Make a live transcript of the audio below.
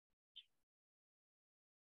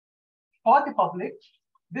for the public.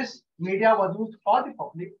 This media was used for the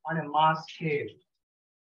public on a mass scale.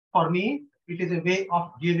 For me, it is a way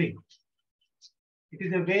of giving. It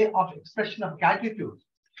is a way of expression of gratitude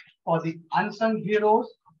for the unsung heroes,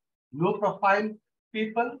 low profile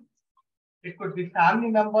people. It could be family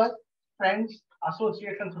members, friends,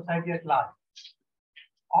 associates, and society at large.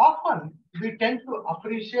 Often, we tend to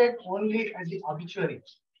appreciate only at the obituary.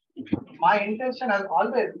 My intention has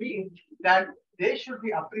always been that they should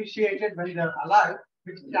be appreciated when they're alive,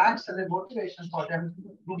 which acts as a motivation for them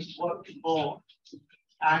to work more.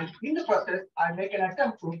 And in the process, I make an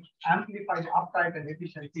attempt to amplify the upright and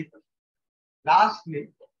efficient people. Lastly,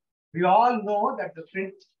 we all know that the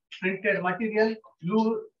printed material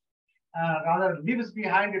rather leaves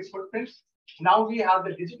behind its footprints. Now we have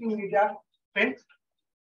the digital media print.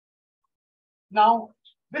 Now,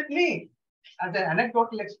 with me, as an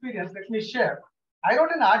anecdotal experience, let me share. I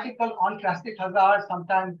wrote an article on plastic hazard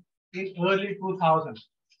sometime in early 2000s.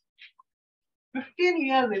 15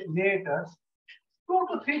 years later, 2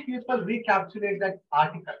 to 3 people recapitulate that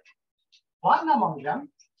article. One among them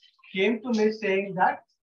came to me saying that,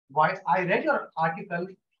 why I read your article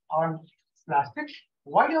on plastics,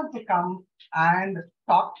 why don't you come and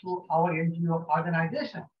talk to our NGO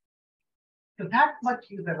organization? So that much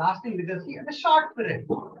is the lasting legacy in a short period.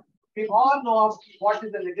 We all know what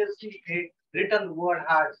is the legacy a written word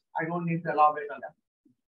has. I don't need to elaborate on that.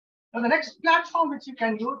 Now, the next platform which you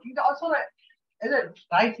can use is also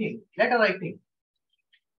writing, letter writing.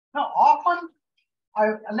 Now, often,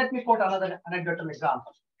 let me quote another anecdotal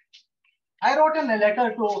example. I wrote in a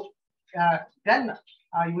letter to then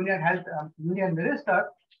Union Minister,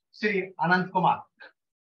 Sri Anand Kumar,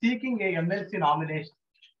 seeking a MLC nomination.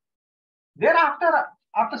 Thereafter,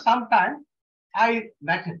 after some time, I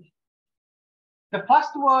met him. The first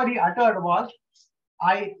word he uttered was,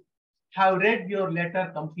 I have read your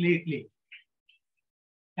letter completely.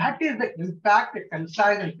 That is the impact a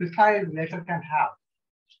concise and precise letter can have.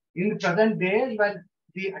 In the present days, when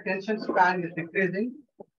the attention span is decreasing,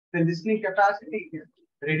 the listening capacity is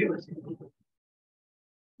reducing.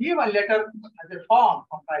 Even a letter as a form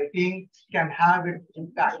of writing can have its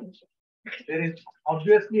impact. There is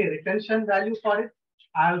obviously a retention value for it.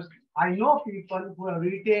 I know people who have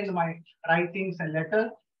retained my writings and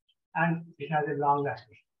letters, and it has a long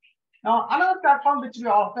lasting. Now, another platform which we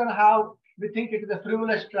often have, we think it is a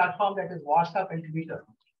frivolous platform, that is WhatsApp and Twitter.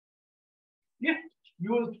 If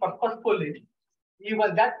used purposefully,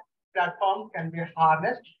 even that platform can be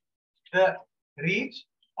harnessed. The reach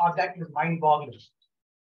of that is mind-boggling.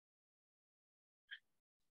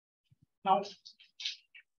 Now,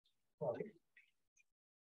 sorry.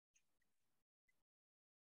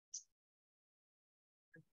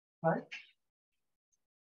 Right?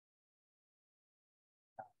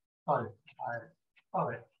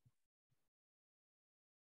 Sorry.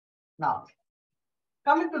 Now,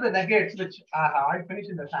 coming to the nuggets, which I finished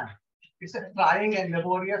in the time. It's a trying and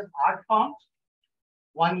laborious art form.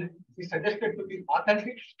 One is suggested to be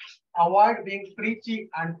authentic, avoid being preachy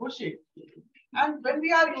and pushy. And when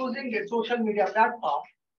we are using a social media platform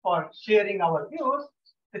for sharing our views,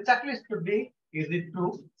 the checklist could be, is it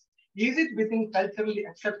true? Is it within culturally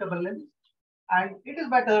acceptable limits? And it is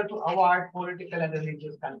better to avoid political and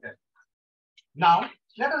religious content. Now,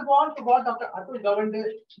 let us go on to what Dr. Atul Gawande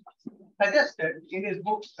suggested in his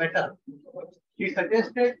book, Better. He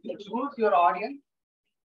suggested to choose your audience.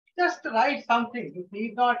 Just write something. You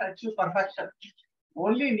need not achieve perfection.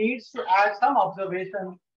 Only needs to add some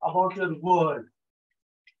observation about your world.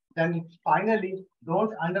 Then finally,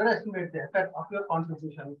 don't underestimate the effect of your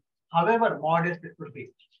contribution, however modest it could be.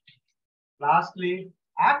 Lastly,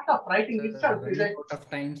 act of writing itself is a of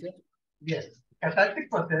time, sir. Yes, cathartic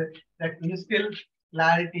process that instills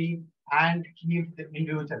clarity and keeps the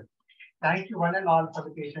individual. Thank you one and all for the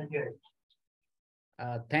patient hearing.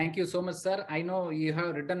 Thank you so much, sir. I know you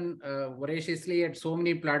have written voraciously at so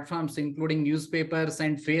many platforms, including newspapers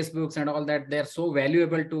and Facebooks and all that. They're so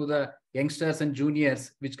valuable to the youngsters and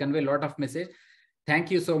juniors, which convey a lot of message. Thank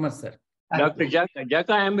you so much, sir. Dr. Jaka,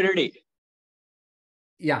 I am ready.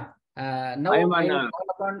 Yeah. Now I will call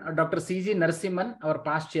upon Dr. C.G. Narasimhan, our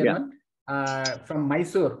past chairman from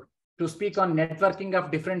Mysore, to speak on networking of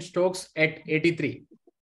different strokes at 83.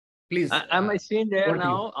 Please. Am I seen there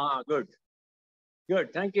now? Good.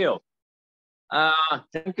 Good. Thank you.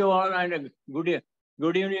 Thank you all, and good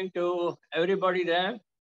evening to everybody there.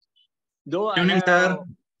 Though good evening, sir.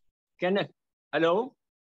 Hello.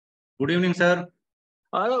 Good evening, sir.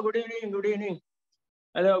 Hello. Good evening. Good evening.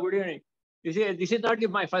 Hello. Good evening. You see, this is not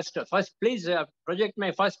my first. Please project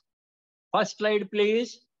my first slide,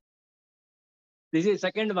 please. This is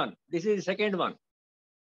second one.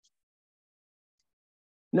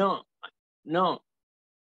 No, no,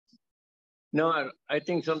 no, I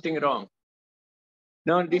think something wrong.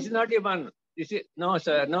 No, this is not the one. This is, no,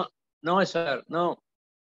 sir, no, sir, no.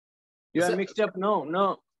 You are mixed up,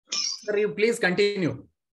 no. Sir, you please continue.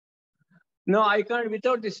 No, I can't,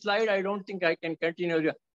 without this slide, I don't think I can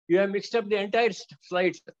continue. You have mixed up the entire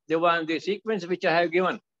slides, the sequence which I have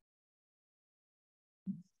given.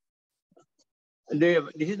 This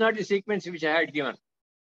is not the sequence which I had given.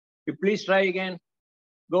 You please try again.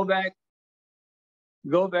 Go back.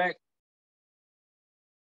 Go back.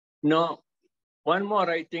 No. One more,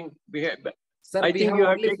 I think. Sir, I think you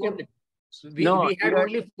have taken. We had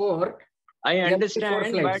only 4. I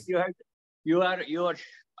understand, but you are.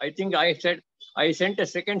 I think I sent a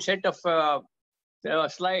second set of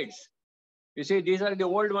slides. You see, these are the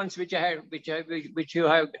old ones which I have, which you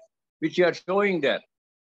are showing there.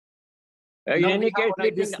 In any case, I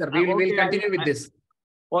think we will continue with this.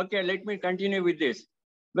 Okay, let me continue with this.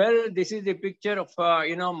 Well, this is the picture of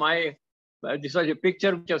this was a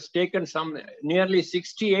picture which was taken some nearly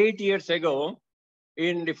 68 years ago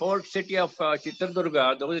in the fort city of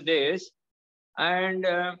Chitradurga those days, and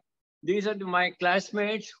these are my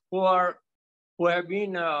classmates who have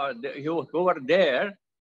been who were there,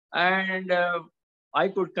 and I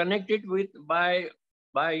could connect it with by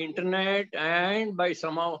internet and by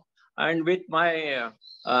somehow and with my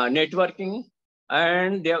networking,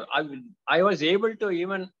 and I was able to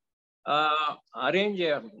even arrange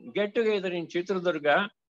a get together in Chitradurga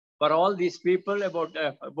for all these people about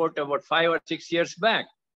 5 or 6 years back.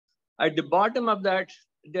 At the bottom of that,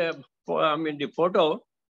 the photo,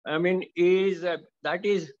 is that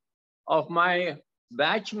is of my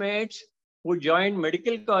batchmates who joined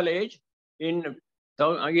medical college in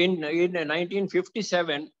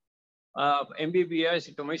 1957,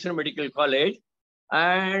 MBBS to Mysore Medical College,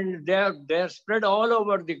 and they're spread all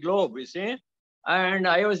over the globe, you see. And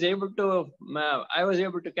I was able to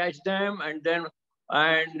catch them, and then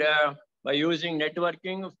by using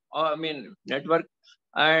networking, network,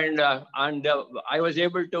 and I was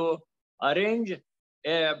able to arrange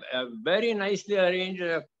a very nicely arranged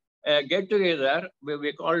get together.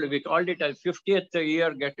 We called it a 50th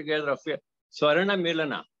year get together of Swarna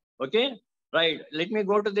Milana. Okay, right. Let me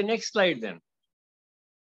go to the next slide then.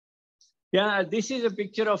 Yeah, this is a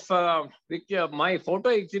picture of my photo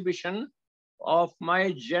exhibition of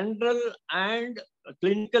my general and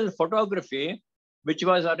clinical photography, which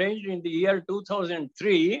was arranged in the year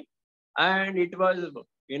 2003, and it was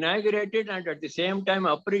inaugurated and at the same time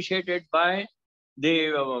appreciated by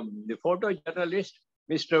the photojournalist,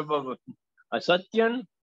 Mr. Satyan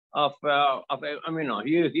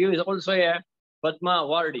he is also a Padma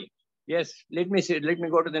awardee. Yes, let me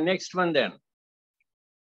go to the next one then.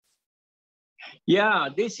 Yeah,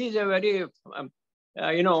 this is a very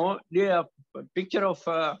the picture of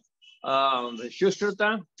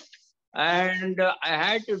Shushruta, and I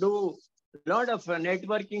had to do a lot of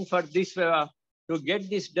networking for this to get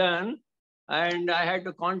this done, and I had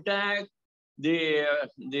to contact the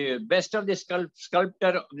best of the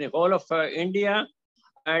sculptor of the whole of India,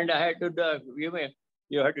 and I had to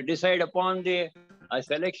you had to decide upon the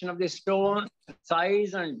selection of the stone,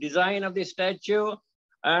 size and design of the statue,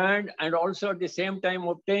 and also at the same time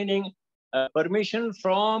obtaining permission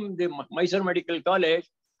from the Mysore Medical College,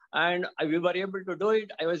 and we were able to do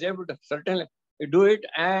it. I was able to certainly do it,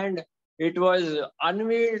 and it was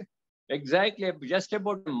unveiled exactly just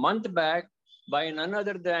about a month back by none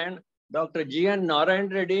other than Dr. G.N. Narayan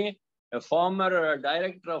Reddy, a former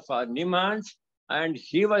director of NIMANS, and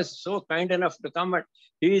he was so kind enough to come.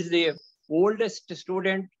 He is the oldest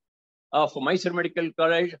student of Mysore Medical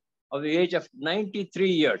College of the age of 93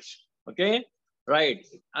 years. Okay, right.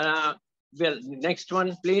 Well, next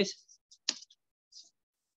one, please.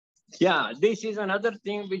 Yeah, this is another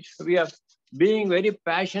thing which we are being very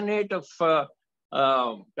passionate of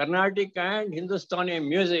Carnatic and Hindustani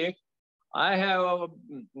music. I have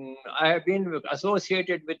been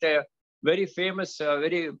associated with a very famous,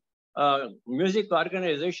 music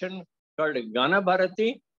organization called Gana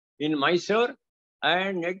Bharati in Mysore,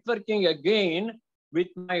 and networking again with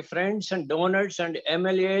my friends and donors and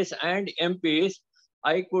MLAs and MPs,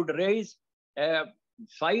 I could raise a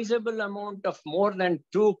sizable amount of more than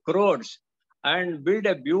 2 crores and build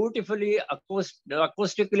a beautifully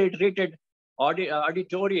acoustically treated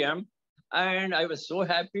auditorium. And I was so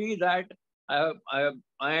happy that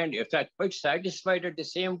and in fact quite satisfied at the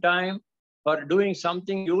same time for doing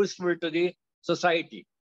something useful to the society.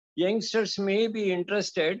 Youngsters may be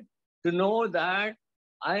interested to know that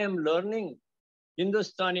I am learning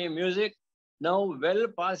Hindustani music now well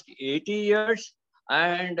past 80 years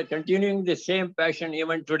and continuing the same passion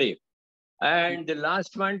even today. And the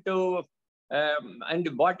last one to, and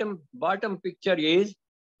the bottom picture is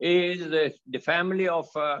the family of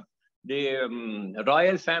the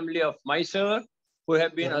royal family of Mysore, who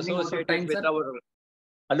have been associated with our.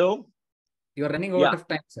 Hello? You are running out of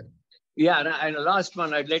time, sir. Yeah, and last one,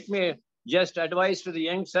 let me just advise to the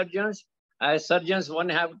young surgeons. As surgeons, one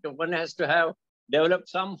has to have developed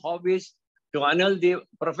some hobbies to annul the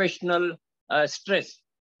professional stress.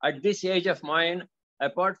 At this age of mine,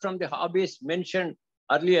 apart from the hobbies mentioned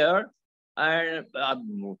earlier, and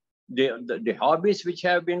the hobbies which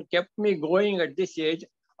have been kept me going at this age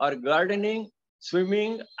are gardening,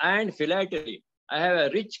 swimming, and philately. I have a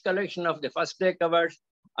rich collection of the first day covers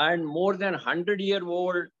and more than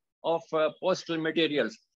 100-year-old of postal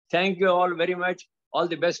materials. Thank you all very much. All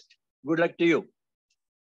the best. Good luck to you.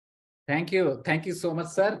 Thank you. Thank you so much,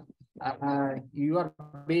 sir. You are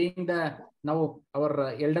being now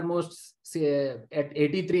our eldermost at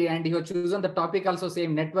 83, and you have chosen the topic also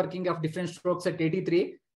same, networking of different strokes at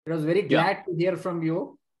 83. I was very glad to hear from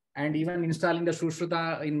you, and even installing the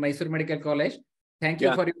Sushruta in Mysore Medical College. Thank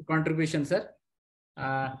you for your contribution, sir.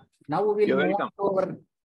 Now we will move on to our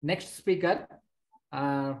next speaker,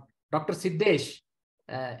 Dr. Siddesh.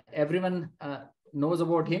 Everyone knows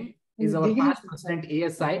about him. He's our past president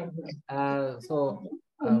ASI.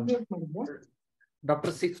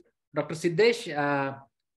 Dr. Siddesh,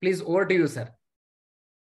 please, over to you, sir.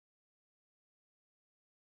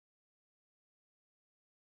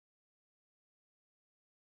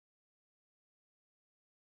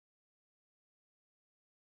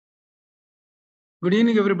 Good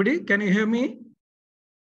evening, everybody. Can you hear me?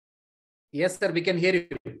 Yes, sir, we can hear you.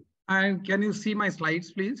 And can you see my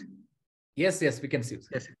slides, please? Yes, we can see you, sir.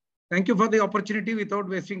 Yes. Thank you for the opportunity. Without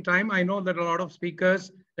wasting time, I know that a lot of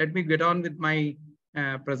speakers. Let me get on with my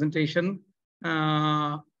presentation.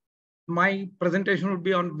 My presentation would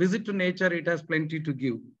be on visit to nature. It has plenty to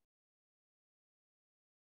give.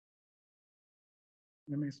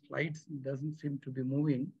 My slides doesn't seem to be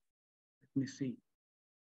moving. Let me see.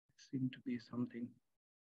 Seem to be something.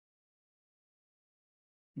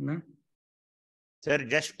 No? Sir,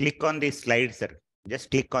 just click on this slide, sir.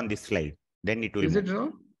 Just click on this slide. Then it will Is move. it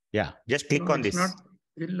so? Yeah, just click on this.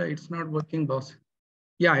 It's not working, boss.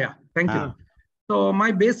 Yeah. Thank you. So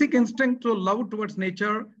my basic instinct to love towards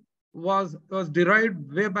nature was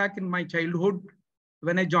derived way back in my childhood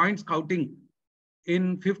when I joined scouting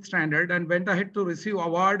in 5th standard and went ahead to receive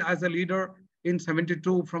award as a leader in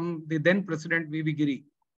 72 from the then President V.V. Giri,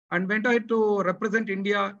 and went ahead to represent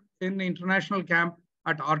India in the international camp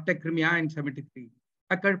at Arctic Crimea in 73.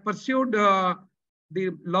 I pursued the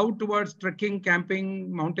love towards trekking,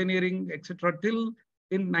 camping, mountaineering, etc. till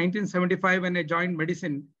in 1975 when I joined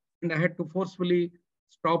medicine, and I had to forcefully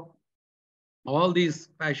stop all these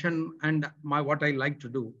passion and what I like to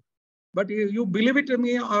do. But you believe it to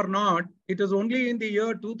me or not, it was only in the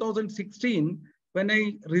year 2016 when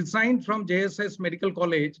I resigned from JSS Medical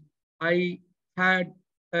College, I had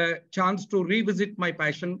a chance to revisit my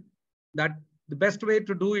passion. That the best way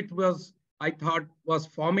to do it was, I thought, was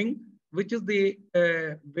farming, which is the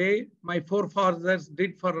way my forefathers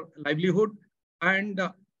did for livelihood, and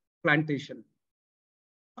plantation.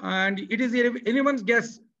 And it is anyone's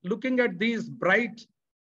guess, looking at these bright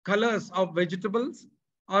colors of vegetables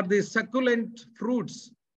or the succulent fruits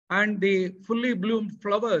and the fully bloomed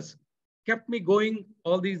flowers kept me going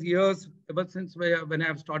all these years ever since when I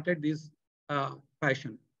have started this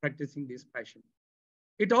passion, practicing this passion.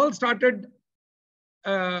 It all started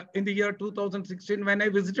in the year 2016 when I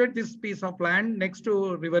visited this piece of land next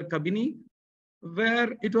to River Kabini,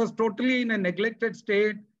 where it was totally in a neglected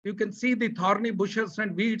state. You can see the thorny bushes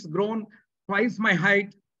and weeds grown twice my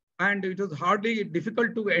height, and it was hardly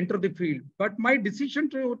difficult to enter the field. But my decision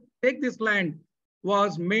to take this land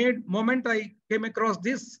was made moment I came across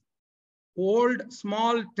this old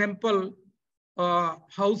small temple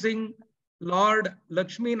housing Lord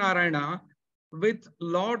Lakshmi Narayana, with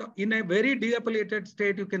Lord in a very dilapidated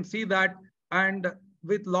state. You can see that, and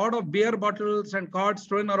with lot of beer bottles and cards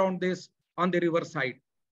thrown around this on the riverside.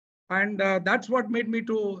 And that's what made me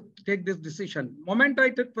to take this decision. Moment I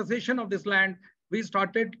took possession of this land, we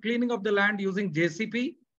started cleaning up the land using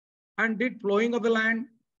JCP and did plowing of the land.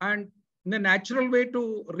 And in a natural way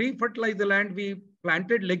to refertilize the land, we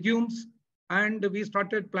planted legumes and we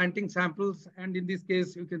started planting samples. And in this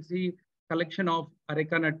case, you can see collection of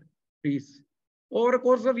areca nut trees. Over a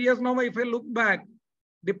course of years now, if I look back,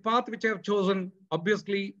 the path which I have chosen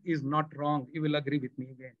obviously is not wrong. You will agree with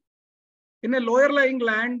me again. In a lower lying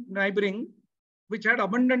land neighboring, which had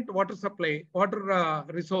abundant water supply, water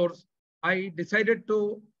resource, I decided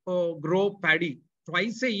to grow paddy.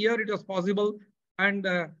 Twice a year it was possible. And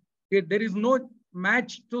There is no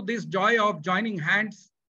match to this joy of joining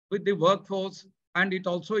hands with the workforce, and it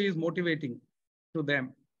also is motivating to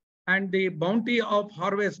them. And the bounty of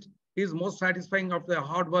harvest is most satisfying of the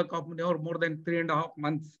hard work of more than 3.5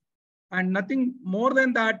 months. And nothing more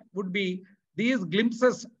than that would be these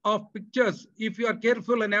glimpses of pictures. If you are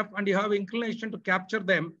careful enough and you have inclination to capture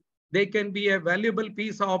them, they can be a valuable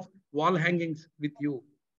piece of wall hangings with you.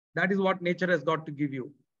 That is what nature has got to give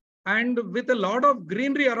you. And with a lot of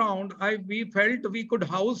greenery around, we felt we could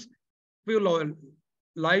house few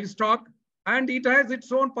livestock, and it has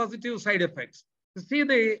its own positive side effects. You see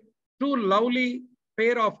the two lovely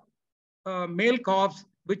pair of male calves,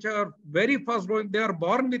 which are very fast growing. They are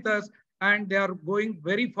born with us and they are going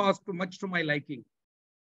very fast, much to my liking.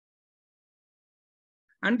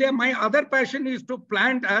 And then my other passion is to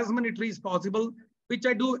plant as many trees possible, which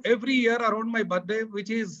I do every year around my birthday,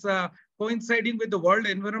 which is coinciding with the World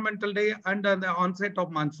Environmental Day and the onset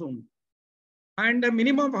of monsoon. And a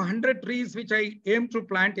minimum of 100 trees, which I aim to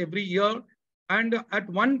plant every year. And at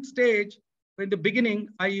one stage, in the beginning,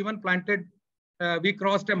 I even planted, we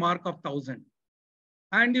crossed a mark of 1,000.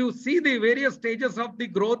 And you see the various stages of the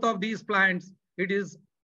growth of these plants. It is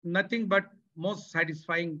nothing but most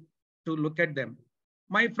satisfying to look at them.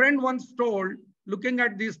 My friend once told, looking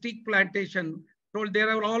at this teak plantation, told they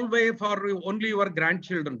are all way for only your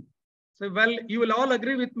grandchildren. So, well, you will all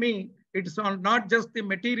agree with me. It's not just the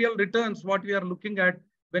material returns what we are looking at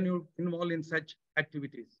when you involve in such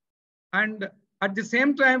activities. And at the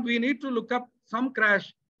same time, we need to look up some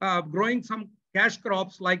growing some cash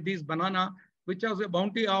crops like these banana, which has a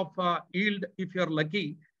bounty of yield if you're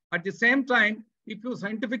lucky. At the same time, if you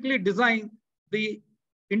scientifically design, the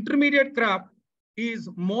intermediate crop is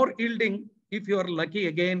more yielding if you are lucky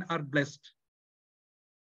again or blessed.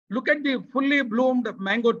 Look at the fully bloomed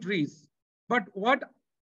mango trees. But what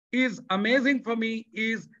is amazing for me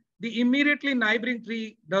is the immediately neighboring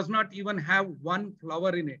tree does not even have one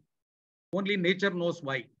flower in it. Only nature knows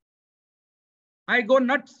why. I go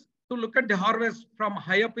nuts to look at the harvest from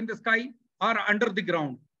high up in the sky or under the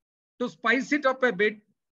ground. To spice it up a bit,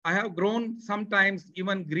 I have grown sometimes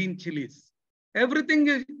even green chilies. Everything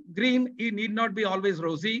is green, it need not be always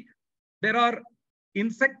rosy. There are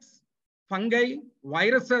insects, fungi,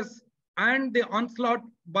 viruses, and the onslaught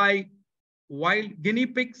by wild guinea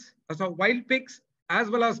pigs, wild pigs, as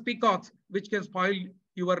well as peacocks, which can spoil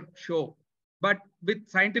your show. But with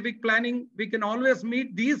scientific planning, we can always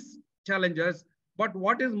meet these challenges. But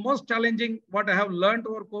what is most challenging, what I have learned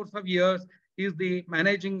over the course of years, is the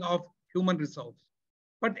managing of human resource.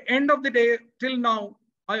 But at the end of the day, till now,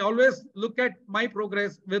 I always look at my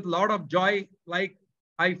progress with a lot of joy, like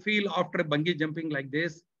I feel after bungee jumping like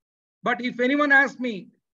this. But if anyone asks me,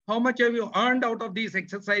 how much have you earned out of these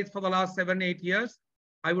exercise for the last 7-8 years?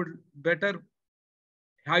 I would better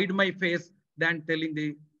hide my face than telling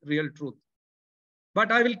the real truth.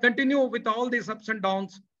 But I will continue with all these ups and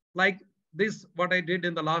downs like this, what I did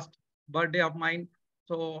in the last birthday of mine.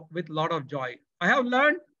 So with a lot of joy. I have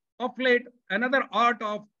learned of late another art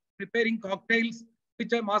of preparing cocktails,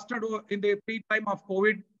 which I mastered in the pre-time of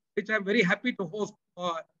COVID, which I'm very happy to host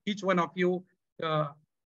each one of you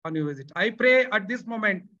on your visit. I pray at this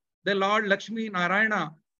moment, the Lord Lakshmi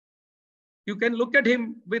Narayana, you can look at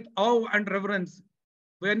him with awe and reverence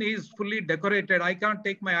when he is fully decorated. I can't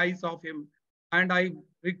take my eyes off him. And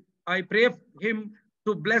I pray him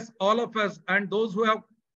to bless all of us and those who have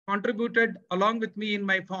contributed along with me in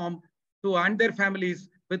my farm to and their families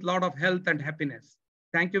with a lot of health and happiness.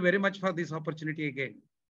 Thank you very much for this opportunity again.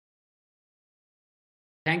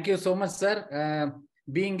 Thank you so much, sir.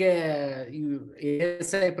 Being a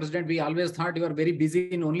KSCASI president, we always thought you are very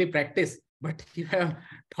busy in only practice, but you have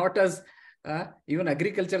taught us even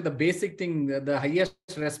agriculture, the basic thing, the highest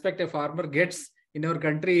respect a farmer gets in our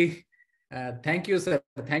country. Thank you, sir.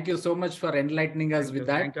 Thank you so much for enlightening us with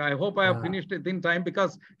that. Thank you. I hope I have finished it in time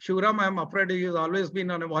because Shivram, I'm afraid he has always been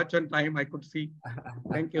on a watch on time. I could see.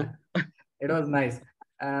 Thank you. It was nice.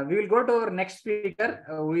 We will go to our next speaker,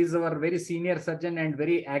 who is our very senior surgeon and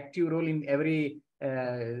very active role in every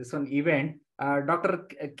event, Dr.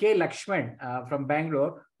 K. Lakshman from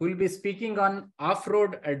Bangalore, who will be speaking on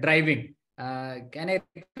off-road driving. Can I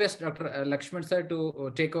request Dr. Lakshman sir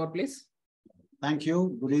to take over, please? Thank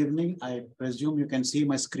you. Good evening. I presume you can see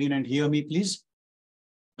my screen and hear me, please.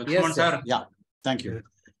 Yes, sir. Yeah, thank you.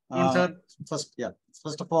 Sir.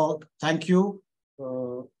 First of all, thank you,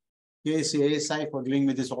 KSCASI, for giving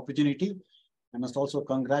me this opportunity. I must also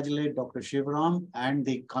congratulate Dr. Shivram and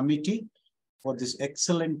the committee for this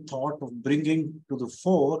excellent thought of bringing to the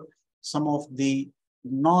fore some of the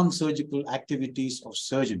non-surgical activities of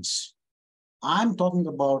surgeons. I'm talking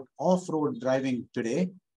about off-road driving today.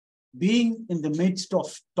 being in the midst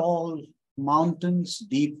of tall mountains,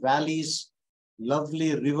 deep valleys,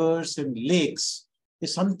 lovely rivers and lakes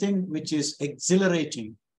is something which is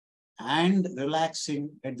exhilarating and relaxing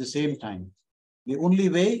at the same time. The only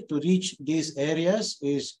way to reach these areas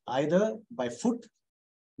is either by foot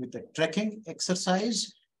with a trekking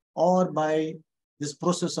exercise or by this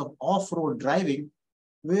process of off-road driving,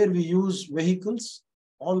 where we use vehicles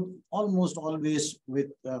almost always with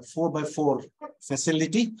 4x4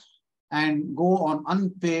 facility and go on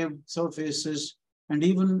unpaved surfaces and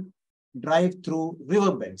even drive through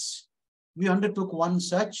riverbeds. We undertook one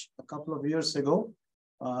such a couple of years ago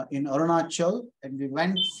in Arunachal, and we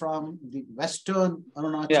went from the western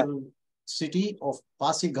Arunachal city of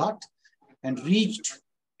Pasighat and reached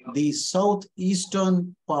the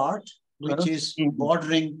southeastern part, which is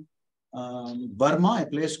bordering Burma, a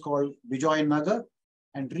place called Vijayanagar,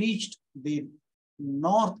 and reached the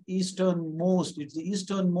northeasternmost, it's the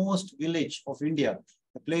easternmost village of India,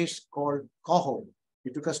 a place called Kaho.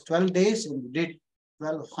 It took us 12 days and we did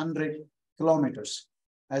 1,200 kilometers.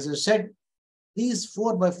 As I said, these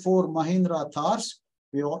 4x4 Mahindra Thars,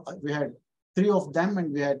 we had 3 of them,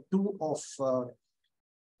 and we had 2 of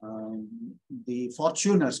the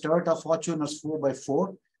Fortuners, Toyota Fortuners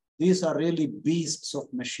 4x4. These are really beasts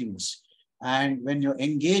of machines. And when you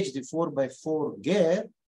engage the 4x4 gear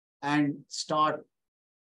and start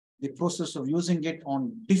the process of using it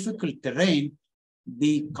on difficult terrain,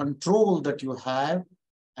 the control that you have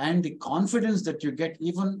and the confidence that you get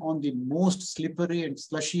even on the most slippery and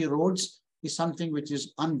slushy roads is something which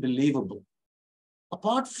is unbelievable.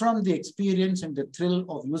 Apart from the experience and the thrill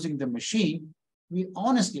of using the machine,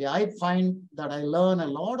 I find that I learn a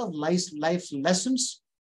lot of life's lessons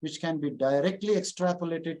which can be directly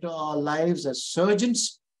extrapolated to our lives as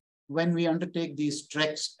surgeons when we undertake these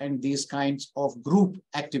treks and these kinds of group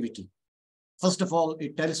activity. First of all,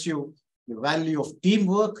 it tells you the value of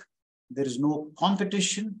teamwork. There is no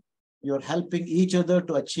competition. You're helping each other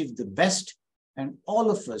to achieve the best, and all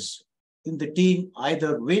of us in the team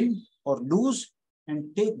either win or lose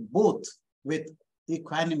and take both with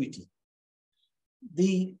equanimity.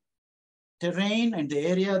 The terrain and the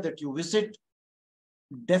area that you visit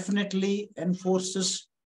definitely enforces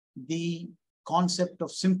the concept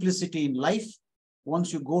of simplicity in life.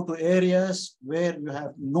 Once you go to areas where you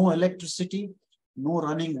have no electricity, no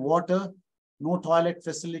running water, no toilet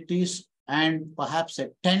facilities, and perhaps a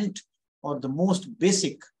tent or the most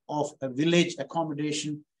basic of a village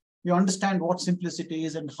accommodation, you understand what simplicity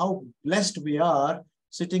is and how blessed we are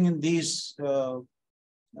sitting in these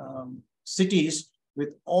cities with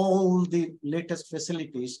all the latest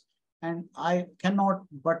facilities. And I cannot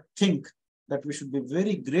but think that we should be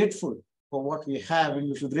very grateful for what we have, and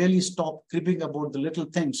we should really stop cribbing about the little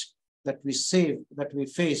things that we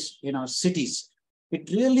face in our cities. It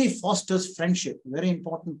really fosters friendship, very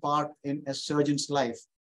important part in a surgeon's life.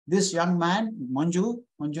 This young man,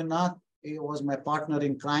 Manjunath, he was my partner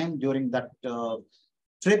in crime during that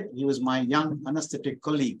trip. He was my young anesthetic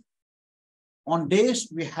colleague. On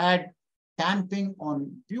days, we had camping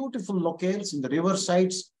on beautiful locales in the river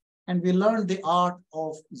sides, and we learned the art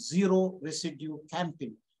of zero residue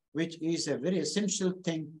camping, which is a very essential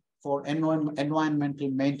thing for environmental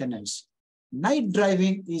maintenance. Night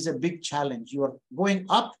driving is a big challenge. You are going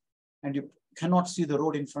up and you cannot see the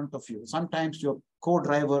road in front of you. Sometimes your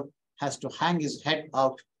co-driver has to hang his head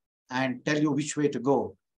out and tell you which way to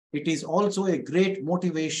go. It is also a great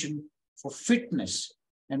motivation for fitness,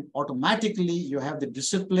 and automatically you have the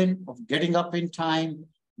discipline of getting up in time,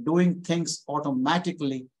 doing things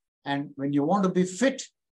automatically. And when you want to be fit,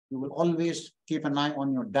 you will always keep an eye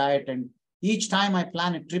on your diet. And each time I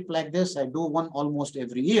plan a trip like this, I do one almost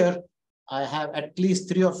every year, I have at least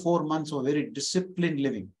 3 or 4 months of very disciplined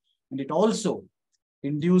living. And it also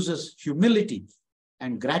induces humility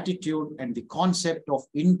and gratitude and the concept of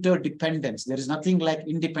interdependence. There is nothing like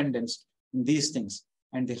independence in these things.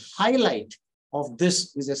 And the highlight of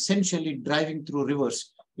this is essentially driving through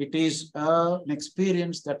rivers. It is an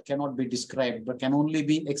experience that cannot be described, but can only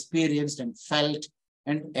be experienced and felt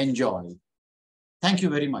and enjoyed. Thank you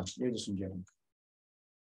very much, ladies and gentlemen.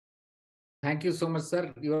 Thank you so much,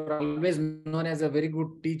 sir. You are always known as a very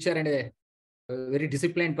good teacher and a very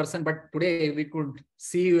disciplined person, but today we could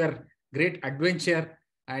see your great adventure.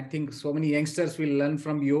 I think so many youngsters will learn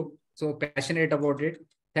from you. So passionate about it.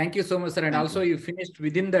 Thank you so much, sir. And also you finished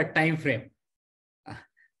within the time frame.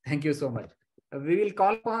 Thank you so much. We will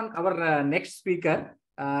call upon our next speaker,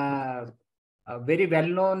 very well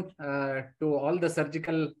known to all the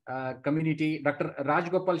surgical community, Dr.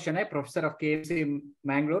 Rajgopal Shanai, Professor of KSCASI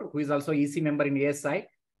Mangalore, who is also EC member in ASI,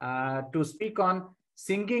 to speak on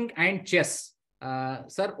singing and chess.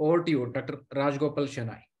 Sir, over to you, Dr. Rajgopal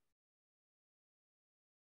Shenoy.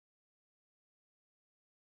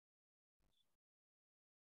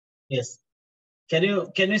 Yes. Can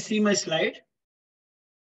you see my slide?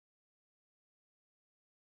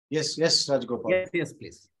 Yes, Rajgopal. Yes,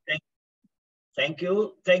 please. Thank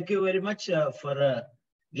you very much for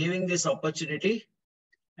giving this opportunity,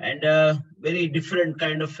 and very different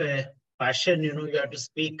kind of a passion, you have to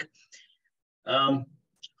speak.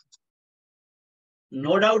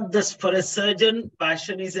 No doubt, this for a surgeon,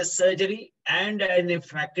 passion is a surgery, and in a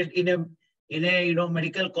faculty, in a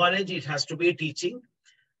medical college, it has to be teaching.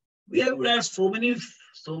 We have so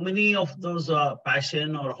many of those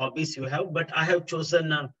passion or hobbies you have, but I have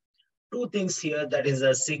chosen two things here, that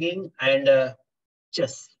is singing and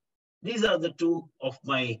chess. These are the two of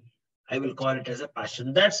my, I will call it as a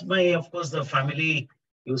passion. That's my, of course, the family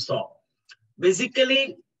you saw.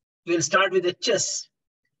 Basically, we'll start with the chess.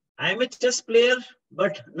 I'm a chess player,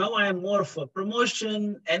 but now I am more for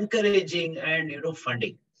promotion, encouraging, and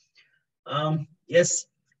funding. Yes,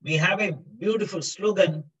 we have a beautiful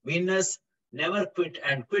slogan: winners never quit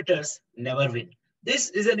and quitters never win. This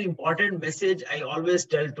is an important message I always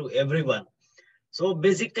tell to everyone. So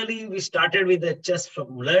basically, we started with the chess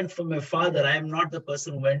learned from my father. I am not the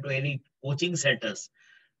person who went to any coaching centers.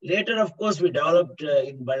 Later, of course, we developed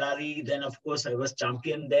in Ballari. Then, of course, I was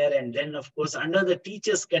champion there. And then, of course, under the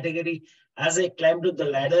teachers category, as I climbed up the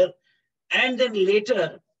ladder. And then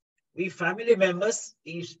later, we family members,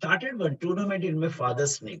 he started one tournament in my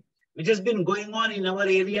father's name, which has been going on in our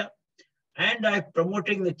area. And I'm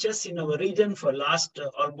promoting the chess in our region for last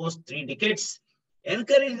almost 3 decades.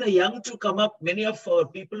 Encourage the young to come up. Many of our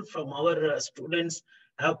people from our students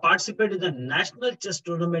have participated in the national chess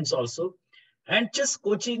tournaments also. And chess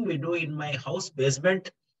coaching we do in my house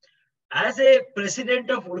basement. As a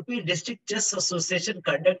president of Udupi District Chess Association,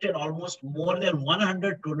 conducted almost more than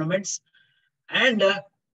 100 tournaments. And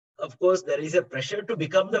of course, there is a pressure to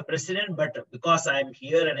become the president, but because I'm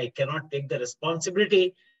here and I cannot take the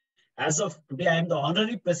responsibility, as of today, I am the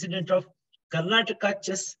honorary president of Karnataka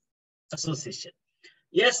Chess Association.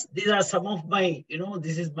 Yes, these are some of my,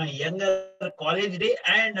 this is my younger college day.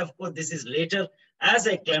 And of course, this is later as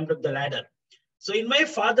I climbed up the ladder. So in my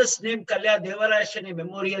father's name, Kalya Devarashani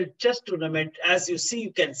Memorial Chess Tournament, as you see,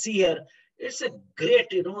 you can see here, it's a great,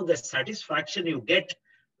 the satisfaction you get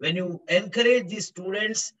when you encourage these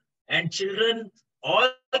students and children, all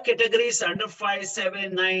categories under 5,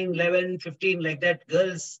 7, 9, 11, 15, like that,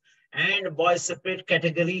 girls and boys separate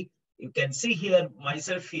category. You can see here,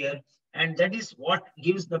 myself here, and that is what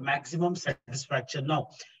gives the maximum satisfaction. Now,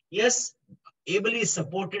 yes, ably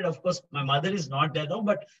supported, of course, my mother is not there now,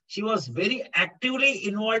 but she was very actively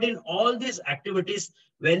involved in all these activities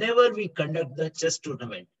whenever we conduct the chess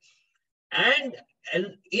tournament. And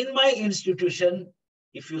in my institution,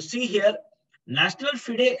 if you see here, National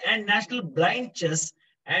FIDE and National Blind Chess,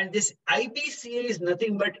 and this IBCA is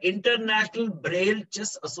nothing but International Braille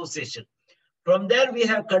Chess Association. From there, we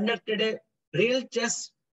have conducted a Braille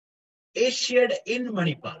Chess Asiad in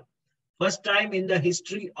Manipal. First time in the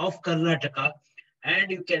history of Karnataka.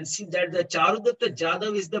 And you can see that the Charudatta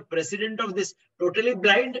Jadhav is the president of this, totally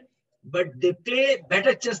blind, but they play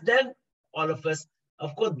better chess than all of us.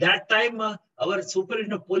 Of course, that time, our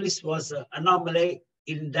superintendent of police was Annamalai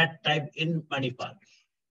in that time in Manipal.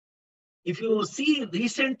 If you see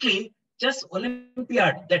recently, Chess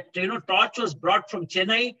Olympiad, that torch was brought from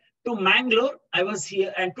Chennai to Mangalore. I was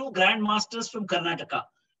here, and 2 grandmasters from Karnataka.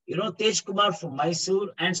 Tej Kumar from Mysore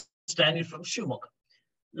and Stanley from Shimoga.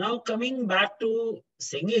 Now coming back to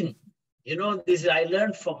singing, this I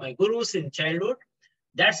learned from my gurus in childhood.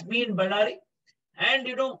 That's me in Ballari. And,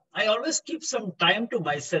 I always keep some time to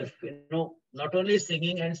myself, not only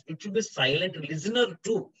singing, and it should be silent listener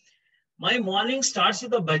too. My morning starts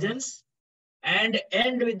with the bhajans and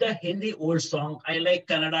end with the Hindi old song. I like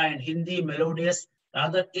Kannada and Hindi melodious,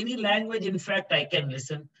 rather any language, in fact, I can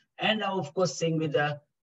listen. And now, of course, sing with the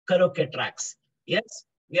karaoke tracks. Yes,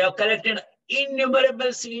 we have collected innumerable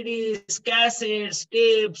CDs, cassettes,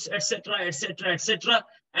 tapes, etc., etc., etc.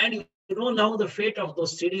 And now the fate of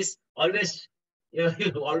those CDs always,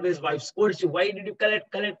 always wife scolds you. Why did you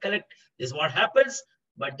collect? This is what happens.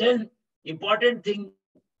 But then important thing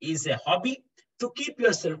is a hobby to keep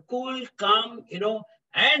yourself cool, calm,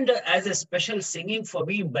 and as a special singing for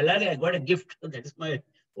me in Ballari, I got a gift. That is my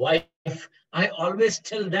wife. I always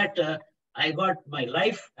tell that I got my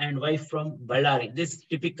life and wife from Ballari. This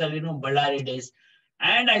typical, Ballari days.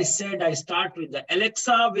 And I said, I start with the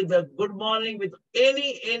Alexa, with the good morning, with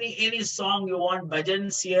any song you want,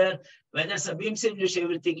 bhajans here, whether it's a Bhim Singh,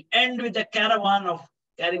 everything. End with the caravan of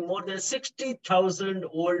carrying more than 60,000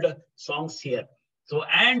 old songs here. So,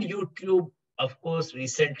 and YouTube, of course,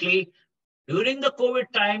 recently, during the COVID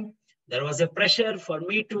time, there was a pressure for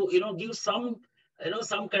me to, give some,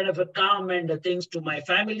 some kind of a calm and things to my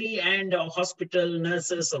family and hospital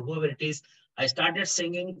nurses or whoever it is. I started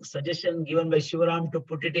singing, suggestion given by Shivaram to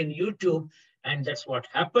put it in YouTube, and that's what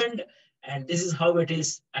happened. And this is how it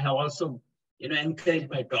is. I have also,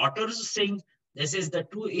 encouraged my daughters to sing. This is the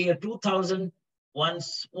 2001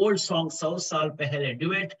 old song, Sau Saal Pehle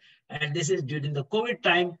duet, and this is during the COVID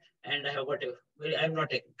time. And I have got I'm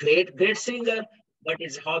not a great singer, but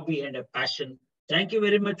it's a hobby and a passion. Thank you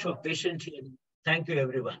very much for patiently. Thank you,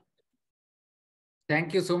 everyone.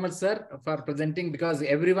 Thank you so much, sir, for presenting, because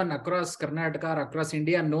everyone across Karnataka or across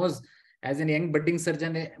India knows, as a young budding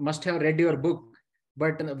surgeon, must have read your book.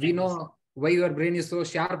 But we know why your brain is so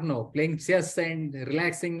sharp now, playing chess and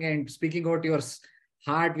relaxing and speaking out your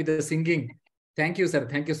heart with the singing. Thank you, sir.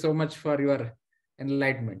 Thank you so much for your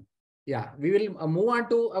enlightenment. Yeah, we will move on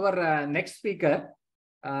to our next speaker,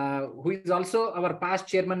 who is also our past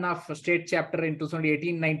chairman of state chapter in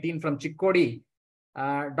 2018-19 from Chikkodi,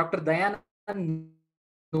 Dr. Dayanand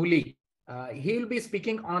Nuli. He will be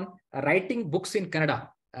speaking on writing books in Kannada.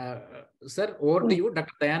 Sir, over to you,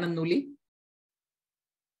 Dr. Dayanand Nuli.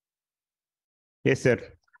 Yes, sir.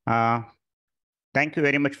 Thank you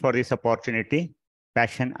very much for this opportunity.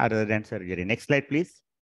 Passion other than surgery. Next slide, please.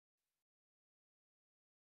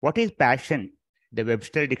 What is passion? The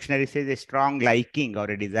Webster Dictionary says a strong liking or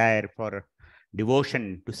a desire for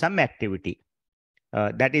devotion to some activity.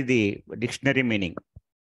 That is the dictionary meaning.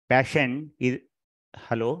 Passion is,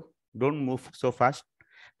 hello, don't move so fast.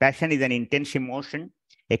 Passion is an intense emotion,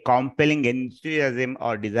 a compelling enthusiasm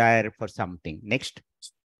or desire for something. Next.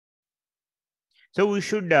 So we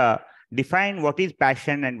should define what is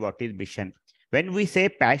passion and what is mission. When we say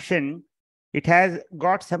passion, it has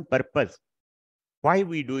got some purpose, why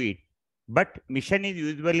we do it. But mission is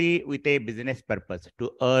usually with a business purpose,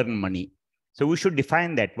 to earn money. So we should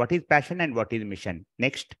define that. What is passion and what is mission?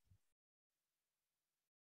 Next.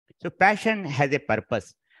 So passion has a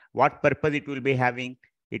purpose. What purpose it will be having?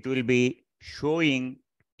 It will be showing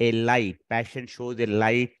a light. Passion shows a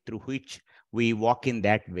light through which we walk in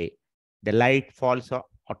that way. The light falls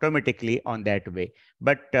automatically on that way.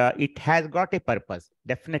 But it has got a purpose.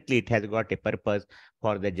 Definitely it has got a purpose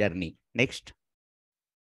for the journey. Next.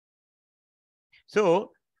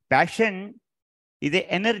 So passion is an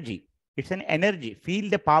energy. It's an energy. Feel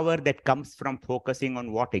the power that comes from focusing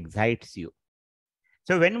on what excites you.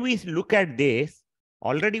 So when we look at this,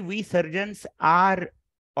 already we surgeons are,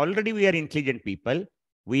 we are intelligent people.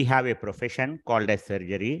 We have a profession called as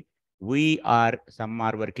surgery. Some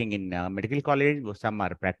are working in medical college, some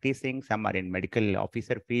are practicing, some are in medical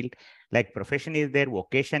officer field. Like profession is there,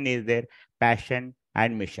 vocation is there, passion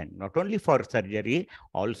and mission. Not only for surgery,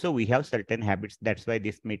 also we have certain habits. That's why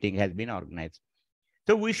this meeting has been organized.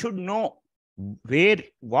 So we should know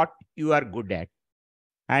what you are good at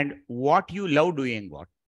and what you love doing what.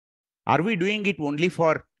 Are we doing it only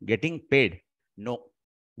for getting paid? No,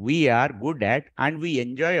 we are good at and we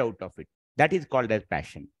enjoy out of it. That is called as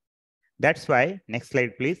passion. That's why, next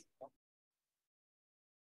slide, please.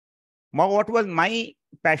 What was my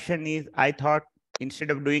passion is, I thought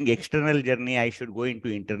instead of doing external journey, I should go into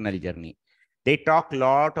internal journey. They talk a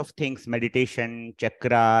lot of things, meditation,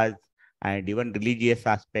 chakras, and even religious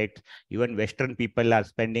aspects. Even Western people are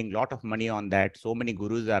spending a lot of money on that. So many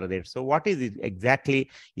gurus are there. So what is it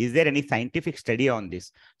exactly? Is there any scientific study on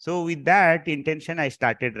this? So with that intention, I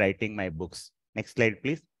started writing my books. Next slide,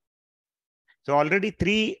 please. So already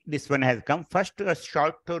this one has come. First, a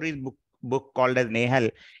short stories book called as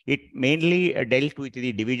Nehal. It mainly dealt with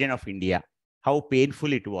the division of India, how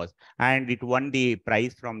painful it was. And it won the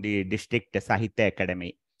prize from the district Sahitya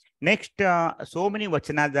Academy. Next, so many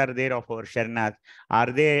vachanas are there of our Sharnas.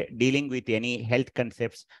 Are they dealing with any health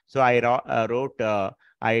concepts? So I wrote,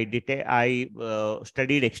 I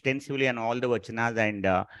studied extensively on all the vachanas, and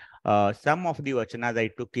some of the vachanas I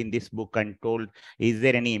took in this book and told, is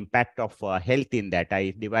there any impact of health in that?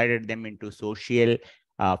 I divided them into social,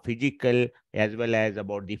 physical, as well as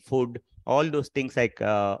about the food. All those things, like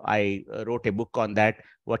I wrote a book on that,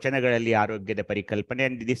 Vachanagalali Arogyada Parikalpane,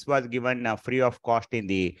 and this was given free of cost in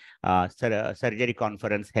the surgery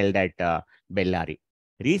conference held at Bellary.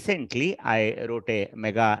 Recently, I wrote a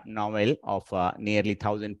mega novel of nearly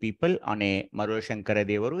 1,000 people on a Marula Shankara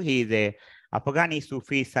Devaru. He is a Afghani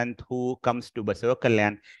Sufi Sant who comes to Basava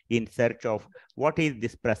Kalyan in search of what is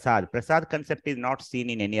this prasad. Prasad concept is not seen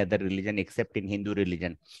in any other religion except in Hindu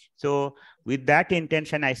religion. So with that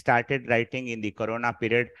intention, I started writing in the Corona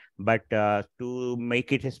period, but to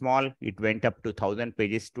make it small, it went up to 1,000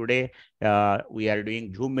 pages. Today, we are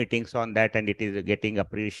doing Zoom meetings on that, and it is getting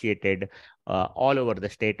appreciated all over the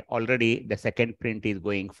state. Already, the second print is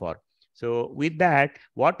going for. So with that,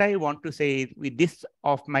 what I want to say is, with this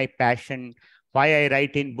of my passion, why I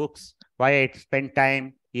write in books, why I spend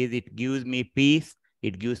time, is it gives me peace,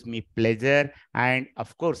 it gives me pleasure, and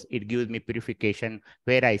of course, it gives me purification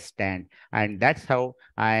where I stand. And that's how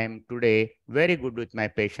I am today very good with my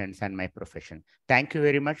patients and my profession. Thank you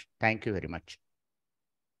very much. Thank you very much.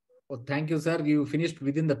 Oh, thank you, sir. You finished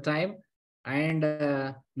within the time. And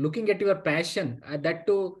looking at your passion, that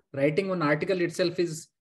too, writing one article itself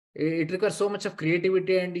it requires so much of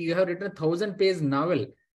creativity, and you have written a 1,000-page novel.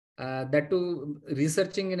 That too,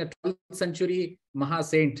 researching in a 12th century Maha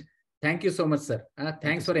Saint. Thank you so much, sir.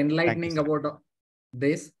 Thanks for enlightening about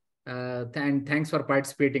this. And thanks for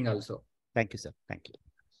participating also. Thank you, sir. Thank you.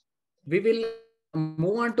 We will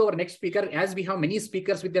move on to our next speaker. As we have many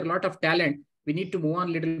speakers with a lot of talent, we need to move on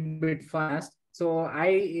a little bit fast. So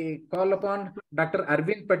I call upon Dr.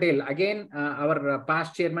 Arvind Patel, again, our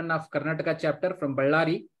past chairman of Karnataka chapter from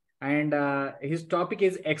Ballari. And his topic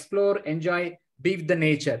is Explore, Enjoy, Be with the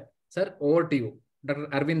Nature. Sir, over to you, Dr.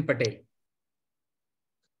 Arvind Patel.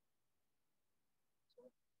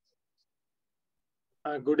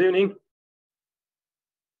 Good evening.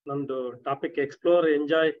 Nandu topic Explore,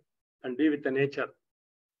 Enjoy, and Be with the Nature.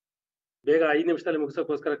 ಬೇಗ 5 ನಿಮಿಷದಲ್ಲಿ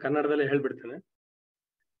ಮುಗಿಸೋಕ್ಕೋಸ್ಕರ ಕನ್ನಡದಲ್ಲೇ ಹೇಳ್ಬಿಡ್ತೇನೆ.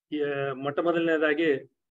 ಮೊಟ್ಟ ಮೊದಲನೇದಾಗಿ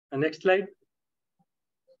next slide.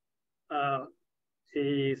 ಈ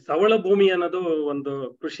ಸವಳ ಭೂಮಿ ಅನ್ನೋದು ಒಂದು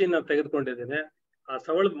ಕೃಷಿನ ತೆಗೆದುಕೊಂಡಿದ್ದೇನೆ. ಆ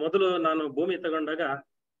ಸವಳ ಮೊದಲು ನಾನು ಭೂಮಿ ತಗೊಂಡಾಗ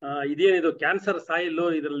ಇದೇನಿದು ಕ್ಯಾನ್ಸರ್ ಸಾಯಿಲ್,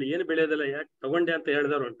 ಇದರಲ್ಲಿ ಏನು ಬೆಳೆಯೋದಿಲ್ಲ, ಯಾಕೆ ತಗೊಂಡೆ ಅಂತ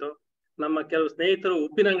ಹೇಳಿದವರುಂಟು. ನಮ್ಮ ಕೆಲವು ಸ್ನೇಹಿತರು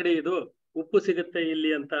ಉಪ್ಪಿನ ಅಂಗಡಿ ಇದು, ಉಪ್ಪು ಸಿಗುತ್ತೆ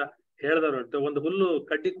ಇಲ್ಲಿ ಅಂತ ಹೇಳಿದವರುಂಟು. ಒಂದು ಹುಲ್ಲು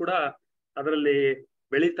ಕಡ್ಡಿ ಕೂಡ ಅದರಲ್ಲಿ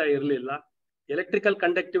ಬೆಳೀತಾ ಇರಲಿಲ್ಲ. ಎಲೆಕ್ಟ್ರಿಕಲ್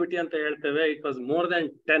ಕಂಡಕ್ಟಿವಿಟಿ ಅಂತ ಹೇಳ್ತೇವೆ, ಇಟ್ ವಾಸ್ ಮೋರ್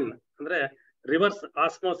ದನ್ 10. ಅಂದ್ರೆ ರಿವರ್ಸ್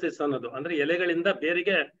ಆಸ್ಮೋಸಿಸ್ ಅನ್ನೋದು, ಅಂದ್ರೆ ಎಲೆಗಳಿಂದ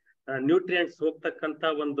ಬೇರಿಗೆ ನ್ಯೂಟ್ರಿಯೆಂಟ್ಸ್ ಹೋಗ್ತಕ್ಕಂತ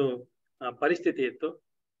ಒಂದು ಪರಿಸ್ಥಿತಿ ಇತ್ತು.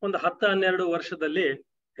 ಒಂದು 10-12 ವರ್ಷದಲ್ಲಿ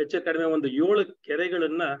ಹೆಚ್ಚು ಕಡಿಮೆ ಒಂದು 7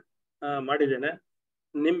 ಕೆರೆಗಳನ್ನ ಮಾಡಿದ್ದೇನೆ.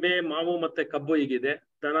 ನಿಂಬೆ, ಮಾವು ಮತ್ತೆ ಕಬ್ಬು ಹೀಗಿದೆ.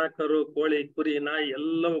 ದನ, ಕರು, ಕೋಳಿ, ಕುರಿ, ನಾಯಿ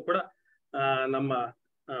ಎಲ್ಲವೂ ಕೂಡ ನಮ್ಮ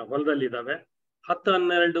ಹೊಲದಲ್ಲಿ ಇದಾವೆ.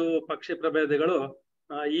 10-12 ಪಕ್ಷಿ ಪ್ರಭೇದಗಳು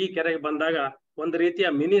ಈ ಕೆರೆಗೆ ಬಂದಾಗ ಒಂದು ರೀತಿಯ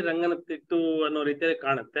ಮಿನಿ ರಂಗನತಿಟ್ಟು ಅನ್ನೋ ರೀತಿಯಲ್ಲಿ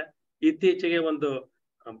ಕಾಣುತ್ತೆ. ಇತ್ತೀಚೆಗೆ ಒಂದು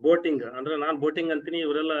ಬೋಟಿಂಗ್, ಅಂದ್ರೆ ನಾನ್ ಬೋಟಿಂಗ್ ಅಂತೀನಿ,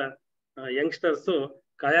 ಇವರೆಲ್ಲ ಯಂಗ್ಸ್ಟರ್ಸ್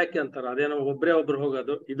ಕಾಯಾಕಿ ಅಂತಾರೆ, ಅದೇನೋ ಒಬ್ರು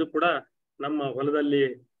ಹೋಗೋದು. ಇದು ಕೂಡ ನಮ್ಮ ಹೊಲದಲ್ಲಿ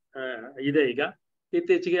ಇದೆ. ಈಗ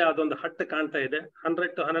ಇತ್ತೀಚೆಗೆ ಅದೊಂದು ಹಟ್ ಕಾಣ್ತಾ ಇದೆ.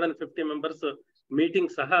 100 to 150 ಮೆಂಬರ್ಸ್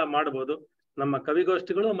ಮೀಟಿಂಗ್ ಸಹ ಮಾಡಬಹುದು. ನಮ್ಮ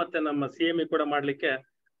ಕವಿಗೋಷ್ಠಿಗಳು ಮತ್ತೆ ನಮ್ಮ CME ಕೂಡ ಮಾಡ್ಲಿಕ್ಕೆ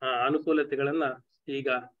ಅನುಕೂಲತೆಗಳನ್ನ ಈಗ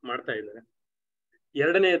ಮಾಡ್ತಾ ಇದ್ದಾರೆ.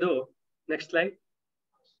 ಎರಡನೆಯದು ನೆಕ್ಸ್ಟ್ ಸ್ಲೈಡ್.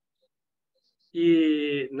 ಈ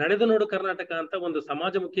ನಡೆದು ನೋಡು ಕರ್ನಾಟಕ ಅಂತ ಒಂದು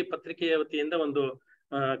ಸಮಾಜಮುಖಿ ಪತ್ರಿಕೆಯ ವತಿಯಿಂದ ಒಂದು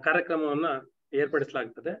ಕಾರ್ಯಕ್ರಮವನ್ನ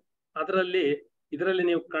ಏರ್ಪಡಿಸಲಾಗ್ತದೆ. ಇದರಲ್ಲಿ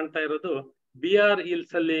ನೀವು ಕಾಣ್ತಾ ಇರೋದು BR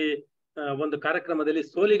ಹಿಲ್ಸ್ ಅಲ್ಲಿ ಒಂದು ಕಾರ್ಯಕ್ರಮದಲ್ಲಿ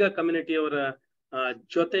ಸೋಲಿಗ ಕಮ್ಯುನಿಟಿಯವರ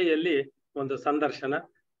ಜೊತೆಯಲ್ಲಿ ಒಂದು ಸಂದರ್ಶನ.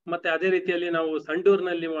 ಮತ್ತೆ ಅದೇ ರೀತಿಯಲ್ಲಿ ನಾವು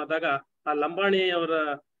ಸಂಡೂರಿನಲ್ಲಿ ಹೋದಾಗ ಆ ಲಂಬಾಣಿಯವರ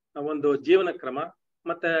ಒಂದು ಜೀವನ ಕ್ರಮ,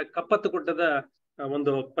 ಮತ್ತೆ ಕಪ್ಪತ್ತು ಗುಡ್ಡದ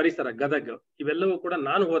ಒಂದು ಪರಿಸರ ಗದಗ, ಇವೆಲ್ಲವೂ ಕೂಡ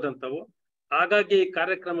ನಾನು ಹೋದಂಥವು. ಹಾಗಾಗಿ ಈ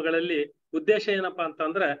ಕಾರ್ಯಕ್ರಮಗಳಲ್ಲಿ ಉದ್ದೇಶ ಏನಪ್ಪಾ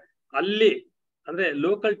ಅಂತಂದ್ರೆ, ಅಲ್ಲಿ ಅಂದ್ರೆ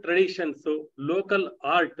local traditions, local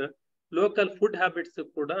art, local food habits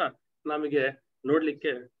ಕೂಡ ನಮಗೆ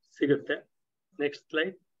ನೋಡ್ಲಿಕ್ಕೆ ಸಿಗುತ್ತೆ. Next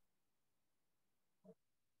slide.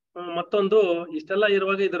 ಮತ್ತೊಂದು, ಇಷ್ಟೆಲ್ಲ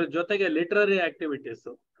ಇರುವಾಗ ಇದರ ಜೊತೆಗೆ ಲಿಟರರಿ ಆಕ್ಟಿವಿಟೀಸ್,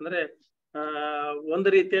 ಅಂದ್ರೆ ಒಂದು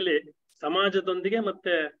ರೀತಿಯಲ್ಲಿ ಸಮಾಜದೊಂದಿಗೆ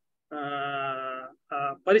ಮತ್ತೆ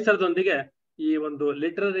ಪರಿಸರದೊಂದಿಗೆ ಈ ಒಂದು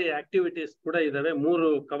ಲಿಟರರಿ ಆಕ್ಟಿವಿಟೀಸ್ ಕೂಡ ಇದಾವೆ. 3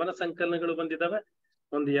 ಕವನ ಸಂಕಲನಗಳು ಬಂದಿದ್ದಾವೆ,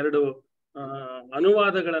 1-2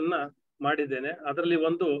 ಅನುವಾದಗಳನ್ನ ಮಾಡಿದ್ದೇನೆ. ಅದರಲ್ಲಿ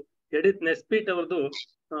ಒಂದು ಎಡಿತ್ ನೆಸ್ಪೀಟ್ ಅವರದು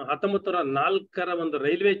 1904 ಒಂದು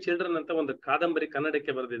ರೈಲ್ವೆ ಚಿಲ್ಡ್ರನ್ ಅಂತ ಒಂದು ಕಾದಂಬರಿ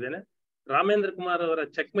ಕನ್ನಡಕ್ಕೆ ಬರೆದಿದ್ದೇನೆ. ರಾಮೇಂದ್ರ ಕುಮಾರ್ ಅವರ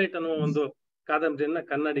ಚೆಕ್ಮೇಟ್ ಅನ್ನುವ ಒಂದು ಕಾದಂಬರಿಯನ್ನ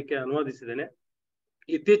ಕನ್ನಡಕ್ಕೆ ಅನುವಾದಿಸಿದ್ದೇನೆ.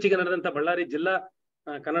 ಇತ್ತೀಚೆಗೆ ನಡೆದಂತ ಬಳ್ಳಾರಿ ಜಿಲ್ಲಾ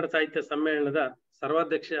ಕನ್ನಡ ಸಾಹಿತ್ಯ ಸಮ್ಮೇಳನದ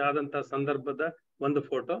ಸರ್ವಾಧ್ಯಕ್ಷ ಆದಂತ ಸಂದರ್ಭದ ಒಂದು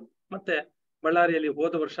ಫೋಟೋ, ಮತ್ತೆ ಬಳ್ಳಾರಿಯಲ್ಲಿ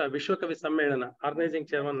ಹೋದ ವರ್ಷ ವಿಶ್ವಕವಿ ಸಮ್ಮೇಳನ ಆರ್ಗನೈಸಿಂಗ್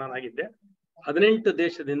ಚೇರ್ಮನ್ ನಾನಾಗಿದ್ದೆ. 18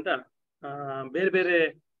 ದೇಶದಿಂದ ಬೇರೆ ಬೇರೆ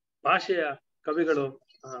ಭಾಷೆಯ ಕವಿಗಳು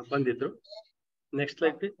ಬಂದಿದ್ರು. Next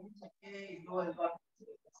slide please.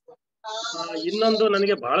 ಇನ್ನೊಂದು,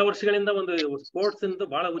 ನನಗೆ ಬಹಳ ವರ್ಷಗಳಿಂದ ಒಂದು ಸ್ಪೋರ್ಟ್ಸ್ ಇಂದ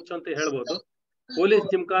ಬಹಳ ಹುಚ್ಚು ಅಂತ ಹೇಳ್ಬೋದು. ಪೊಲೀಸ್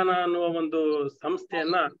ಜಿಮ್ಖಾನಾ ಅನ್ನುವ ಒಂದು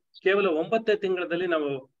ಸಂಸ್ಥೆಯನ್ನ ಕೇವಲ 9 ತಿಂಗಳಲ್ಲಿ ನಾವು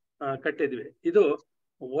ಕಟ್ಟಿದ್ವಿ. ಇದು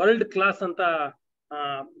ವರ್ಲ್ಡ್ ಕ್ಲಾಸ್ ಅಂತ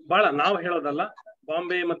ಬಹಳ ನಾವು ಹೇಳೋದಲ್ಲ,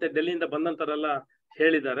 ಬಾಂಬೆ ಮತ್ತೆ ಡೆಲ್ಲಿಯಿಂದ ಬಂದಂತರೆಲ್ಲ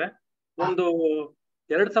ಹೇಳಿದ್ದಾರೆ. ಒಂದು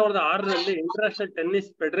 2006ರಲ್ಲಿ ಇಂಟರ್ನ್ಯಾಷನಲ್ ಟೆನ್ನಿಸ್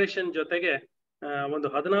ಫೆಡರೇಷನ್ ಜೊತೆಗೆ ಒಂದು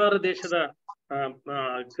 16 ದೇಶದ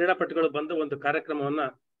ಕ್ರೀಡಾಪಟುಗಳು ಬಂದು ಒಂದು ಕಾರ್ಯಕ್ರಮವನ್ನ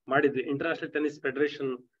ಮಾಡಿದ್ವಿ. ಇಂಟರ್ನ್ಯಾಷನಲ್ ಟೆನ್ನಿಸ್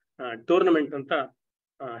ಫೆಡರೇಷನ್ ಟೂರ್ನಮೆಂಟ್ ಅಂತ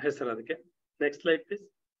ಹೆಸರು ಅದಕ್ಕೆ. Next slide please.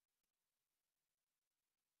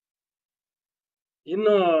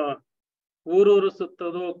 ಇನ್ನು ಊರೂರು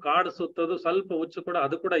ಸುತ್ತೋದು, ಕಾಡು ಸುತ್ತೋದು ಸ್ವಲ್ಪ ಹುಚ್ಚು ಕೂಡ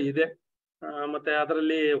ಅದು ಕೂಡ ಇದೆ. ಮತ್ತೆ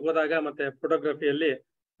ಅದರಲ್ಲಿ ಹೋದಾಗ ಮತ್ತೆ ಫೋಟೋಗ್ರಫಿಯಲ್ಲಿ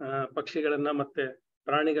ಪಕ್ಷಿಗಳನ್ನ ಮತ್ತೆ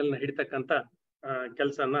ಪ್ರಾಣಿಗಳನ್ನ ಹಿಡಿತಕ್ಕಂತ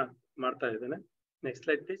ಕೆಲಸನ ಮಾಡ್ತಾ ಇದ್ದೇನೆ. Next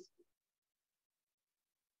slide please.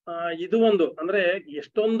 ಇದು ಒಂದು ಅಂದ್ರೆ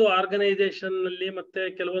ಎಷ್ಟೊಂದು ಆರ್ಗನೈಸೇಷನ್ ನಲ್ಲಿ ಮತ್ತೆ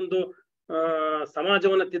ಕೆಲವೊಂದು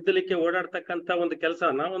ಸಮಾಜವನ್ನ ತಿದ್ದಲಿಕ್ಕೆ ಓಡಾಡ್ತಕ್ಕಂತ ಒಂದು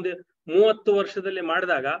ಕೆಲಸನ ಒಂದು 30 ವರ್ಷದಲ್ಲಿ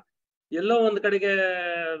ಮಾಡಿದಾಗ ಎಲ್ಲೋ ಒಂದು ಕಡೆಗೆ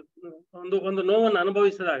ಒಂದು ನೋವನ್ನು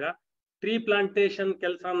ಅನುಭವಿಸಿದಾಗ ಟ್ರೀ ಪ್ಲಾಂಟೇಶನ್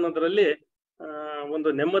ಕೆಲಸ ಅನ್ನೋದ್ರಲ್ಲಿ ಒಂದು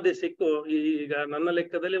ನೆಮ್ಮದಿ ಸಿಕ್ಕು. ಈಗ ನನ್ನ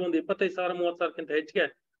ಲೆಕ್ಕದಲ್ಲಿ ಒಂದು 25,000-30,000ಕ್ಕಿಂತ ಹೆಚ್ಚಿಗೆ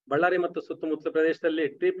ಬಳ್ಳಾರಿ ಮತ್ತು ಸುತ್ತಮುತ್ತಲ ಪ್ರದೇಶದಲ್ಲಿ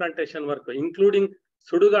ಟ್ರೀ ಪ್ಲಾಂಟೇಶನ್ ವರ್ಕ್, ಇನ್ಕ್ಲೂಡಿಂಗ್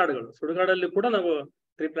ಸುಡುಗಾಡಲ್ಲಿ ಕೂಡ ನಾವು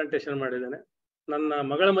ಟ್ರೀ ಪ್ಲಾಂಟೇಶನ್ ಮಾಡಿದ್ದೇನೆ. ನನ್ನ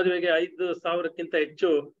ಮಗಳ ಮದುವೆಗೆ 5,000ಕ್ಕಿಂತ ಹೆಚ್ಚು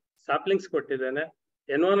ಸಾಪ್ಲಿಂಗ್ಸ್ ಕೊಟ್ಟಿದ್ದೇನೆ.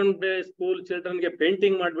 ಎನ್ವೈರನ್ಮೆಂಟ್ ಬೇಸ್ಡ್ ಸ್ಕೂಲ್ ಚಿಲ್ಡ್ರನ್ಗೆ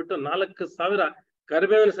ಪೇಂಟಿಂಗ್ ಮಾಡಿಬಿಟ್ಟು 4,000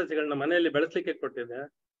 ಕರಿಬೇವಿನ ಸಸಿಗಳನ್ನ ಮನೆಯಲ್ಲಿ ಬೆಳೆಸಲಿಕ್ಕೆ ಕೊಟ್ಟಿದ್ದೆ.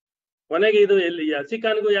 ಕೊನೆಗೆ ಇದು ಎಲ್ಲಿ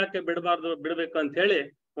ಹಸಿಕಾನಿಗೂ ಯಾಕೆ ಬಿಡಬೇಕು ಅಂತ ಹೇಳಿ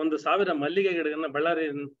 1,000 ಮಲ್ಲಿಗೆ ಗಿಡಗಳನ್ನ ಬಳ್ಳಾರಿ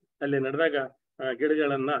ಅಲ್ಲಿ ನಡೆದಾಗ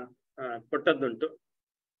ಗಿಡಗಳನ್ನ ಕೊಟ್ಟದ್ದುಂಟು.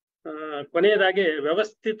 ಕೊನೆಯದಾಗಿ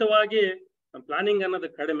ವ್ಯವಸ್ಥಿತವಾಗಿ ಪ್ಲಾನಿಂಗ್ ಅನ್ನೋದು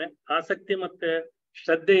ಕಡಿಮೆ, ಆಸಕ್ತಿ ಮತ್ತೆ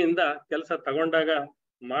ಶ್ರದ್ಧೆಯಿಂದ ಕೆಲಸ ತಗೊಂಡಾಗ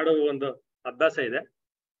ಮಾಡುವ ಒಂದು ಅಭ್ಯಾಸ ಇದೆ.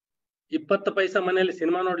 20 ಪೈಸಾ ಮನೆಯಲ್ಲಿ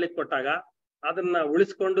ಸಿನಿಮಾ ನೋಡ್ಲಿಕ್ಕೆ ಕೊಟ್ಟಾಗ ಅದನ್ನ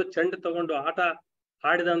ಉಳಿಸ್ಕೊಂಡು ಚೆಂಡು ತಗೊಂಡು ಆಟ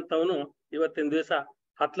ಆಡಿದಂತವನು ಇವತ್ತಿನ ದಿವಸ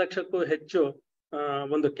 10 ಲಕ್ಷಕ್ಕೂ ಹೆಚ್ಚು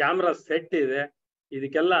ಒಂದು ಕ್ಯಾಮ್ರಾ ಸೆಟ್ ಇದೆ.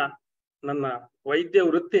 ಇದಕ್ಕೆಲ್ಲ ನನ್ನ ವೈದ್ಯ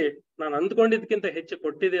ವೃತ್ತಿ ನಾನು ಅಂದ್ಕೊಂಡಿದ್ದಕ್ಕಿಂತ ಹೆಚ್ಚು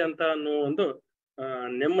ಕೊಟ್ಟಿದೆ ಅಂತ ಅನ್ನೋ ಒಂದು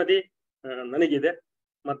ನೆಮ್ಮದಿ ನನಗಿದೆ.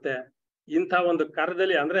 ಮತ್ತೆ ಇಂಥ ಒಂದು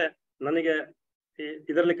ಕಾರ್ಯದಲ್ಲಿ ಅಂದ್ರೆ ನನಗೆ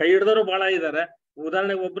ಇದರಲ್ಲಿ ಕೈ ಹಿಡಿದವರು ಬಹಳ ಇದ್ದಾರೆ.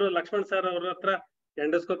 ಉದಾಹರಣೆಗೆ ಒಬ್ರು ಲಕ್ಷ್ಮಣ್ ಸರ್ ಅವ್ರ ಹತ್ರ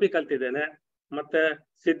ಎಂಡೋಸ್ಕೋಪಿ ಕಲ್ತಿದ್ದೇನೆ. ಮತ್ತೆ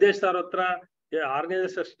ಸಿದ್ದೇಶ್ ಸರ್ ಹತ್ರ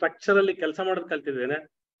ಆರ್ಗನೈಸೇಷನ್ ಸ್ಟ್ರಕ್ಚರ್ ಅಲ್ಲಿ ಕೆಲಸ ಮಾಡೋದು ಕಲ್ತಿದ್ದೇನೆ.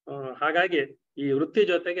 ಹಾಗಾಗಿ ಈ ವೃತ್ತಿ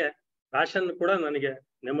ಜೊತೆಗೆ ಪ್ಯಾಷನ್ ಕೂಡ ನನಗೆ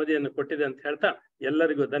ನೆಮ್ಮದಿಯನ್ನು ಕೊಟ್ಟಿದೆ ಅಂತ ಹೇಳ್ತಾ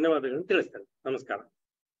ಎಲ್ಲರಿಗೂ ಧನ್ಯವಾದಗಳನ್ನು ತಿಳಿಸ್ತೇನೆ. ನಮಸ್ಕಾರ.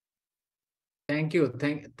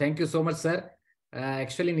 Thank you so much sir.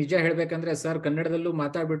 Actually ನಿಜ ಹೇಳ್ಬೇಕಂದ್ರೆ ಸರ್ ಕನ್ನಡದಲ್ಲೂ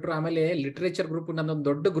ಮಾತಾಡ್ಬಿಟ್ರು. ಆಮೇಲೆ ಲಿಟರೇಚರ್ ಗ್ರೂಪ್ ನನ್ನೊಂದು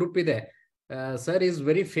ದೊಡ್ಡ ಗ್ರೂಪ್ ಇದೆ. Sir is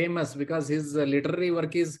very famous because his literary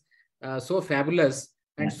work is so fabulous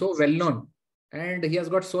and so well known. And he has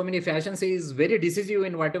got so many fashions. He is very decisive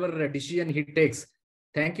in whatever decision he takes.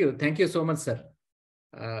 Thank you so much, sir,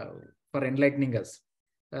 for enlightening us.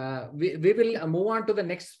 We will move on to the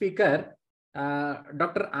next speaker,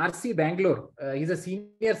 Dr. R.C. Bangalore. He's a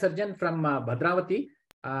senior surgeon from Bhadravati,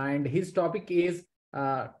 and his topic is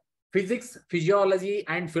physics, physiology,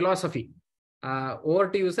 and philosophy. Over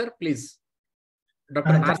to you, sir, please.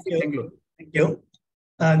 Dr. R.C. Bangalore. Thank you.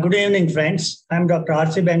 Good evening, friends. I'm Dr.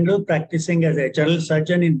 R.C. Bangalore, practicing as a general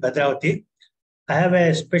surgeon in Bhadravati. I have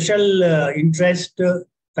a special interest,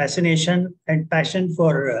 fascination, and passion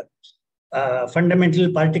for fundamental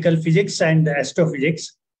particle physics and astrophysics,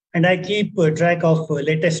 and I keep track of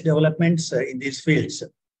latest developments in these fields.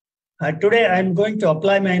 Today, I'm going to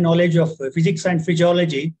apply my knowledge of physics and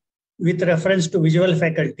physiology with reference to visual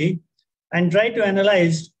faculty and try to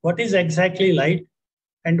analyze what is exactly light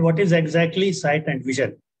and what is exactly sight and vision.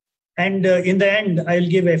 And in the end,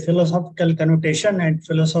 I'll give a philosophical connotation and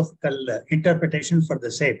philosophical interpretation for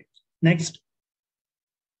the same. Next.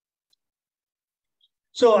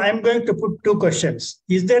 So I'm going to put two questions.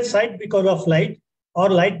 Is there sight because of light or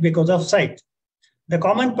light because of sight? The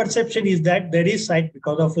common perception is that there is sight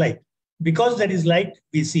because of light. Because there is light,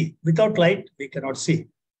 we see. Without light, we cannot see.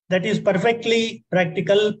 That is perfectly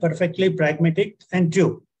practical, perfectly pragmatic and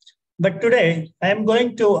true. But today, I am going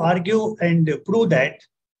to argue and prove that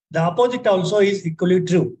the opposite also is equally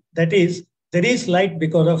true. That is, there is light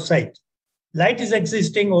because of sight. Light is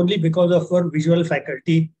existing only because of our visual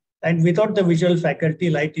faculty, and without the visual faculty,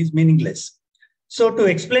 light is meaningless. So to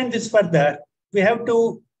explain this further, we have to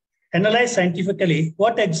analyze scientifically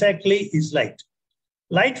what exactly is light.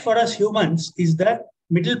 Light for us humans is the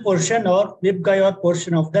middle portion or Vibgyor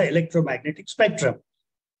portion of the electromagnetic spectrum.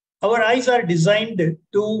 Our eyes are designed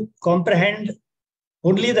to comprehend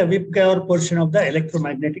only the Vibgyor portion of the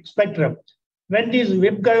electromagnetic spectrum. When these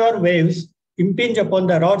Vibgyor waves impinge upon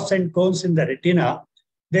the rods and cones in the retina,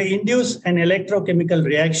 they induce an electrochemical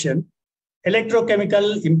reaction. Electrochemical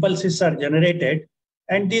impulses are generated,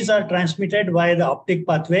 and these are transmitted via the optic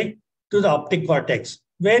pathway to the optic cortex,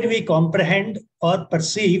 where we comprehend or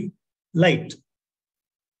perceive light.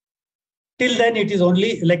 Till then, it is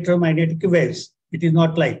only electromagnetic waves. It is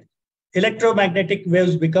not light. electromagnetic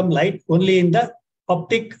waves become light only in the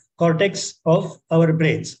optic cortex of our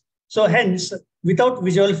brains. So hence, without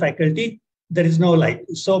visual faculty, there is no light.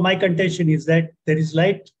 So my contention is that there is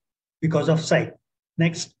light because of sight.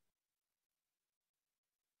 Next.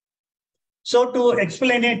 So to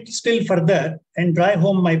explain it still further and drive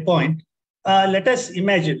home my point, let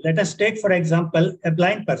us take, for example, a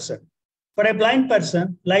blind person. For a blind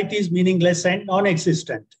person, light is meaningless and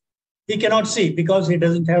non-existent. He cannot see because he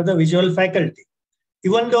doesn't have the visual faculty.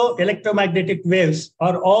 Even though electromagnetic waves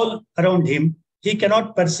are all around him, he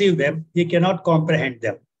cannot perceive them, he cannot comprehend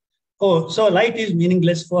them. Oh, so light is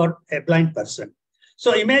meaningless for a blind person.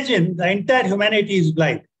 So imagine the entire humanity is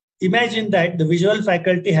blind. Imagine that the visual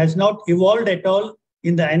faculty has not evolved at all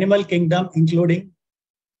in the animal kingdom, including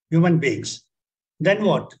human beings. Then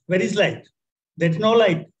what? Where is light? There's no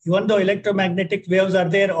light. Even though electromagnetic waves are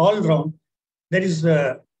there all around, there is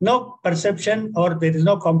no perception or there is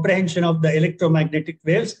no comprehension of the electromagnetic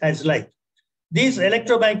waves as light. These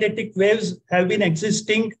electromagnetic waves have been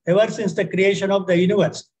existing ever since the creation of the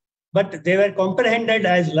universe, but they were comprehended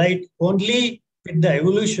as light only with the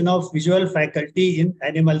evolution of visual faculty in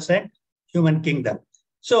animals and human kingdom.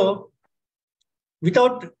 So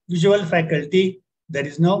without visual faculty, there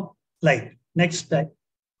is no light. Next slide.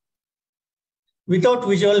 Without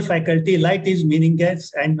visual faculty, light is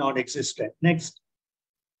meaningless and non-existent. Next.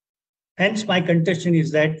 Hence, my contention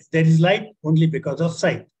is that there is light only because of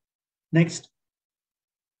sight. Next.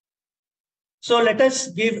 So let us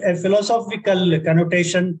give a philosophical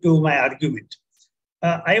connotation to my argument.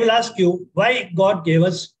 I will ask you why God gave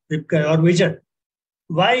us or vision.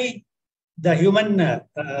 Why the human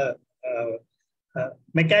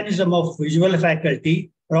mechanism of visual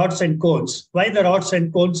faculty, rods and cones, why the rods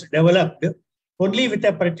and cones developed only with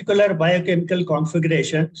a particular biochemical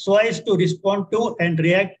configuration so as to respond to and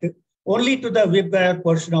react only to the Weber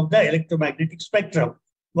portion of the electromagnetic spectrum.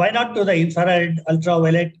 Why not to the infrared,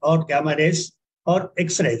 ultraviolet, or gamma rays, or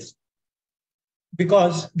X-rays?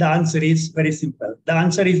 Because the answer is very simple. The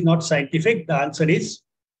answer is not scientific. The answer is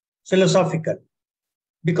philosophical.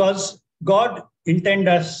 Because God intended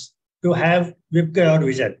us to have Vipkaya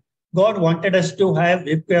vision. God wanted us to have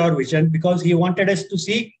Vipkaya vision because he wanted us to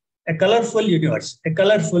see a colorful universe, a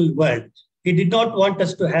colorful world. He did not want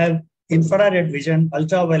us to have infrared vision,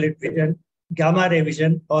 ultraviolet vision, gamma ray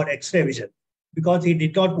vision, or X-ray vision, because he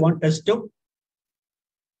did not want us to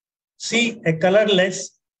see a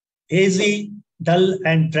colorless, hazy, dull,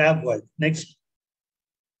 and drab world. Next.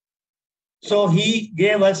 So he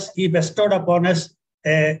bestowed upon us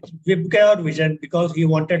a Vipkaya vision because he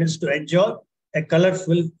wanted us to enjoy a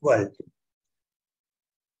colorful world.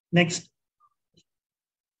 Next.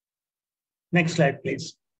 Next slide,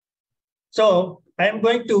 please. So I am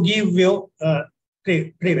going to give you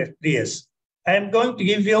previous. I am going to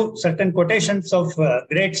give you certain quotations of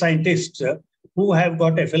great scientists who have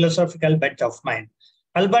got a philosophical bent of mind.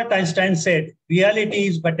 Albert Einstein said, reality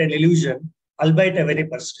is but an illusion, albeit a very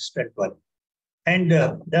persistent one. And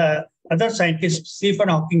the other scientist, Stephen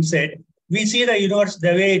Hawking, said, we see the universe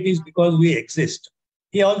the way it is because we exist.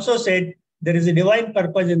 He also said, there is a divine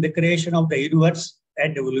purpose in the creation of the universe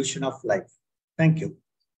and evolution of life. Thank you.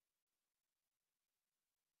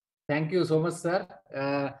 Thank you so much, sir.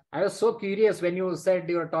 I was so curious when you said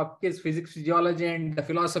your topic is physics, physiology, and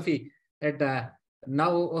philosophy that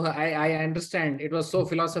now I understand. It was so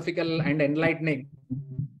philosophical and enlightening.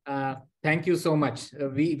 Thank you so much.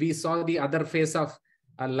 We saw the other face of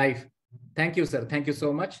life. Thank you, sir. Thank you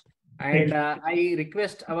so much. And I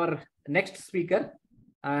request our next speaker,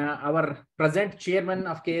 our present chairman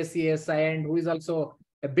of KSCASI, and who is also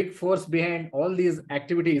a big force behind all these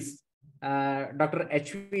activities, Dr.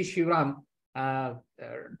 H.V. Shivram.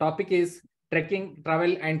 Topic is trekking,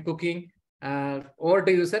 travel, and cooking. Over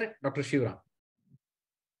to you, sir, Dr. Shivram.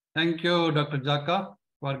 Thank you, Dr. Jaka,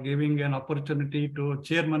 for giving an opportunity to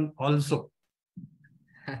chairman also.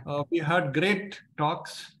 We had great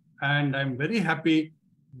talks, and I'm very happy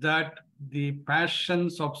that the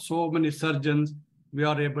passions of so many surgeons, we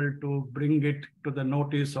are able to bring it to the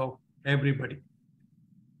notice of everybody.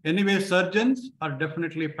 Anyway, surgeons are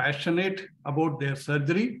definitely passionate about their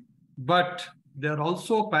surgery, but they're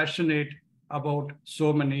also passionate about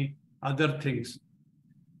so many other things.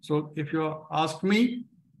 So if you ask me,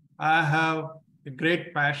 I have a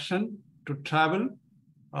great passion to travel.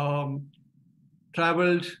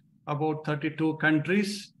 Traveled about 32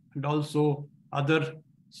 countries and also other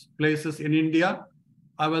places in India.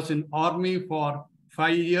 I was in army for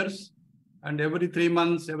 5 years, and every 3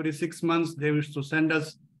 months, every 6 months, they used to send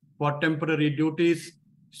us for temporary duties.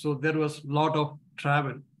 So there was a lot of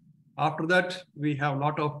travel. After that, we have a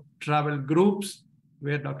lot of travel groups,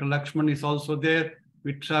 where Dr. Lakshman is also there.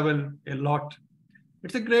 We travel a lot.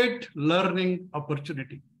 It's a great learning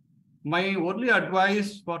opportunity. My only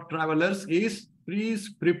advice for travelers is please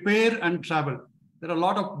prepare and travel. There are a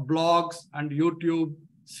lot of blogs and YouTube.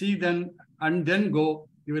 See them and then go.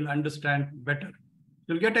 You will understand better.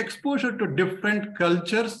 You'll get exposure to different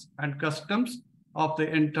cultures and customs of the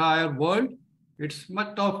entire world. It's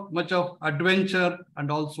much of adventure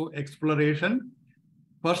and also exploration.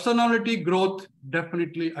 Personality growth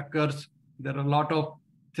definitely occurs. There are a lot of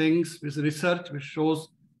things with research which shows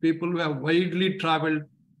people who have widely traveled,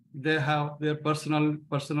 they have their personal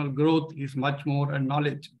growth is much more, and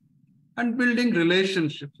knowledge. And building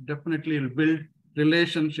relationships, definitely will build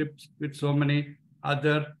relationships with so many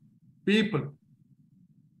other people.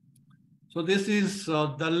 So this is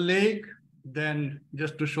the lake, then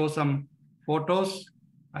just to show some photos,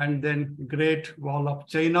 and then Great Wall of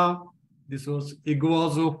China. This was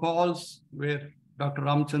Iguazu Falls, where Dr.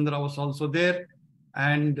 Ramchandra was also there.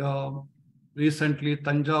 And recently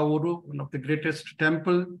Tanjavuru, one of the greatest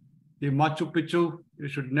temple, the Machu Picchu, you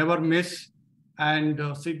should never miss. And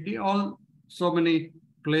Sydney, so many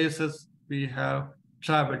places we have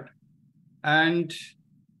traveled. And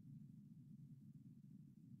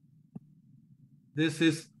this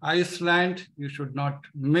is Iceland, you should not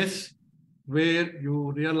miss, where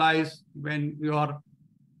you realize when you are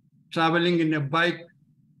traveling in a bike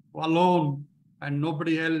alone and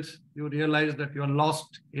nobody else, you realize that you are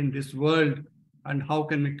lost in this world and how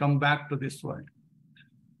can we come back to this world.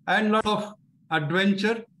 And a lot of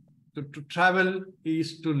adventure. To travel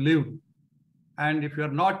is to live. And if you're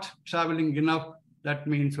not traveling enough, that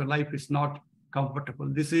means your life is not comfortable.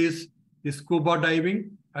 This is the scuba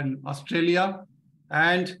diving in Australia.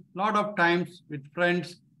 And a lot of times with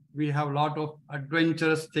friends, we have a lot of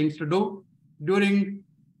adventurous things to do. During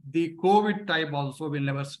the COVID time also, we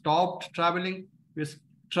never stopped traveling. We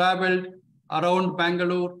traveled around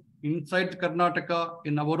Bangalore, inside Karnataka,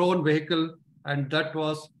 in our own vehicle. And that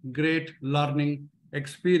was great learning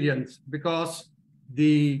experience, because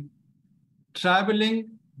the traveling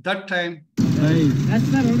that time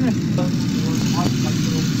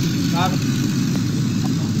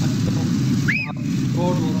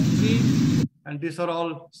and these are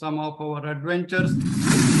all some of our adventures.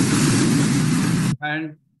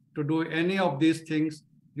 And to do any of these things,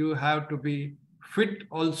 you have to be fit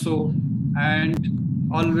also, and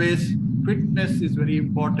always fitness is very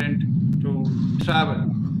important to travel.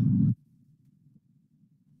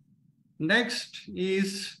 Next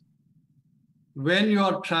is, when you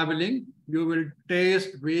are traveling, you will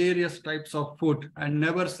taste various types of food and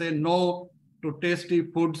never say no to tasty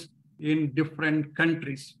foods in different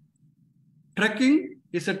countries. Trekking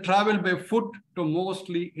is a travel by foot to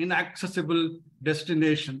mostly inaccessible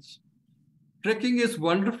destinations. Trekking is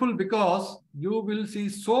wonderful because you will see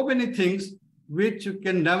so many things which you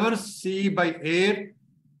can never see by air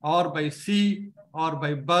or by sea or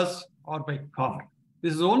by bus or by car.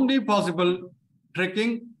 This is only possible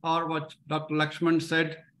trekking, or what Dr. Lakshman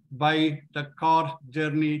said, by the car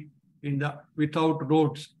journey without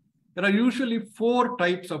roads. There are usually 4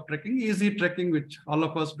 types of trekking: easy trekking, which all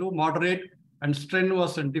of us do, moderate and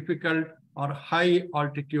strenuous and difficult, or high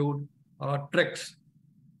altitude treks.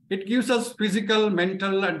 It gives us physical,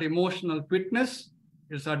 mental, and emotional fitness.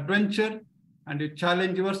 It's adventure, and you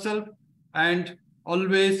challenge yourself, and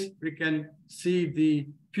always we can see the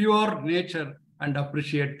pure nature and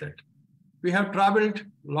appreciate that. We have traveled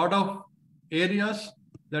a lot of areas,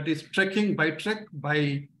 that is trekking by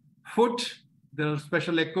foot. There are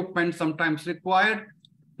special equipment sometimes required.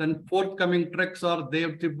 Then forthcoming treks are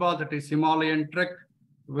Dev Tibba, that is Himalayan trek,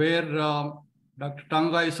 where Dr.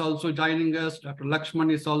 Tanga is also joining us, Dr.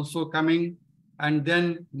 Lakshman is also coming, and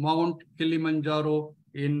then Mount Kilimanjaro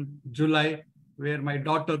in July, where my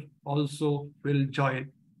daughter also will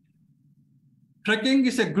join. Trekking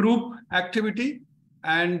is a group activity,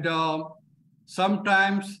 and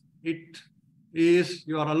sometimes it is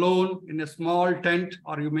you are alone in a small tent,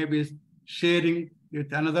 or you may be sharing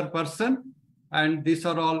with another person. And these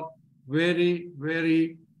are all very,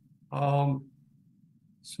 very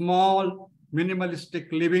small,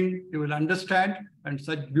 minimalistic living. You will understand, and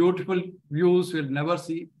such beautiful views you'll never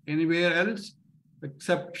see anywhere else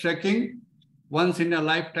except trekking. Once in a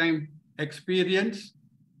lifetime experience,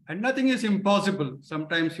 and nothing is impossible.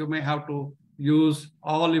 Sometimes you may have to use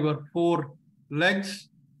all your 4 legs,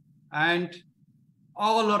 and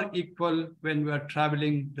all are equal when we are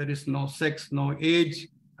traveling. There is no sex, no age,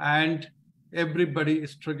 and everybody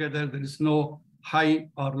is together. There is no high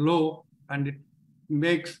or low, and it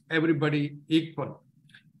makes everybody equal.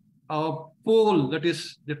 Pole, that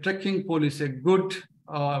is the trekking pole, is a good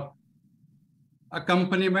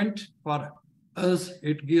accompaniment. For us,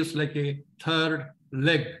 it gives like a third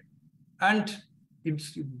leg. And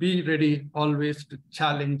it's be ready always to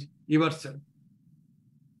challenge yourself.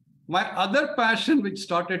 My other passion, which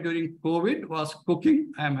started during COVID, was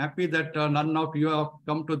cooking. I am happy that none of you have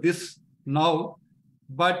come to this now,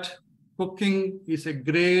 but cooking is a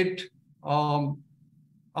great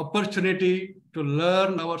opportunity to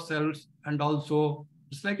learn ourselves, and also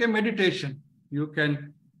it's like a meditation. You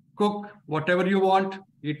can cook whatever you want.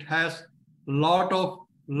 It has a lot of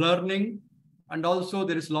learning, and also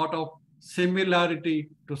there is a lot of similarity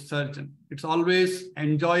to surgeon. It's always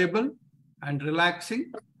enjoyable and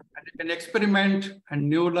relaxing, and you can experiment and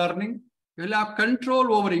new learning. You will have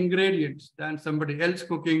control over ingredients than somebody else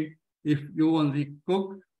cooking if you only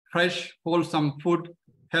cook fresh, wholesome food,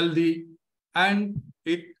 healthy, and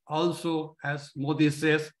it also, as Modi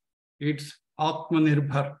says, it's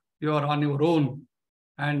Atmanirbhar. You are on your own.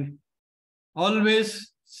 And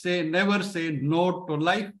always say, never say no to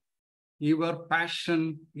life. Your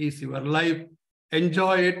passion is your life.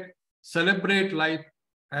 Enjoy it, celebrate life,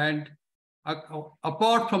 and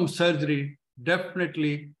apart from surgery,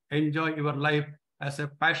 definitely enjoy your life as a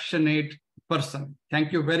passionate person.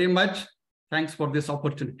 Thank you very much. Thanks for this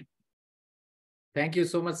opportunity. Thank you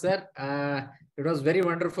so much, sir. It was very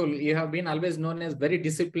wonderful. You have been always known as very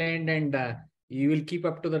disciplined, and you will keep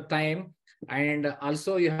up to the time. And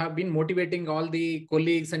also you have been motivating all the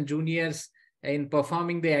colleagues and juniors in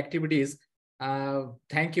performing the activities.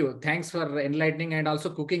 Thank you. Thanks for enlightening and also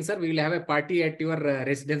cooking, sir. We will have a party at your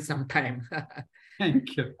residence sometime.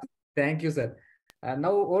 Thank you. Thank you, sir.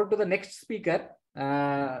 Now over to the next speaker,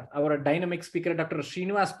 our dynamic speaker, Dr.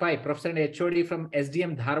 Srinivas Pai, Professor and HOD from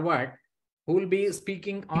SDM Dharwad, who will be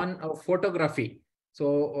speaking on photography.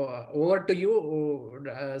 So over to you,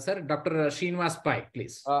 sir, Dr. Srinivas Pai,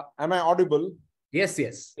 please. Am I audible? Yes,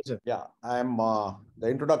 yes. Yeah, I'm. The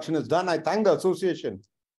introduction is done. I thank the association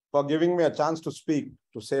for giving me a chance to speak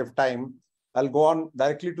to save time. I'll go on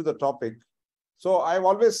directly to the topic. So I've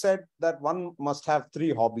always said that one must have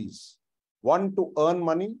three hobbies: one to earn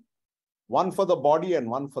money, one for the body, and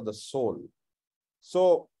one for the soul.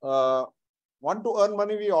 So one to earn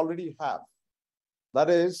money we already have. That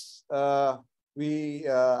is, we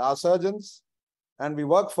are surgeons and we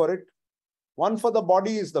work for it. One for the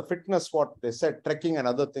body is the fitness, what they said, trekking and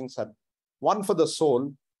other things. And one for the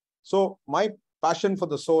soul. So my passion for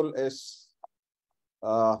the soul is,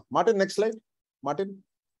 Martin, next slide. Martin,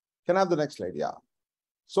 can I have the next slide? Yeah.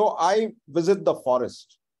 So I visit the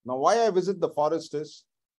forest. Now, why I visit the forest is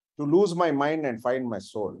to lose my mind and find my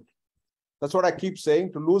soul. That's what I keep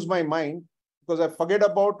saying, to lose my mind, because I forget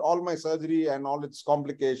about all my surgery and all its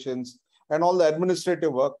complications and all the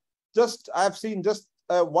administrative work. I have seen just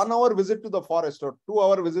a 1 hour visit to the forest or 2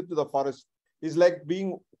 hour visit to the forest is like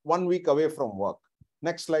being 1 week away from work.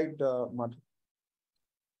 Next slide, Martin.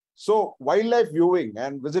 So wildlife viewing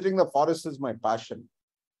and visiting the forest is my passion.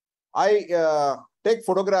 I take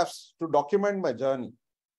photographs to document my journey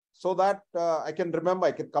so that I can remember,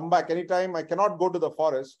 I can come back anytime. I cannot go to the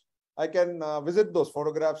forest. I can visit those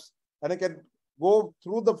photographs and I can go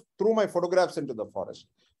through my photographs into the forest.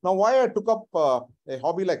 Now, why I took up a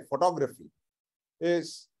hobby like photography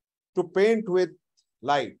is to paint with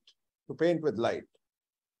light,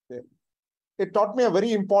 Okay. It taught me a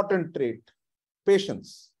very important trait,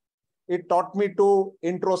 patience. It taught me to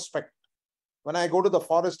introspect. When I go to the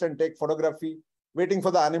forest and take photography, waiting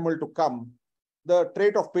for the animal to come, the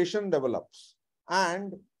trait of patience develops.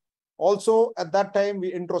 And also at that time,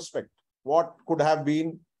 we introspect what could have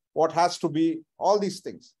been, what has to be, all these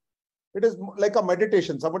things. It is like a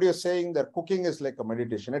meditation. Somebody was saying that cooking is like a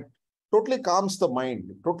meditation. It totally calms the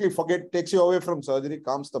mind. Totally takes you away from surgery,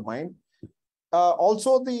 calms the mind.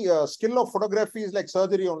 Also, the skill of photography is like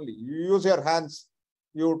surgery only. You use your hands.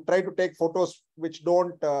 You try to take photos which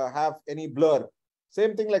don't have any blur.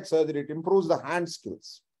 Same thing like surgery. It improves the hand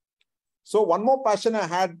skills. So one more passion I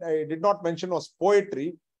had, I did not mention, was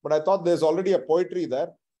poetry, but I thought there's already a poetry there.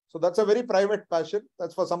 So that's a very private passion.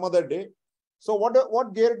 That's for some other day. So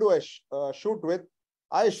what gear do I shoot with?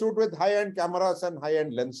 I shoot with high-end cameras and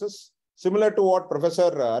high-end lenses, similar to what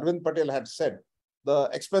Professor Arvind Patel had said, the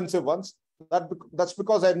expensive ones. That's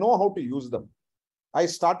because I know how to use them. I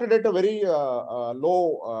started at a very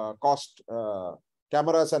low cost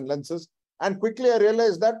cameras and lenses. And quickly I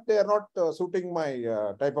realized that they are not suiting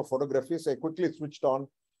my type of photography. So I quickly switched on.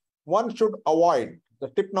 One should avoid, the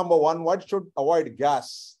tip number one, one should avoid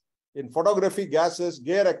gas. In photography, gas is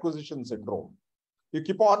gear acquisition syndrome. You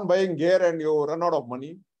keep on buying gear and you run out of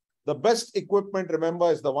money. The best equipment, remember,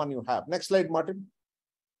 is the one you have. Next slide, Martin.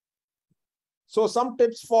 So some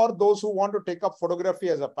tips for those who want to take up photography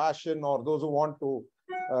as a passion, or those who want to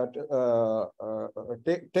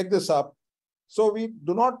take this up. So we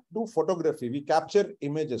do not do photography, we capture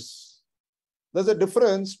images. There's a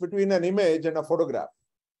difference between an image and a photograph.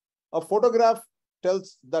 A photograph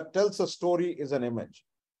tells a story is an image.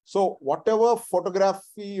 So whatever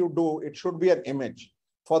photography you do, it should be an image.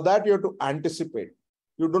 For that, you have to anticipate.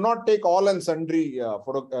 You do not take all and sundry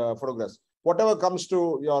photographs. Whatever comes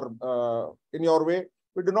to your in your way,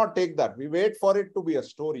 we do not take that. We wait for it to be a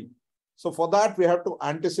story. So for that, we have to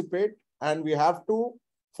anticipate, and we have to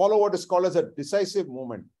follow what is called as a decisive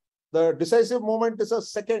moment. The decisive moment is a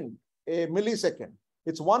second, a millisecond.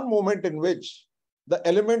 It's one moment in which the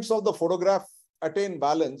elements of the photograph attain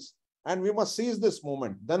balance, and we must seize this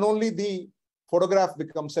moment. Then only the photograph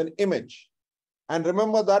becomes an image. And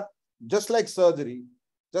remember that just like surgery,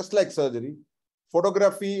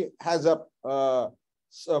 photography has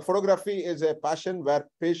photography is a passion where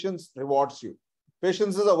patience rewards you.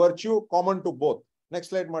 Patience is a virtue common to both. Next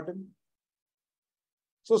slide, Martin.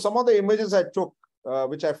 So some of the images I took,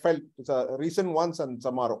 which I felt it's a recent ones and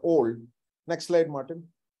some are old. Next slide, Martin.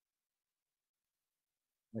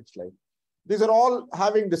 Next slide. These are all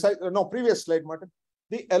having decided. No, previous slide, Martin.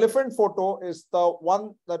 The elephant photo is the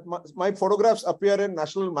one that my photographs appear in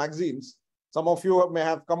national magazines. Some of you may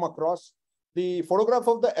have come across. The photograph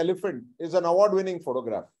of the elephant is an award-winning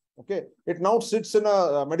photograph. Okay, it now sits in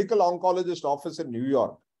a medical oncologist office in New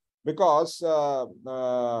York because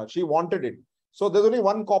she wanted it. So there's only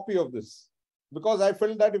one copy of this because I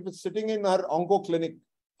felt that if it's sitting in her onco clinic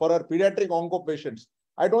for her pediatric onco patients,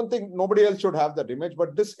 I don't think nobody else should have that image.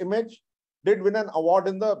 But this image did win an award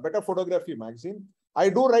in the Better Photography magazine. I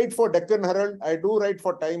do write for Deccan Herald. I do write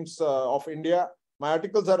for Times of India. My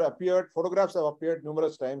articles have appeared. Photographs have appeared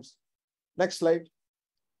numerous times. Next slide.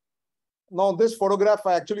 Now, this photograph,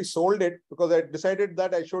 I actually sold it because I decided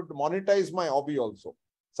that I should monetize my hobby also.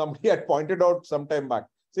 Somebody had pointed out some time back.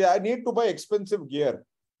 See, I need to buy expensive gear.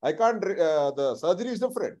 I can't, the surgery is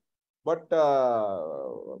different, but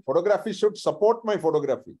photography should support my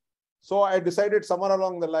photography. So I decided somewhere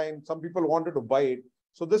along the line, some people wanted to buy it.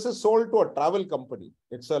 So this is sold to a travel company.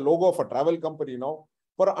 It's a logo of a travel company now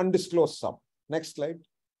for an undisclosed sum. Next slide.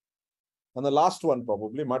 And the last one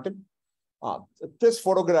probably, Martin. This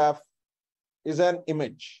photograph is an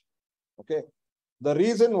image. Okay. The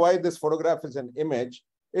reason why this photograph is an image,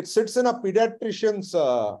 it sits in a pediatrician's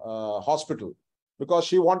hospital because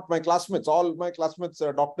she wants my classmates, all my classmates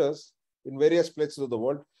are doctors in various places of the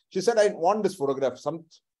world. She said, I want this photograph.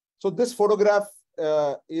 So this photograph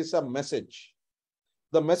is a message.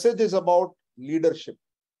 The message is about leadership.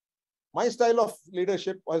 My style of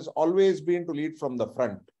leadership has always been to lead from the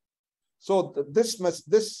front. So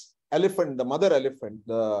this elephant, the mother elephant,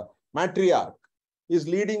 the matriarch, is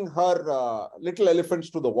leading her little elephants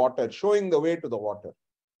to the water, showing the way to the water.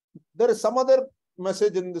 There is some other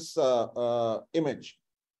message in this image.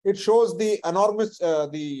 It shows the enormous,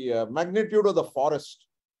 the magnitude of the forest.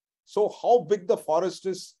 So how big the forest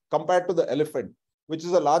is compared to the elephant, which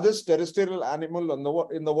is the largest terrestrial animal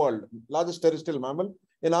in the world, largest terrestrial mammal.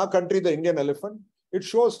 In our country, the Indian elephant. It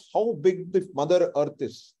shows how big the Mother Earth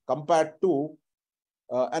is compared to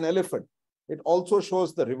an elephant. It also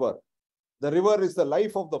shows the river. The river is the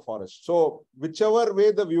life of the forest. So whichever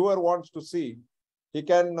way the viewer wants to see, he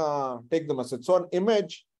can take the message. So an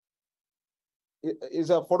image is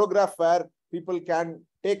a photograph where people can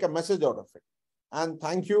take a message out of it. And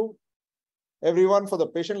thank you, everyone, for the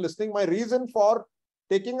patient listening. My reason for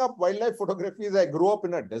taking up wildlife photography is I grew up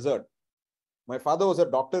in a desert. My father was a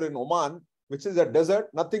doctor in Oman, which is a desert.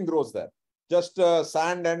 Nothing grows there, just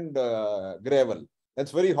sand and gravel.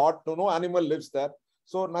 It's very hot. No animal lives there.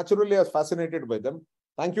 So naturally, I was fascinated by them.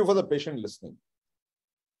 Thank you for the patient listening.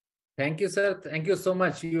 Thank you, sir. Thank you so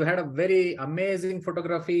much. You had a very amazing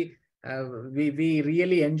photography. We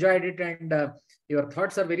really enjoyed it, and your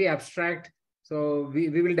thoughts are very abstract. So we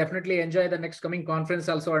will definitely enjoy the next coming conference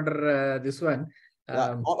also under this one.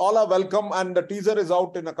 Yeah, all are welcome, and the teaser is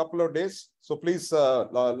out in a couple of days. So please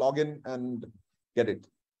log in and get it.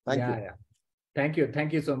 Thank you. Yeah. Thank you.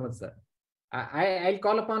 Thank you so much, sir. I'll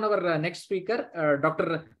call upon our next speaker,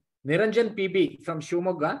 Dr. Niranjan PB from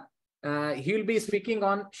Shivamogga. He will be speaking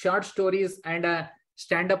on short stories and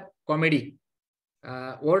stand-up comedy.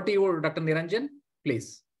 Over to you, Dr. Niranjan,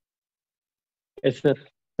 please. Yes, sir.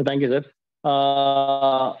 Thank you, sir.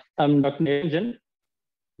 I'm Dr. Niranjan.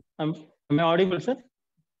 Am I audible, sir?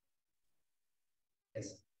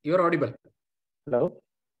 Yes, you're audible. Hello?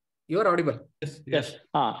 You're audible. Yes.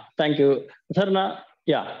 Thank you. Sir,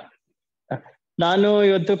 ನಾನು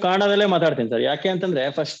ಇವತ್ತು ಕನ್ನಡದಲ್ಲೇ ಮಾತಾಡ್ತೀನಿ sir. ಯಾಕೆ ಅಂತಂದ್ರೆ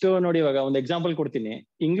first ನೋಡಿ, ಇವಾಗ ಒಂದು example ಕೊಡ್ತೀನಿ.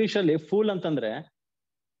 ಇಂಗ್ಲಿಷ್ ಅಲ್ಲಿ ಫೂಲ್ ಅಂತಂದ್ರೆ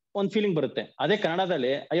ಒಂದ್ ಫೀಲಿಂಗ್ ಬರುತ್ತೆ, ಅದೇ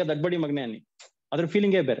ಕನ್ನಡದಲ್ಲಿ ಅಯ್ಯೋ ದಡ್ಬಡಿ ಮಗನೆ ಅನ್ನಿ, ಅದ್ರ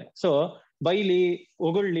ಫೀಲಿಂಗೇ ಬೇರೆ. ಸೊ ಬೈಲಿ,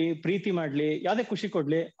 ಹೊಗಳ್ಲಿ, ಪ್ರೀತಿ ಮಾಡ್ಲಿ, ಯಾವ್ದೇ ಖುಷಿ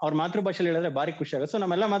ಕೊಡ್ಲಿ, ಅವ್ರ ಮಾತೃಭಾಷೆಯಲ್ಲಿ ಹೇಳಿದ್ರೆ ಬಾರಿ ಖುಷಿ ಆಗುತ್ತೆ. ಸೊ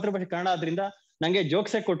ನಮ್ಮೆಲ್ಲ ಮಾತೃಭಾಷೆ ಕನ್ನಡ ಆದ್ರಿಂದ ನಂಗೆ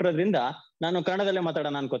ಜೋಕ್ಸೇ ಕೊಟ್ಟಿರೋದ್ರಿಂದ ನಾನು ಕನ್ನಡದಲ್ಲೇ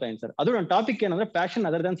ಮಾತಾಡೋಣ ಅನ್ಕೋತಾ ಇದ್ದೀನಿ ಸರ್. ಅದು ನನ್ನ ಟಾಪಿಕ್ ಏನಂದ್ರೆ ಪ್ಯಾಷನ್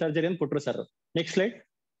ಅದರ್ ದನ್ ಸರ್ಜರಿ ಅಂತ ಕೊಟ್ರು ಸರ್. Next slide.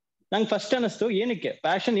 ನಂಗೆ ಫಸ್ಟ್ ಅನಿಸ್ತು ಏನಕ್ಕೆ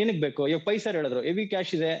ಪ್ಯಾಷನ್ ಏನಕ್ಕೆ ಬೇಕು? ಇವಾಗ ಪೈಸರ್ ಹೇಳಿದ್ರು ಹೆವಿ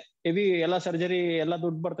ಕ್ಯಾಶ್ ಇದೆ, ಹೆವಿ ಎಲ್ಲ ಸರ್ಜರಿ ಎಲ್ಲ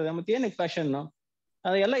ದುಡ್ಡು ಬರ್ತದೆ, ಮತ್ತೆ ಏನಕ್ಕೆ ಪ್ಯಾಷನ್?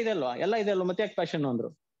 ಎಲ್ಲ ಇದೆ ಅಲ್ವಾ, ಮತ್ತೆ ಯಾಕೆ ಪ್ಯಾಷನ್ ಅಂದ್ರು.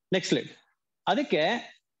 Next slide. ಅದಕ್ಕೆ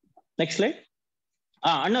ನೆಕ್ಸ್ಟ್ ಸ್ಲೈಡ್.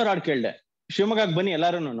 ಅಣ್ಣವ್ರ ಹಾಡು ಕೇಳಿದೆ, ಶಿವಮೊಗ್ಗಕ್ಕೆ ಬನ್ನಿ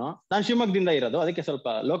ಎಲ್ಲಾರುನು. ನಾನು ಶಿವಮೊಗ್ಗದಿಂದ ಇರೋದು, ಅದಕ್ಕೆ ಸ್ವಲ್ಪ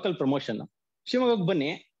ಲೋಕಲ್ ಪ್ರಮೋಷನ್. ಶಿವಮೊಗ್ಗಕ್ಕೆ ಬನ್ನಿ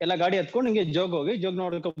ಎಲ್ಲ ಗಾಡಿ ಹತ್ಕೊಂಡು ಹಿಂಗೆ ಜೋಗ್ ಹೋಗಿ ಜೋಗ್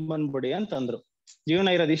ನೋಡ್ಕೊಂಡ್ ಬಂದ್ಬಿಡಿ ಅಂತ ಅಂದ್ರು. ಜೀವನ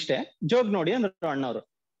ಇರೋದು ಇಷ್ಟೇ, ಜೋಗ್ ನೋಡಿ ಅಂದ್ರು ಅಣ್ಣವ್ರು.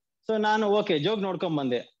 ಸೊ ನಾನು ಓಕೆ ಜೋಗ್ ನೋಡ್ಕೊಂಡ್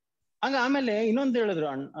ಬಂದೆ. ಹಂಗ ಆಮೇಲೆ ಇನ್ನೊಂದು ಹೇಳಿದ್ರು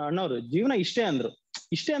ಅಣ್ಣವ್ರು, ಜೀವನ ಇಷ್ಟೇ ಅಂದ್ರು.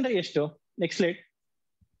 ಇಷ್ಟೇ ಅಂದ್ರೆ ಎಷ್ಟು? Next slide.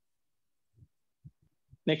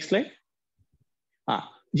 Next slide.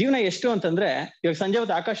 ಜೀವನ ಎಷ್ಟು ಅಂತಂದ್ರೆ, ಇವಾಗ ಸಂಜೆ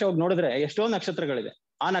ಹೊತ್ತು ಆಕಾಶ ಹೋಗಿ ನೋಡಿದ್ರೆ ಎಷ್ಟೋ ನಕ್ಷತ್ರಗಳಿದೆ.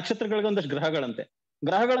 ಆ ನಕ್ಷತ್ರಗಳಿಗೆ ಒಂದಷ್ಟು ಗ್ರಹಗಳಂತೆ,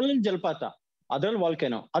 ಗ್ರಹಗಳಲ್ಲಿ ಜಲಪಾತ, ಅದ್ರಲ್ಲಿ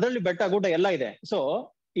ವಾಲ್ಕೆನೋ, ಅದ್ರಲ್ಲಿ ಬೆಟ್ಟ ಗುಡ್ಡ ಎಲ್ಲ ಇದೆ. ಸೊ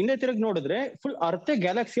ಹಿಂದೆ ತಿರುಗಿ ನೋಡಿದ್ರೆ ಫುಲ್ ಅರ್ಥೆ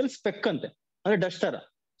ಗ್ಯಾಲಕ್ಸಿಯಲ್ಲಿ ಸ್ಪೆಕ್ ಅಂತೆ, ಅಂದ್ರೆ ಡಸ್ಟ್ ತರ.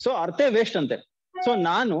 ಸೊ ಅರ್ಥೆ ವೇಸ್ಟ್ ಅಂತೆ. ಸೊ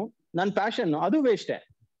ನನ್ನ ಪ್ಯಾಷನ್ ಅದು ವೇಸ್ಟೇ.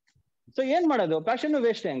 ಸೊ ಏನ್ ಮಾಡೋದು? ಪ್ಯಾಷನ್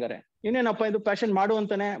ವೇಸ್ಟ್ ಹಂಗಾರೆ. ಇನ್ನೇನಪ್ಪ ಇದು ಪ್ಯಾಷನ್ ಮಾಡು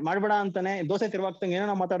ಅಂತಾನೆ, ಮಾಡ್ಬೇಡ ಅಂತಾನೆ, ದೋಸೆ ತಿರುವಾಗ್ತಂಗೆ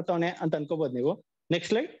ಏನೋ ಮಾತಾಡ್ತಾವನೆ ಅಂತ ಅನ್ಕೋಬಹುದು ನೀವು.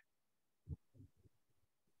 Next slide.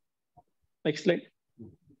 Next slide.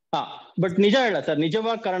 But ನಿಜ ಹೇಳ ಸರ್,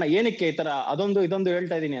 ನಿಜವಾದ ಕಾರಣ ಏನಕ್ಕೆ ಈ ತರ ಅದೊಂದು ಇದೊಂದು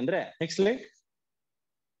ಹೇಳ್ತಾ ಇದೀನಿ ಅಂದ್ರೆ, ನೆಕ್ಸ್ಟ್ ಸ್ಲೈಡ್.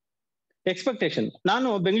 ಎಕ್ಸ್ಪೆಕ್ಟೇಷನ್. ನಾನು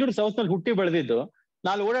ಬೆಂಗಳೂರು ಸೌತ್ ನಲ್ಲಿ ಹುಟ್ಟಿ ಬೆಳೆದಿದ್ದು.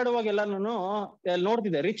 ನಾನು ಓಡಾಡುವಾಗ ಎಲ್ಲಾನು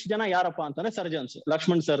ನೋಡ್ತಿದ್ದೆ, ರಿಚ್ ಜನ ಯಾರಪ್ಪ ಅಂತಂದ್ರೆ surgeons.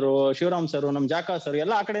 Lakshman sir, Shivaram sir, ನಮ್ ಜಾಕಾ ಸರ್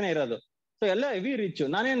ಎಲ್ಲ ಆ ಕಡೆನೆ ಇರೋದು. ಸೊ ಎಲ್ಲ ಹೆವಿ ರಿಚ್.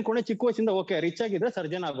 ನಾನೇನ್ ಅನ್ಕೊಂಡೆ ಚಿಕ್ಕ ವಯಸ್ಸಿಂದ ಓಕೆ ರಿಚ್ ಆಗಿದ್ರೆ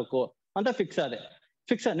ಸರ್ಜನ್ ಆಗ್ಬೇಕು ಅಂತ ಫಿಕ್ಸ್ ಆದೆ.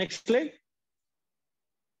 Next slide.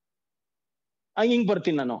 ಹಿಂಗ್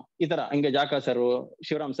ಬರ್ತೀನಿ ನಾನು, ಈ ತರ ಹಂಗೆ ಜಾಕಾ ಸರ್,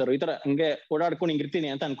 ಶಿವರಾಮ್ ಸರ್, ಈ ತರ ಹಂಗೆ ಓಡಾಡ್ಕೊಂಡು ಹಿಂಗ್ ಇರ್ತೀನಿ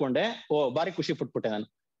ಅಂತ ಅನ್ಕೊಂಡೆ. ಬಾರಿ ಖುಷಿ ಪಟ್ಬಿಟ್ಟೆ ನಾನು.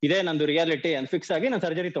 ಇದೇ ನಂದು ರಿಯಾಲಿಟಿ ಅಂತ ಫಿಕ್ಸ್ ಆಗಿ ನಾನು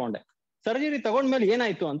ಸರ್ಜರಿ ತಗೊಂಡೆ. ಸರ್ಜರಿ ತಗೊಂಡ್ಮೇಲೆ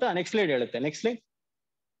ಏನಾಯ್ತು ಅಂತ ನೆಕ್ಸ್ಟ್ ಸ್ಲೈಡ್ ಹೇಳುತ್ತೆ. Next slide.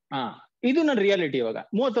 ಇದು ನನ್ನ ರಿಯಾಲಿಟಿ. ಇವಾಗ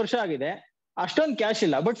 30 ವರ್ಷ ಆಗಿದೆ, ಅಷ್ಟೊಂದು ಕ್ಯಾಶ್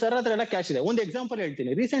ಇಲ್ಲ, ಬಟ್ ಸರ್ ಹತ್ರ ಎಲ್ಲ ಕ್ಯಾಶ್ ಇದೆ. ಒಂದು ಎಕ್ಸಾಂಪಲ್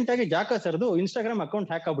ಹೇಳ್ತೀನಿ. ರೀಸೆಂಟ್ ಆಗಿ ಜಾಕಾ ಸರ್ದು ಇನ್ಸ್ಟಾಗ್ರಾಮ್ ಅಕೌಂಟ್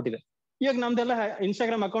ಹ್ಯಾಕ್ ಆಗ್ಬಿಟ್ಟಿದೆ. ಇವಾಗ ನಮ್ದೆಲ್ಲ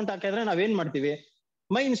ಇನ್ಸ್ಟಾಗ್ರಾಮ್ ಅಕೌಂಟ್ ಹಾಕಿದ್ರೆ ನಾವೇನ್ ಮಾಡ್ತೀವಿ?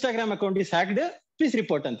 ಮೈ Instagram account is hacked, please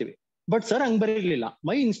report ಅಂತೀವಿ. But sir hang ಬರೀಲಿಲ್ಲ.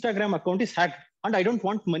 My Instagram account is hacked and I don't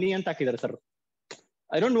want money ಅಂತ ಹಾಕಿದಾರೆ sir.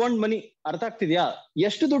 I don't want money. ಅರ್ಥ ಆಗ್ತಿದ್ಯಾ?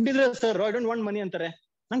 ಎಷ್ಟು ದುಡ್ಡಿದ್ರೆ sir I don't want money ಅಂತಾರೆ.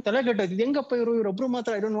 ನಂಗೆ ತಲೆ ಕೆಟ್ಟೋಯ್ತು, ಹೆಂಗಪ್ಪ ಇವ್ರೊಬ್ರು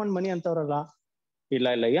ಮಾತ್ರ ಐ ಡೋಂಟ್ ವಾಂಟ್ ಮನಿ ಅಂತವ್ರಲ್ಲ.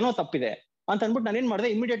 ಇಲ್ಲ ಏನೋ ತಪ್ಪಿದೆ ಅಂತ ಅನ್ಬಿಟ್ಟು ನಾನೇನ್ ಮಾಡಿದೆ,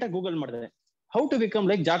 ಇಮಿಡಿಯೇಟ್ ಆಗಿ ಗೂಗಲ್ ಮಾಡಿದೆ, how to become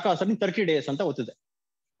like Jaka sir in 30 days ಅಂತ ಓದಿದೆ.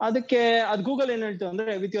 ಅದಕ್ಕೆ ಅದು ಗೂಗಲ್ ಏನ್ ಹೇಳ್ತು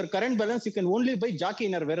ಅಂದ್ರೆ, with your current balance you can only by Jackie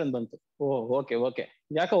inner wear ಅಂತ ಬಂತು. ಓಕೆ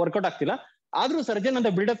ಯಾಕೆ ವರ್ಕೌಟ್ ಆಗ್ತಿಲ್ಲ? ಆದ್ರೂ ಸರ್ಜನ್ ಅಂತ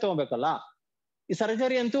ಬಿಲ್ಡಪ್ ತಗೋಬೇಕಲ್ಲ. ಈ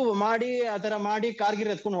ಸರ್ಜರಿ ಅಂತೂ ಮಾಡಿ ಆ ತರ ಮಾಡಿ ಕಾರ್ಗಿರ್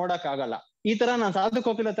ಎತ್ಕೊಂಡು ಓಡಕ್ ಆಗಲ್ಲ. ಈ ತರ ನಾನು ಸಾಧಕ್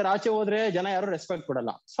ಹೋಗಿಲ್ಲ ತರ ಆಚೆ ಹೋದ್ರೆ ಜನ ಯಾರು ರೆಸ್ಪೆಕ್ಟ್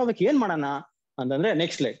ಕೊಡಲ್ಲ. ಸೊ ಅದಕ್ಕೆ ಏನ್ ಮಾಡೋಣ ಅಂತಂದ್ರೆ,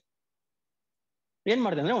 ನೆಕ್ಸ್ಟ್ ಸ್ಲೈಡ್. ಏನ್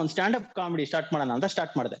ಮಾಡಿದೆ ಅಂದ್ರೆ, ಒಂದು ಸ್ಟ್ಯಾಂಡ್ ಅಪ್ ಕಾಮಿಡಿ ಸ್ಟಾರ್ಟ್ ಮಾಡೋಣ ಅಂತ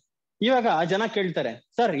ಸ್ಟಾರ್ಟ್ ಮಾಡಿದೆ. ಇವಾಗ ಜನ ಕೇಳ್ತಾರೆ,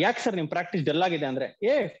 ಸರ್ ಯಾಕೆ ಸರ್ ನಿಮ್ ಪ್ರಾಕ್ಟೀಸ್ ಡಲ್ ಆಗಿದೆ ಅಂದ್ರೆ,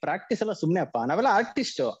 ಪ್ರಾಕ್ಟೀಸ್ ಎಲ್ಲ ಸುಮ್ನೆ ಅಪ್ಪ, ನಾವೆಲ್ಲ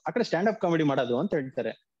ಆರ್ಟಿಸ್ಟ್, ಆ ಕಡೆ ಸ್ಟ್ಯಾಂಡ್ ಅಪ್ ಕಾಮಿಡಿ ಮಾಡೋದು ಅಂತ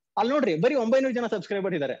ಹೇಳ್ತಾರೆ. ಅಲ್ಲಿ ನೋಡ್ರಿ ಬರೀ 900 ಜನ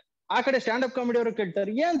ಸಬ್ಸ್ಕ್ರೈಬರ್ ಇದಾರೆ. ಆ ಕಡೆ ಸ್ಟ್ಯಾಂಡ್ ಅಪ್ ಕಾಮಿಡಿ ಅವರು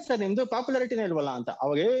ಕೇಳ್ತಾರೆ, ಏನ್ ಸರ್ ನಿಮ್ದು ಪಾಪ್ಯುಲಾರಿಟಿನೇ ಇಲ್ವಲ್ಲ ಅಂತ.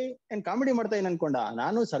 ಅವಾಗ ಏನ್ ಕಾಮಿಡಿ ಮಾಡ್ತಾ ಇನ್ ಅನ್ಕೊಂಡ,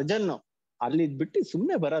 ನಾನು ಸರ್ಜನ್, ಅಲ್ಲಿ ಬಿಟ್ಟು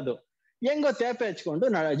ಸುಮ್ನೆ ಬರೋದು, ಹೆಂಗೋ ತೇಪೆ ಹಚ್ಕೊಂಡು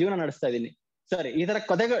ಜೀವನ ನಡೆಸ್ತಾ ಇದೀನಿ. ಸರಿ, ಈ ತರ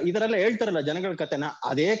ಕಥೆಗಳು ಇದರೆಲ್ಲ ಹೇಳ್ತಾರಲ್ಲ ಜನಗಳ ಕಥೆನ,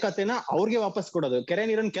 ಅದೇ ಕಥೆನ ಅವ್ರಿಗೆ ವಾಪಸ್ ಕೊಡೋದು. ಕೆರೆ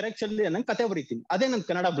ನೀರನ್ ಕೆರೆ ಚೆಲ್ಲಿ ನಂಗೆ ಕತೆ ಬರೀತೀನಿ, ಅದೇ ನನ್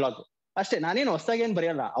ಕನ್ನಡ ಬ್ಲಾಗ್ ಅಷ್ಟೇ. ನಾನೇನು ಹೊಸದಾಗಿ ಏನ್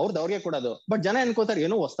ಬರೆಯಲ್ಲ, ಅವ್ರಿಗೆ ಕೊಡೋದು. ಬಟ್ ಜನ ಅನ್ಕೋತಾರೆ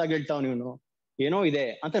ಏನೋ ಹೊಸದಾಗಿ ಹೇಳ್ತಾವ್ ನೀನು, ಏನೋ ಇದೆ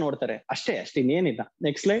ಅಂತ ನೋಡ್ತಾರೆ, ಅಷ್ಟೇ ಇನ್ನೇನಿಲ್ಲ.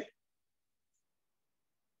 Next slide.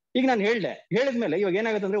 ಈಗ ನಾನು ಹೇಳಿದ್ಮೇಲೆ ಇವಾಗ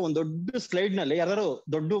ಏನಾಗುತ್ತೆ ಅಂದ್ರೆ, ಒಂದ್ ದೊಡ್ಡ ಸ್ಲೈಡ್ ನಲ್ಲಿ ಯಾರು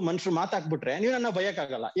ದೊಡ್ಡ ಮನುಷ್ಯರು ಮಾತಾಕ್ಬಿಟ್ರೆ ನೀವು ನನ್ನ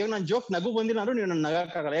ಭಯಕ್ಕಾಗಲ್ಲ. ಇವಾಗ ನಾನು ಜೋಕ್ ನಗು ಬಂದಿಲ್ಲ ಅಂದ್ರೂ ನೀವು ನನ್ನ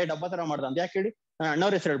ನಗಕ್ಕಾಗಲ್ಲ. ಡಬ್ಬ ತರ ಮಾಡ್ದ ಅಂತ ಯಾಕೆ ಹೇಳಿ? ನಾನು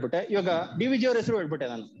ಅಣ್ಣವ್ರ ಹೆಸರು ಹೇಳ್ಬಿಟ್ಟೆ, ಇವಾಗ DVG ಅವ್ರ ಹೆಸರು ಹೇಳ್ಬಿಟ್ಟೆ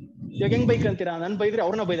ನಾನು. ಇವಾಗ ಹೆಂಗ್ ಬೈಕ್ ಅಂತೀರಾ? ನನ್ ಬೈದ್ರೆ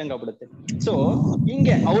ಅವ್ರನ್ನ ಬೈದಂಗ ಆಗ್ಬಿಡುತ್ತೆ. ಸೊ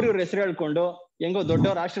ಹಿಂಗೆ ಇವ್ರ ಹೆಸರು ಹೇಳ್ಕೊಂಡು ಹೆಂಗೋ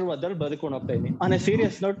ದೊಡ್ಡವ್ರ ಆಶೀರ್ವಾದದಲ್ಲಿ ಬದುಕೊಂಡು ಹೋಗ್ತಾ ಇದೀನಿ. ಆನೆ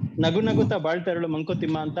ಸೀರಿಯಸ್ ನೋಟ್, ನಗುತ್ತಾ ಬಾಳ್ತಾ ಇರಳು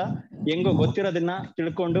ಮಂಕುತಿಮ್ಮ ಅಂತ ಹೆಂಗೋ ಗೊತ್ತಿರೋದನ್ನ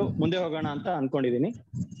ತಿಳ್ಕೊಂಡು ಮುಂದೆ ಹೋಗೋಣ ಅಂತ ಅನ್ಕೊಂಡಿದೀನಿ.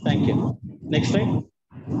 Thank you. Next slide.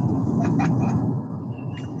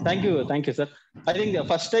 Thank you sir. I think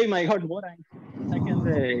first time I got more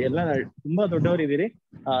ಯಾಕೆಂದ್ರೆ ಎಲ್ಲ ತುಂಬಾ ದೊಡ್ಡವರು ಇದೀರಿ.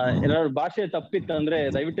 ಎಲ್ಲರೂ ಭಾಷೆ ತಪ್ಪಿತ್ತು ಅಂದ್ರೆ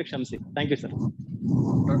ದಯವಿಟ್ಟು ಕ್ಷಮಿಸಿ. Thank you sir.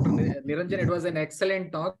 Dr. Niranjan, it was an excellent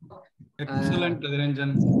talk. Excellent,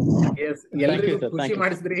 Niranjan. Yes, ಎಲ್ಲರಿಗೂ ಖುಷಿ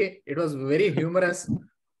ಮಾಡಿದ್ರಿ. It was very humorous.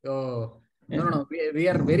 So, no, we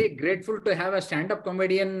are very grateful to have a stand-up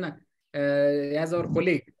comedian as our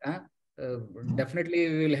colleague. Definitely,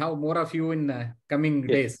 we will have more of you in coming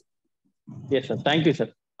days. Yes, sir. Thank you, sir.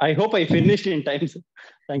 I hope I finished in time, sir.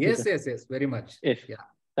 Thank you, sir. Yes, very much. Yes. Yeah.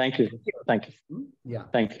 Thank you. Yeah.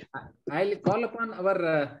 Thank you. I'll call upon our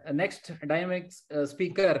next dynamic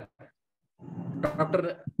speaker, Dr.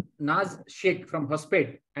 Naz Sheikh from Hospet,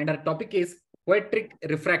 and our topic is poetic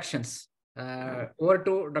refractions. Over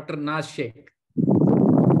to Dr. Naz Sheikh.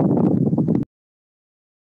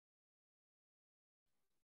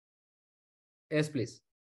 Yes, please.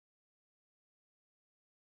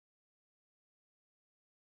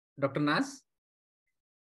 Dr. Naz?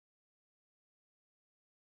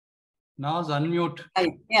 Naz, unmute.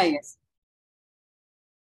 Yeah, yes.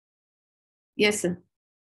 Yes, sir.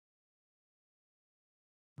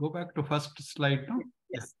 Go back to first slide. No?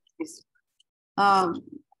 Yes. Yes.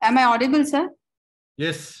 Am I audible, sir?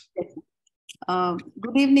 Yes. Yes.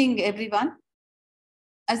 Good evening, everyone.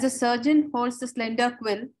 As the surgeon holds the slender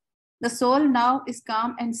quill, the soul now is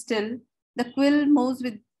calm and still. The quill moves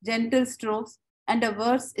with gentle strokes, and a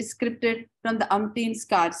verse is scripted from the umpteen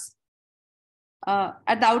scars.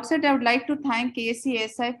 At the outset, I would like to thank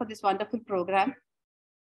KSCASI for this wonderful program.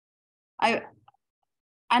 I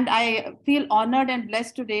feel honored and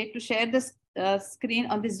blessed today to share this screen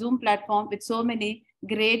on the Zoom platform with so many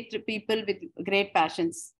great people with great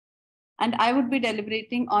passions. And I would be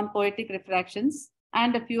deliberating on poetic refractions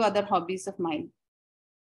and a few other hobbies of mine.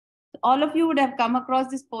 All of you would have come across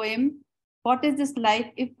this poem, "What is this life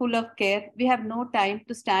if full of care? We have no time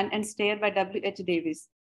to stand and stare," by W.H. Davis,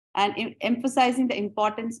 and emphasizing the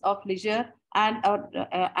importance of leisure and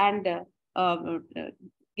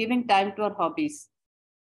giving time to our hobbies.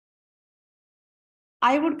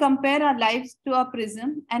 I would compare our lives to a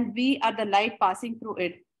prism, and we are the light passing through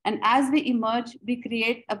it. And as we emerge, we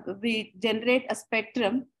generate a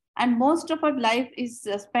spectrum, and most of our life is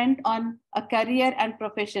spent on a career and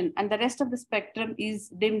profession, and the rest of the spectrum is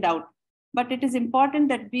dimmed out. But it is important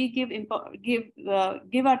that we give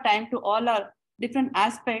our time to all our different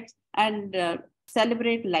aspects and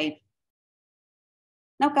celebrate life.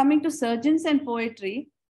 Now, coming to surgeons and poetry,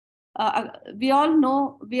 we all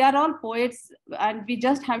know we are all poets, and we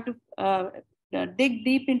just have to dig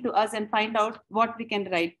deep into us and find out what we can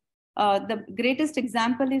write. The greatest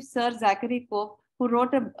example is Sir Zachary Cope, who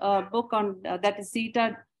wrote a book on that is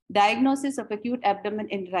CETA, Diagnosis of Acute Abdomen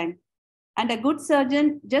in Rhyme. And a good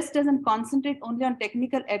surgeon just doesn't concentrate only on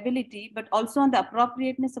technical ability, but also on the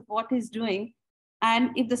appropriateness of what he's doing.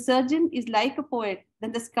 And if the surgeon is like a poet,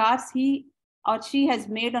 then the scars he or she has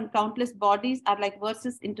made on countless bodies are like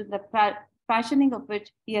verses into the fashioning of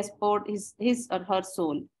which he has poured his or her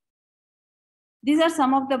soul. These are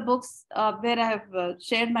some of the books where I have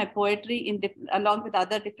shared my poetry along with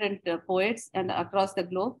other different poets and across the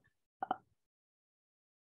globe.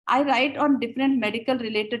 I write on different medical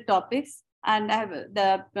related topics, and I have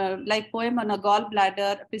the like poem on a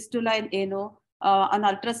gallbladder, fistula in ano, on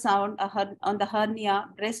ultrasound, on the hernia,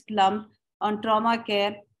 breast lump, on trauma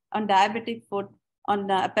care, on diabetic foot, on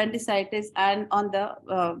appendicitis, and on the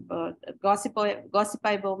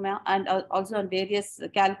gossipiboma, and also on various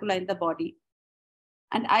calculi in the body.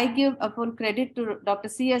 And I give a full credit to Dr.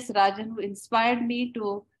 C.S. Rajan, who inspired me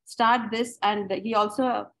to start this, and he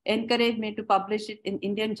also encouraged me to publish it in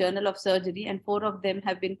Indian Journal of Surgery, and 4 of them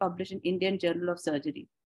have been published in Indian Journal of Surgery.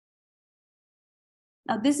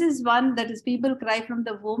 Now, this is one that is People Cry from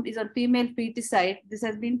the Womb, is on female feticide. This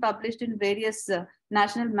has been published in various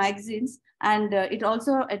national magazines, and it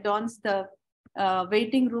also adorns the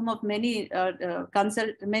waiting room of many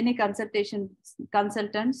consultants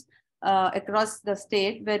across the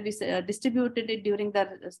state, where we distributed it during the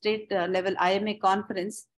state level IMA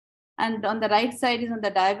conference. And on the right side is on the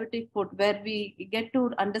diabetic foot, where we get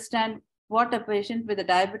to understand what a patient with a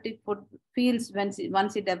diabetic foot feels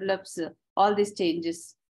once he develops all these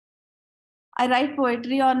changes. I write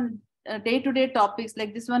poetry on day-to-day topics,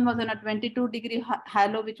 like this one was on a 22-degree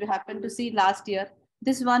halo, which we happened to see last year.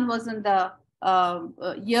 This one was on the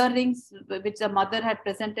earrings, which the mother had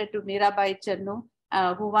presented to Mirabai Channu,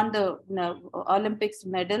 who won the Olympics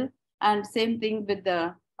medal, and same thing with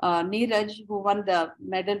the Neeraj, who won the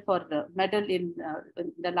medal in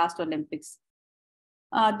the last Olympics.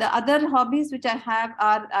 The other hobbies which I have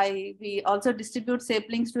are we also distribute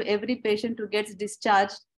saplings to every patient who gets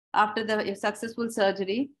discharged after the successful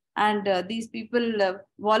surgery, and these people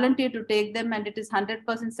volunteer to take them, and it is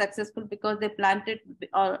 100% successful because they planted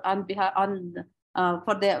on behalf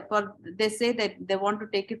they say that they want to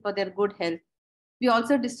take it for their good health. We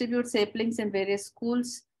also distribute saplings in various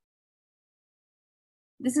schools.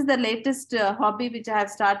 This is the latest hobby which I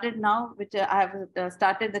have started now, which I have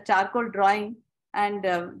started the charcoal drawing, and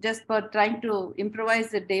just for trying to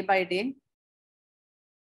improvise it day by day.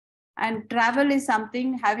 And travel is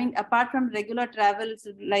something, apart from regular travels,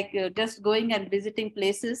 like just going and visiting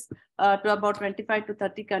places to about 25 to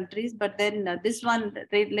 30 countries. But then this one,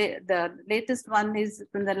 the latest one is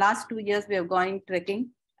from the last 2 years, we are going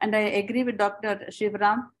trekking. And I agree with Dr.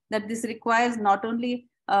 Shivram that this requires not only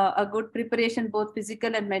a good preparation, both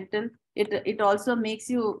physical and mental. It also makes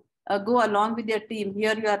you go along with your team.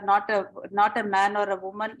 Here you are not a man or a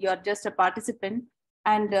woman, you are just a participant.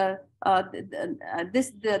 And the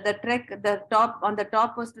trek, on the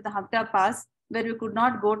top was to the Hamta Pass, where we could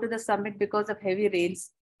not go to the summit because of heavy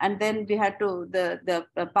rains. And then we had to, the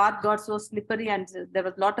path got so slippery and there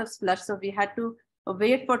was a lot of slush. So we had to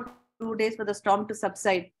wait for 2 days for the storm to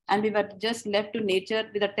subside. And we were just left to nature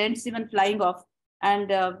with the tents even flying off.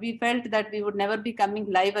 And we felt that we would never be coming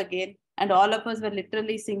live again. And all of us were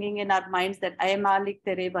literally singing in our minds that I am Malik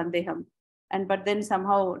Tere Bandeham. But then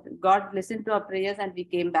somehow God listened to our prayers and we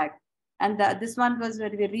came back. And this one was where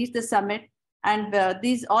we reached the summit. And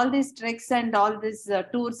all these treks and all these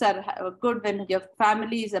tours are good when your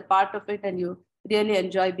family is a part of it and you really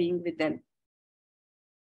enjoy being with them.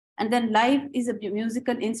 And then life is a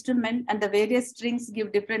musical instrument and the various strings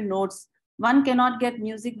give different notes. One cannot get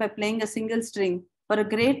music by playing a single string. For a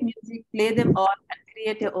great music, play them all and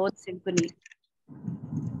create your own symphony.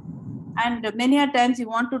 And many a times you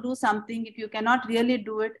want to do something, if you cannot really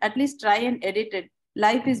do it, at least try and edit it.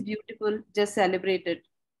 Life is beautiful, just celebrate it.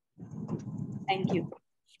 Thank you.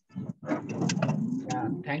 Yeah,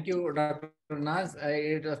 thank you, Dr. Naz.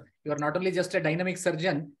 You are not only just a dynamic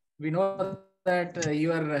surgeon, we know that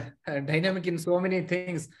you are dynamic in so many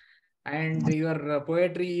things. And your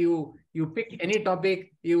poetry, you pick any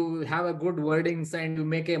topic, you have a good wordings and you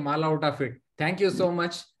make a mala out of it. Thank you so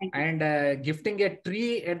much. And gifting a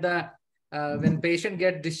tree at the when patient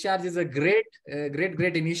get discharged is a great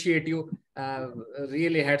initiative.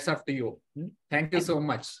 Really hats off to you. Thank you so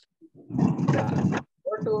much.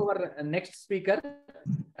 Go to our next speaker,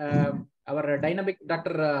 our dynamic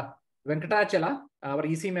Dr. Venkatachala, our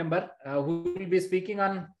EC member, who will be speaking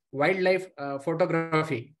on wildlife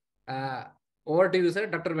photography. Over to you, sir,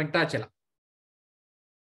 Dr. Venkatachala.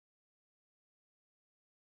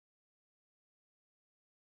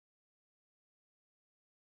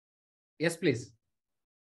 Yes, please.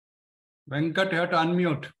 Venkat, you have to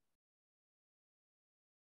unmute.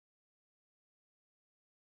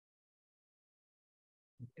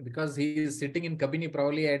 Because he is sitting in Kabini,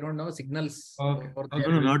 probably, I don't know, signals. Okay.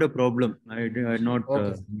 No, not a problem. I not.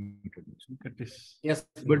 Okay. Yes.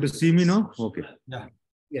 But to see me now? Okay. Yeah.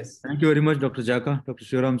 Yes. Thank you very much, Dr. Jaka, Dr.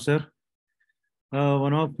 Shivaram, sir.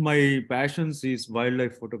 One of my passions is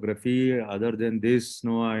wildlife photography. Other than this,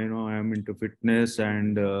 I am into fitness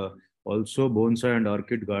and also bonsai and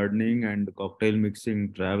orchid gardening and cocktail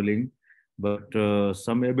mixing, traveling, but a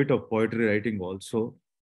bit of poetry writing also.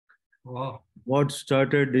 Wow. What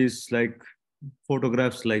started is like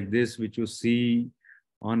photographs like this, which you see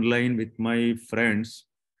online with my friends.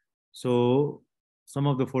 So some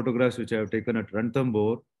of the photographs which I have taken at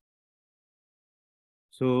Ranthambore.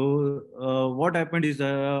 So what happened is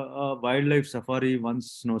a wildlife safari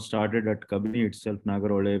once started at Kabini itself,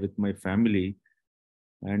 Nagarole, with my family.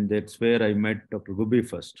 And that's where I met Dr. Gubi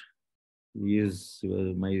first. He is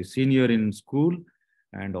my senior in school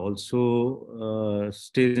and also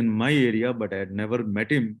stays in my area, but I had never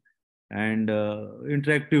met him. And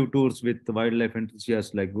interactive tours with wildlife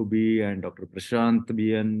enthusiasts like Gubi and Dr. Prashant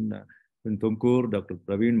BN in Tumkur, Dr.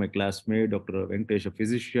 Praveen, my classmate, Dr. Venkatesh, a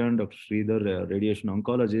physician, Dr. Sridhar, a radiation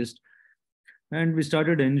oncologist. And we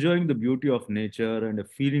started enjoying the beauty of nature and a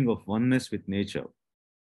feeling of oneness with nature.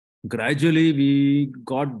 Gradually, we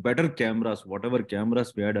got better cameras. Whatever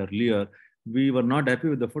cameras we had earlier, we were not happy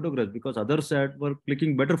with the photographs because others were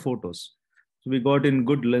clicking better photos. So we got in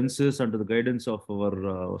good lenses under the guidance of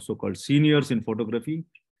our so-called seniors in photography.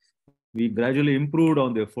 We gradually improved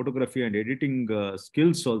on the photography and editing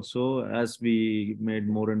skills also as we made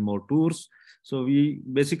more and more tours. So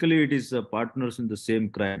basically it is partners in the same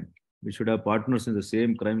crime. We should have partners in the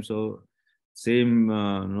same crime. So same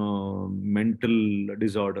mental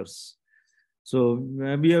disorders. So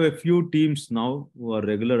we have a few teams now who are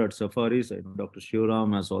regular at safaris. I know Dr.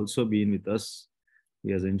 Shivaram has also been with us.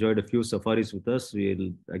 He has enjoyed a few safaris with us.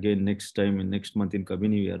 We'll again next month in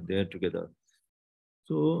Kabini, we are there together.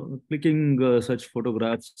 So clicking such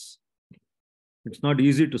photographs, it's not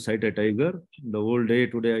easy to sight a tiger. The whole day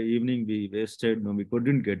today evening we wasted. We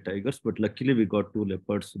couldn't get tigers, but luckily we got 2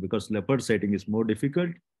 leopards because leopard sighting is more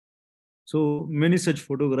difficult. So many such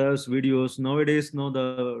photographs, videos. Nowadays,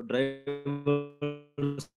 the driver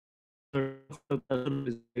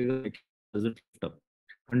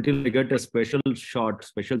until I get a special shot,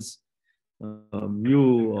 special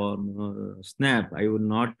view or snap, I will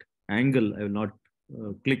not angle, I will not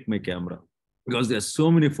click my camera because there are so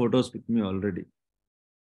many photos with me already.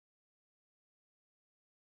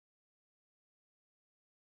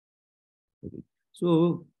 Okay.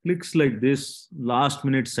 So clicks like this, last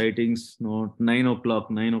minute sightings, 9 o'clock,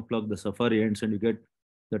 the safari ends and you get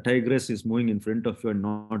the tigress is moving in front of you and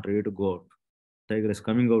not ready to go out. Tigress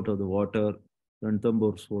coming out of the water,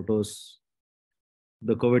 Ranthambore photos,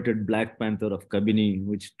 the coveted Black Panther of Kabini,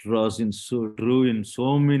 which drew in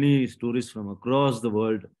so many tourists from across the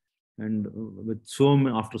world. And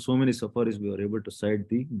after so many safaris, we were able to sight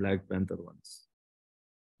the Black Panther ones.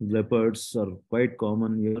 Leopards are quite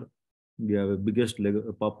common here. We have a biggest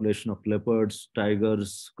population of leopards,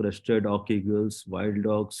 tigers, crested hawk eagles, wild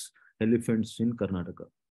dogs, elephants in Karnataka.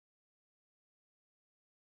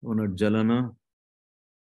 On a Jalana,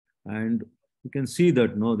 and you can see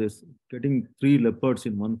that this getting 3 leopards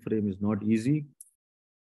in one frame is not easy.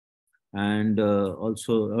 And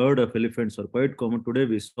also herd of elephants are quite common. Today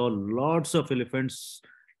we saw lots of elephants,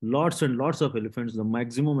 lots and lots of elephants, the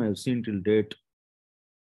maximum I have seen till date.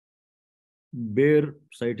 Bear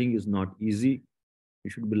sighting is not easy. You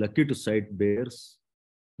should be lucky to sight bears.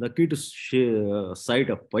 Lucky to sight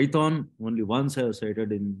a python. Only once I have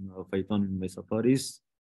sighted a python in my safaris.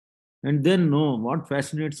 And then what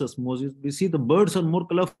fascinates us most is we see the birds are more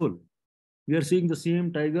colorful. We are seeing the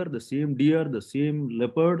same tiger, the same deer, the same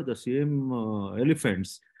leopard, the same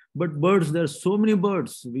elephants. But birds, there are so many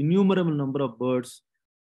birds, innumerable number of birds,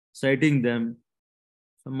 sighting them.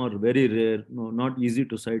 Some are very rare, not easy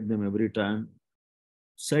to sight them every time.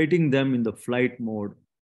 Sighting them in the flight mode,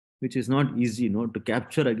 which is not easy to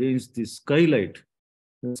capture against the skylight.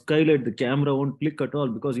 The skylight, the camera won't click at all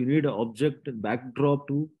because you need an object backdrop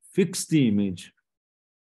to fix the image.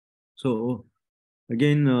 So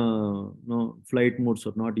again, flight modes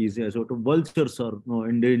are not easy. So vultures are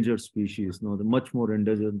endangered species. They're much more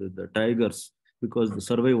endangered than the tigers because they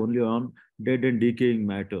survive only on dead and decaying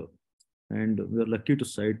matter. And we're lucky to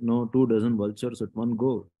sight 24 vultures at one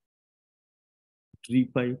go. Tree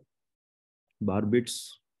pipe,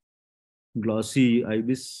 barbets, glossy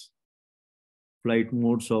ibis, flight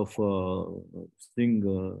modes of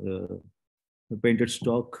painted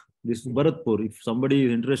stock. This is Bharatpur. If somebody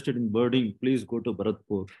is interested in birding, please go to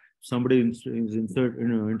Bharatpur. If somebody is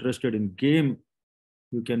interested in game,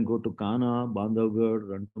 you can go to Kana, Bandhavgarh,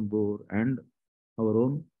 Ranthambore, and our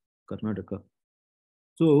own Karnataka.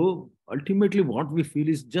 So ultimately what we feel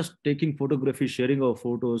is just taking photography, sharing our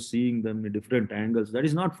photos, seeing them in different angles. That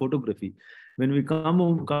is not photography. When we come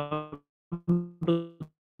home,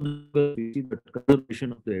 we see that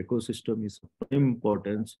conservation of the ecosystem is of prime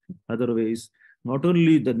importance. Otherwise, not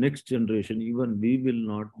only the next generation, even we will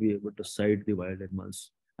not be able to sight the wild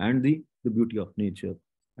animals and the beauty of nature.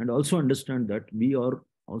 And also understand that we are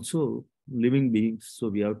also living beings. So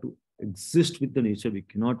we have to exist with the nature. We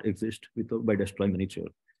cannot exist by destroying the nature.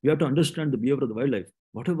 We have to understand the behavior of the wildlife.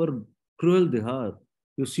 Whatever cruel they are,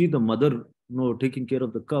 you see the mother taking care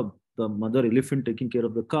of the cub, the mother elephant taking care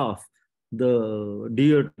of the calf, the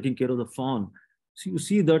deer taking care of the fawn. So you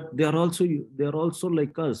see that they are also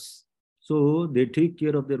like us. So they take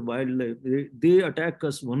care of their wildlife. They attack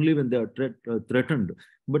us only when they are threatened.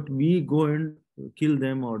 But we go and kill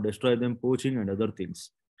them or destroy them, poaching and other things.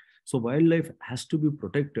 So wildlife has to be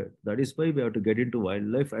protected. That is why we have to get into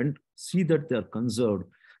wildlife and see that they are conserved.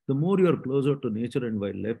 The more you are closer to nature and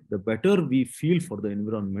wildlife, the better we feel for the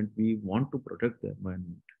environment. We want to protect the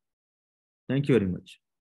environment. Thank you very much.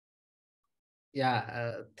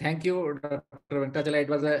 Yeah, thank you, Dr. Venkatachala. It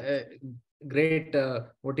was a great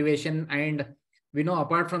motivation. And we know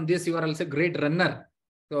apart from this, you are also a great runner.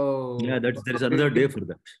 So yeah, there is another day for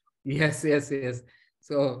that. Yes.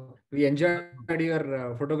 So we enjoyed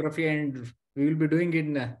your photography, and we will be doing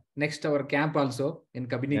in next our camp also in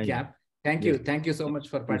Kabini camp. Thank you. Thank you so much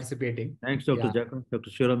for participating. Thanks, Dr. Jaka, Dr.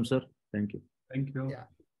 Shivaram, sir. Thank you. Thank you. Yeah.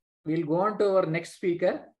 We'll go on to our next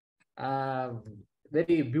speaker.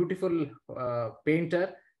 Very beautiful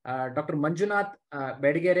painter, Dr. Manjunath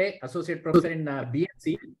Bedigere, Associate Professor in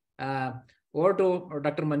BSc. Over to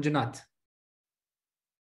Dr. Manjunath.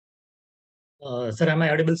 Sir, am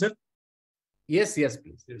I audible, sir? Yes,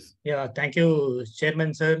 please. Yes. Yeah, thank you,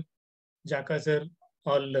 Chairman, sir, Jaka, sir,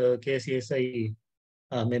 all KSCASI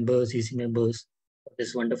members, EC members, for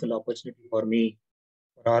this wonderful opportunity for me,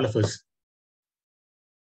 for all of us.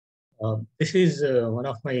 This is one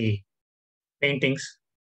of my paintings.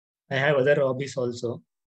 I have other hobbies also.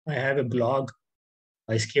 I have a blog,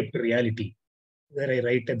 Escape to Reality, where I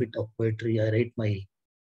write a bit of poetry. I write my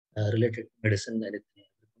related medicine.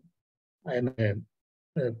 I am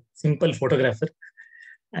a simple photographer,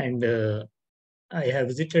 and I have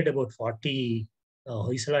visited about 40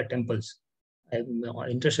 Hoysala temples. I'm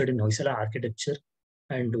interested in Hoysala architecture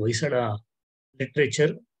and Hoysala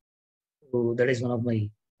literature. So that is one of my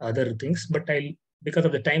other things. But I'll because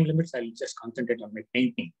of the time limits, I'll just concentrate on my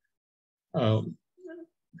painting.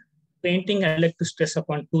 Painting, I like to stress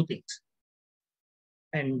upon two things.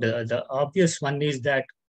 And the obvious one is that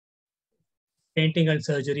painting and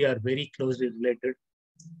surgery are very closely related.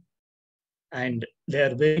 And they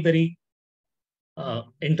are very, very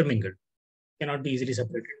intermingled, cannot be easily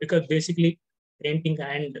separated, because basically painting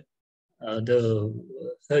and the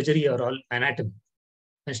surgery are all anatomy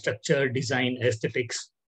and structure, design,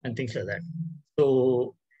 aesthetics, and things like that.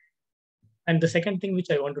 So, and the second thing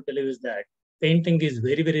which I want to tell you is that painting is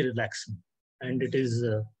very, very relaxing, and it is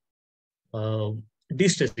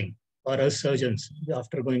de-stressing for us surgeons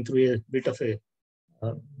after going through a bit of a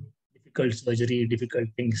difficult surgery, difficult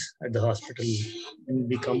things at the hospital, and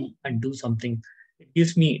we come and do something. It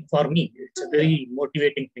gives me, for me, it's a very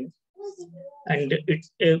motivating thing, and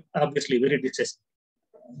it's obviously very distressing.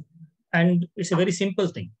 And it's a very simple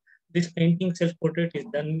thing. This painting self-portrait is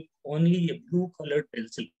done only a blue-colored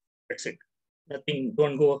pencil. That's it. Nothing.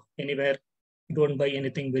 Don't go anywhere. Don't buy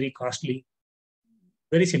anything very costly.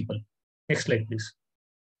 Very simple. Next slide, please.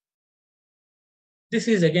 This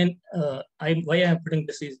is again, why I'm putting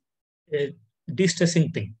this is a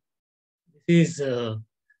de-stressing thing. This is,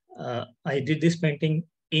 I did this painting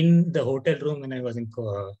in the hotel room when I was in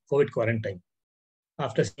COVID quarantine.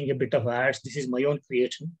 After seeing a bit of ads, this is my own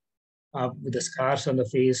creation with the scars on the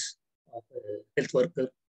face of a health worker.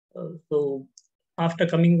 So after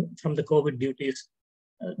coming from the COVID duties,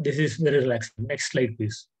 this is very relaxing. Next slide,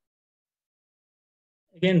 please.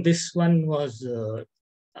 Again, this one was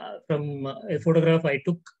from a photograph I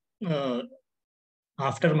took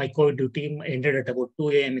after my COVID duty, ended at about 2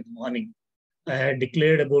 a.m. in the morning. I had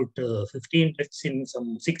declared about 15 deaths in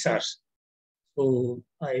some 6 hours. So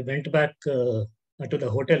I went back to the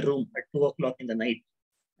hotel room at 2 o'clock in the night.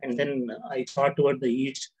 And then I saw toward the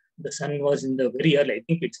east. The sun was in the very early, I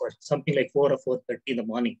think it was something like 4 or 4:30 in the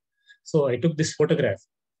morning. So I took this photograph.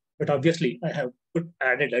 But obviously, I have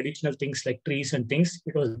added additional things like trees and things.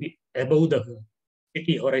 It was above the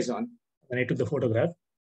city horizon when I took the photograph.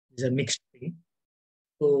 It's a mixed thing.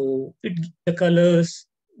 So the colors,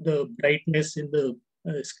 the brightness in the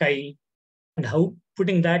sky, and how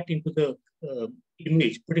putting that into the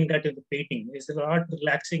image, putting that in the painting is a lot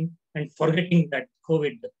relaxing and forgetting that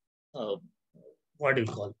COVID, what do you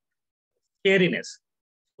call, scariness.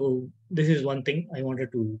 So this is one thing I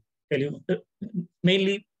wanted to tell you.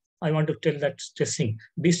 Mainly, I want to tell that stressing,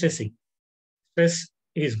 de-stressing. Stress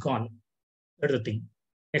is gone. That's the thing.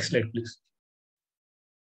 Next slide, please.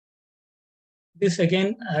 This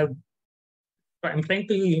again, I'm trying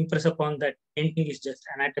to impress upon that painting is just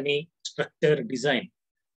anatomy, structure, design.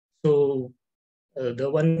 So the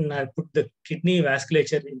one I put the kidney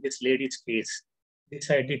vasculature in this lady's case. This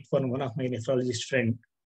I did for one of my nephrologist friend.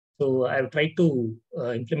 So I've tried to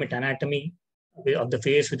implement anatomy of the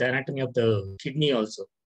face with anatomy of the kidney also.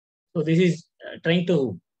 So this is trying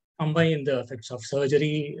to combine the effects of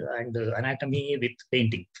surgery and anatomy with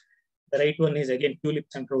painting. The right one is again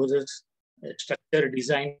tulips and roses, structure,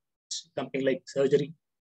 design, something like surgery.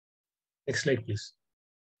 Next slide, please.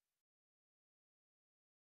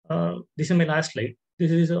 This is my last slide.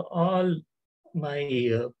 This is all my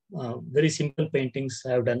very simple paintings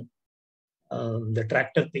I have done. The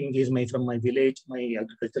tractor thing is from my village, my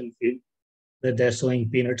agricultural field, where they're sowing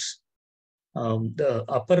peanuts. The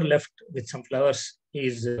upper left with some flowers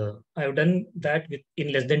is, I've done that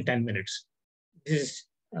in less than 10 minutes. This is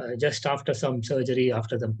just after some surgery,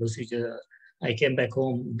 after some procedure. I came back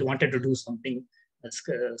home, wanted to do something,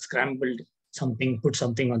 scrambled something, put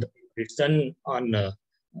something on the paper. It's done on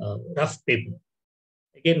rough paper.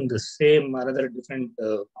 Again, the same, another different,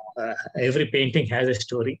 every painting has a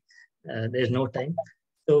story. There's no time.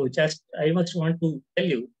 So I must want to tell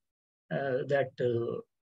you that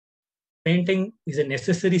painting is a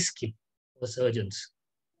necessary skill for surgeons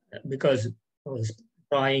because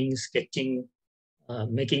drawing, sketching,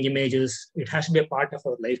 making images, it has to be a part of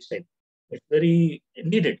our lifestyle. It's very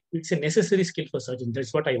needed. It's a necessary skill for surgeons.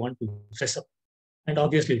 That's what I want to stress up. And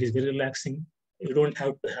obviously, it is very relaxing. You don't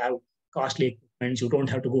have to have costly equipment. You don't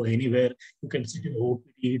have to go anywhere. You can sit in the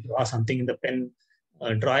OPD, draw something in the pen,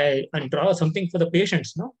 draw something for the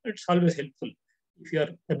patients. No, it's always helpful if you are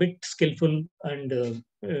a bit skillful, and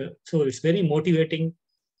so it's very motivating,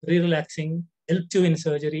 very relaxing, helps you in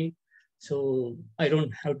surgery. So I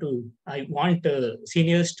don't have to. I want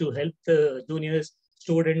seniors to help the juniors,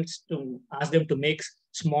 students, to ask them to make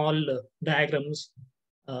small diagrams,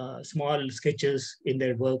 small sketches in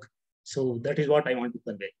their work. So that is what I want to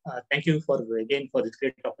convey. Thank you for this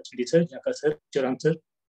great opportunity, sir. Jaka sir, Shivaram sir.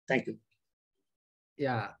 Thank you.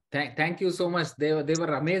 Yeah, thank you so much. They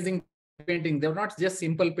were amazing paintings. They were not just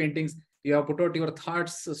simple paintings. you have put out your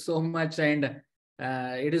thoughts so much, and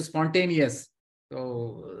it is spontaneous.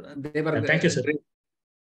 So they were. Thank you, sir.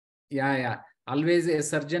 Yeah. Always a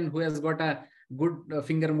surgeon who has got a good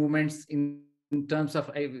finger movements in terms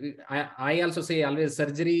of. I also say always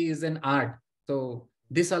surgery is an art. So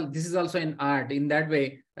this is also an art. In that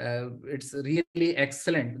way, it's really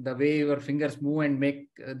excellent the way your fingers move and make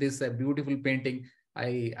this a beautiful painting.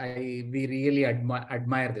 We really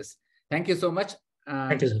admire this. Thank you so much.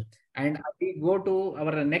 Thank you, sir. And we go to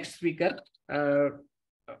our next speaker,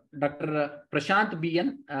 Dr. Prashant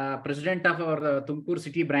BN, President of our Tumkur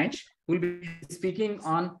City branch, who will be speaking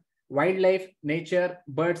on wildlife, nature,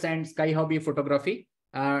 birds, and sky hobby photography.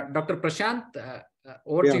 Dr. Prashant,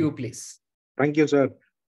 over to you, please. Thank you, sir.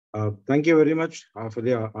 Thank you very much for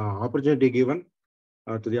the opportunity given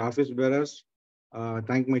to the office bearers.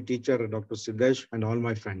 Thank my teacher, Dr. Siddesh, and all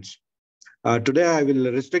my friends. Today, I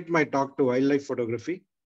will restrict my talk to wildlife photography.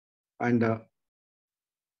 And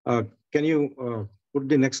can you put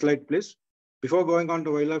the next slide, please? Before going on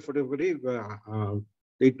to wildlife photography,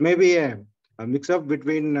 it may be a mix-up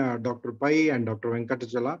between Dr. Pai and Dr.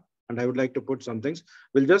 Venkatachala, and I would like to put some things.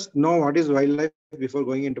 We'll just know what is wildlife before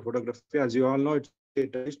going into photography. As you all know, it's a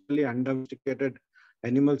traditionally undomesticated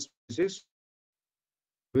animal species,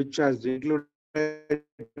 which has included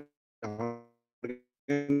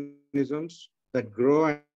organisms that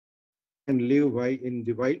grow and live in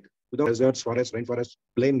the wild, without deserts, forests, rainforests,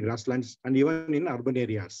 plain grasslands, and even in urban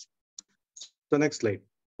areas. So next slide.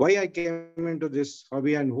 Why I came into this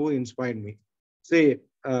hobby and who inspired me? See,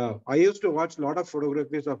 I used to watch a lot of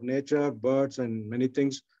photographies of nature, birds, and many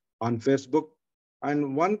things on Facebook.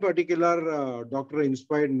 And one particular doctor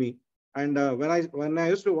inspired me. And when I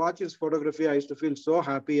used to watch his photography, I used to feel so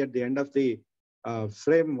happy at the end of the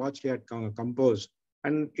frame what he had composed.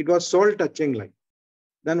 And it was soul touching like.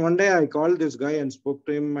 Then one day I called this guy and spoke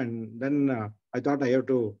to him, and then I thought I have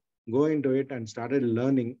to go into it and started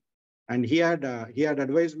learning. And he had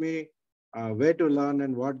advised me where to learn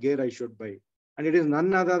and what gear I should buy. And it is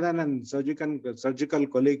none other than a surgical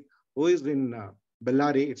colleague who is in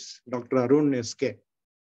Bellary. It's Dr. Arun SK.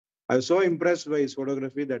 I was so impressed by his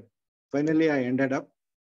photography that finally I ended up.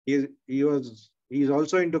 He's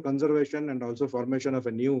also into conservation and also formation of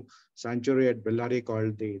a new sanctuary at Bellary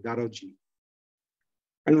called the Daroji.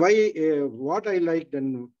 And what I liked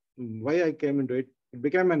and why I came into it, it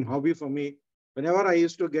became an hobby for me. Whenever I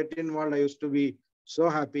used to get involved, I used to be so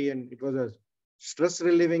happy, and it was a stress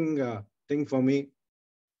relieving thing for me.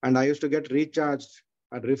 And I used to get recharged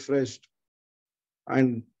and refreshed.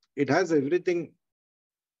 And it has everything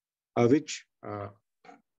which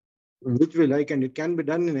we like, and it can be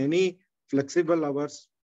done in any flexible hours.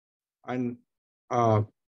 And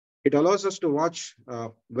it allows us to watch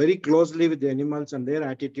very closely with the animals and their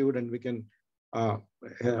attitude, and we can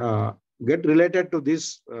get related to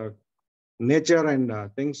this nature and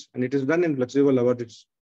things. And it is done in flexible hours.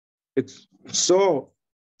 It's so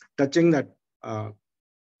touching that at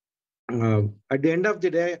the end of the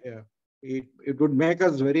day, it would make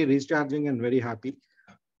us very recharging and very happy.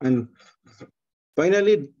 And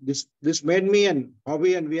finally, this made me an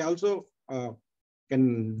hobby, and we also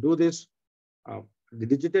can do this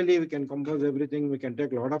digitally. We can compose everything. We can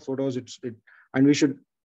take a lot of photos. It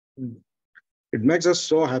makes us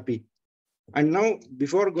so happy. And now,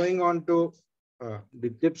 before going on to the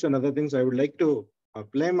tips and other things, I would like to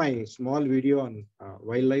play my small video on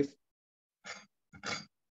wildlife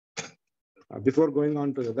before going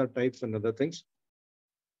on to other types and other things.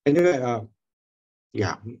 Anyway,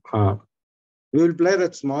 we will play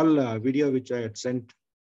that small video which I had sent,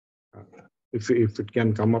 if it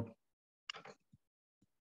can come up.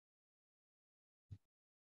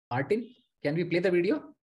 Martin, can we play the video?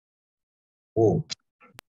 Oh.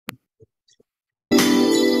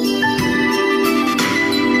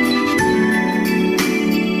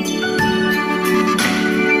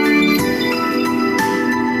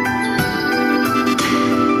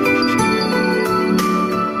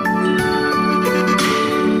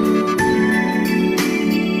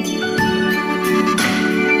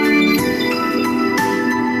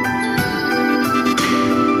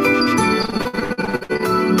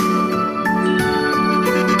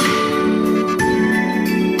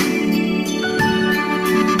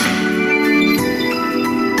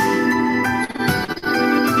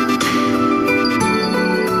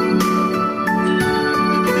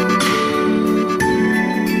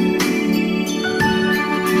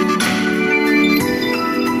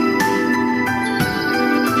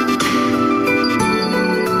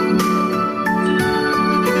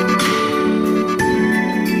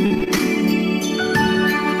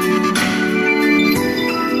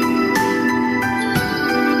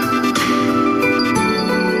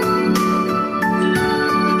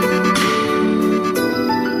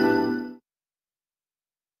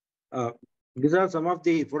 these are some of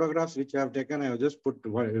the photographs which I have taken. I have just put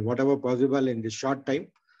whatever possible in this short time.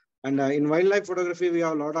 And in wildlife photography, we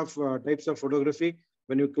have a lot of types of photography.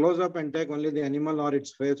 When you close up and take only the animal or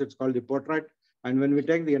its face, it's called the portrait. And when we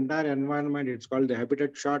take the entire environment, it's called the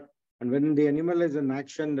habitat shot. And when the animal is in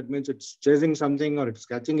action, that means it's chasing something or it's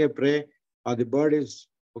catching a prey or the bird is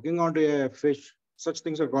hooking onto a fish. Such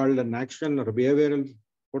things are called an action or behavioral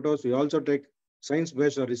photos. We also take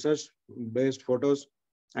science-based or research-based photos.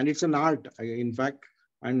 And it's an art, in fact.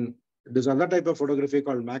 And there's another type of photography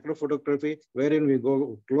called macro photography, wherein we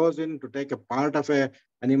go close in to take a part of an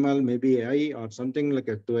animal, maybe an eye or something like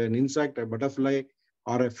to an insect, a butterfly,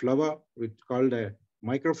 or a flower, which is called a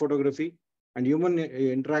micro photography. And human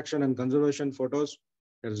interaction and conservation photos.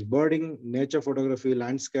 There's birding, nature photography,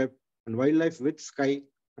 landscape, and wildlife with sky,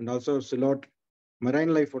 and also silhouette,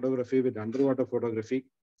 marine life photography with underwater photography.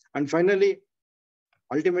 And finally,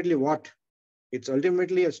 ultimately what? It's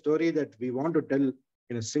ultimately a story that we want to tell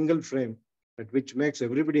in a single frame, that which makes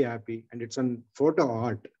everybody happy, and it's a photo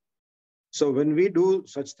art. So when we do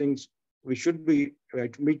such things, we should be,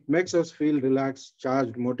 it makes us feel relaxed,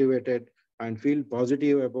 charged, motivated, and feel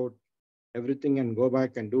positive about everything and go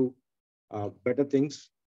back and do better things.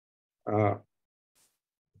 And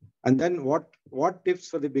then what tips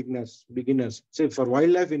for the beginners? See, for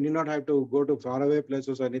wildlife, you do not have to go to faraway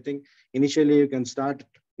places or anything. Initially, you can start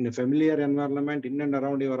in a familiar environment in and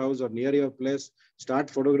around your house or near your place. Start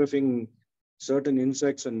photographing certain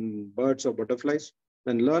insects and birds or butterflies.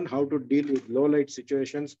 Then learn how to deal with low light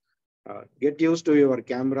situations. Get used to your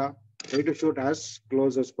camera. Try to shoot as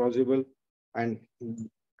close as possible and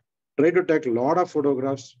try to take a lot of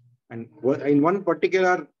photographs. And in one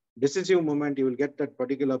particular decisive moment, you will get that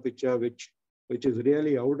particular picture which is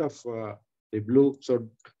really out of the blue. So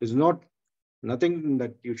it's nothing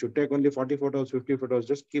that you should take only 40 photos, 50 photos.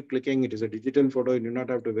 Just keep clicking. It is a digital photo. You do not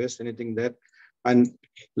have to waste anything there. And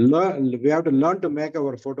we have to learn to make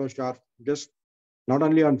our photo sharp. Just not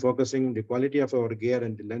only on focusing, the quality of our gear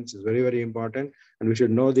and the lens is very, very important. And we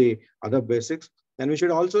should know the other basics. And we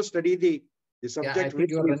should also study the subject. Yeah, I think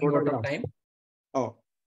you are running out of time. Oh,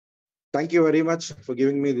 thank you very much for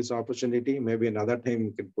giving me this opportunity. Maybe another time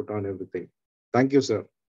you can put on everything. Thank you, sir.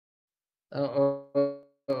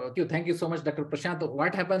 Thank you so much, Dr. Prashant.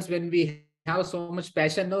 What happens when we have so much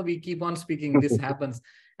passion? No, we keep on speaking. This happens.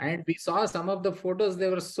 And we saw some of the photos. They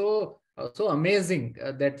were so amazing.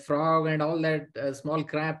 That frog and all that small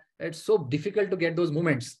crab. It's so difficult to get those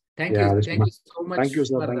moments. Thank you. Thank you so much. Thank you,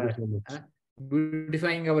 sir. For, thank you so much.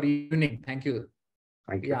 Beautifying our evening. Thank you.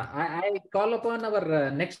 Thank you. Yeah, I call upon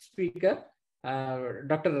our next speaker,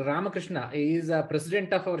 Dr. Ramakrishna. He is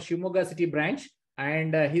president of our Shimoga City branch,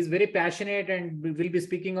 and he's very passionate and will be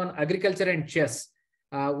speaking on agriculture and chess.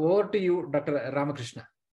 Over to you, Dr. Ramakrishna.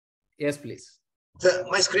 Yes, please. Sir,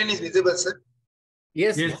 my screen is visible, sir?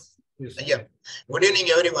 Yes. Yeah. Good evening,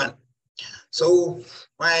 everyone. So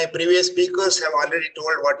my previous speakers have already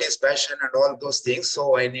told what is passion and all those things,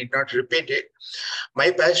 so I need not repeat it.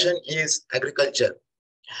 My passion is agriculture.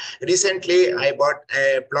 Recently, I bought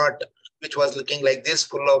a plot which was looking like this,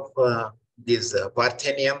 full of this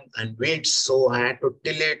parthenium and weeds. So I had to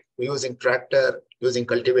till it using tractor, using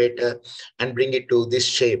cultivator, and bring it to this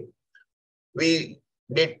shape. We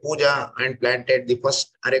did puja and planted the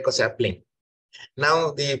first areca sapling.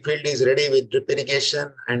 Now the field is ready with drip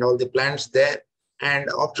irrigation and all the plants there. And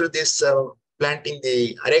after this planting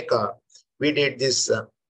the areca, we did this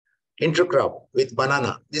intercrop with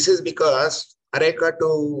banana. This is because areca,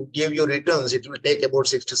 to give you returns, it will take about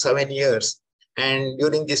 6 to 7 years. And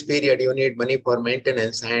during this period, you need money for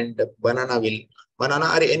maintenance, and banana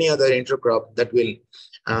or any other intercrop that will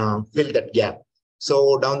fill that gap.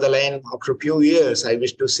 So down the line, after a few years, I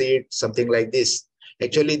wish to see it something like this.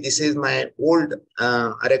 Actually, this is my old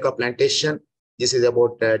areca plantation. This is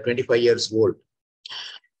about 25 years old.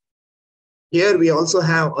 Here we also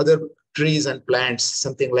have other trees and plants,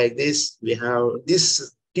 something like this.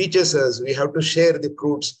 This teaches us we have to share the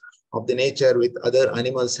fruits of the nature with other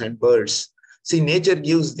animals and birds. See, nature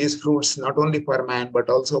gives these fruits not only for man, but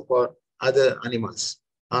also for other animals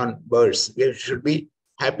and birds. We should be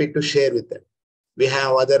happy to share with them. We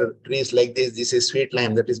have other trees like this. This is sweet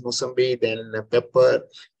lime, that is Musambi, then pepper,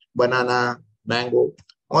 banana, mango.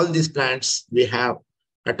 All these plants we have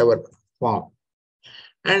at our farm.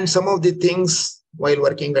 And some of the things while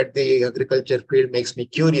working at the agriculture field makes me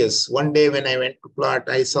curious. One day when I went to plot,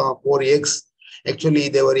 I saw 4 eggs. Actually,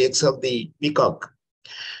 they were eggs of the peacock.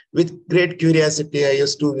 With great curiosity, I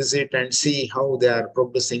used to visit and see how they are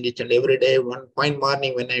progressing each and every day. One fine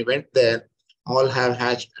morning when I went there, all have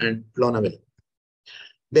hatched and flown away.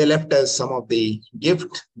 They left us some of the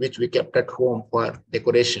gift which we kept at home for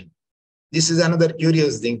decoration. This is another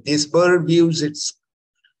curious thing. This bird views its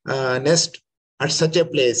nest at such a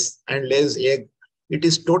place and lays egg. It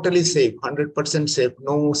is totally safe, 100% safe.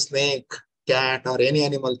 No snake, cat, or any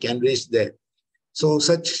animal can reach there. So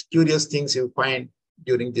such curious things you find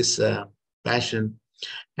during this passion.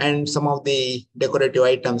 And some of the decorative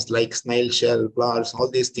items like snail shell, flowers, all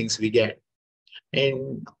these things we get.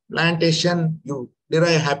 In plantation, you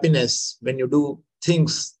derive happiness when you do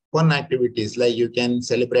things, fun activities, like you can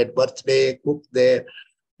celebrate birthday, cook there,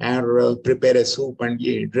 or prepare a soup and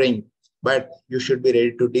drink. But you should be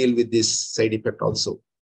ready to deal with this side effect also.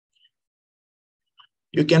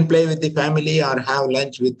 You can play with the family or have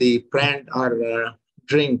lunch with the friend or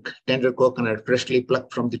drink tender coconut freshly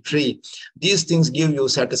plucked from the tree. These things give you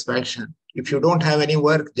satisfaction. If you don't have any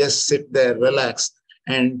work, just sit there, relax,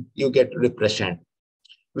 and you get refreshed.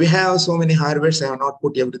 We have so many harvests. I have not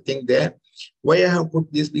put everything there. Why I have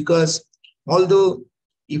put this? Because although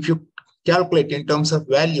if you calculate in terms of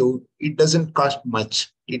value, it doesn't cost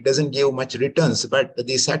much. It doesn't give much returns, but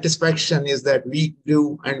the satisfaction is that we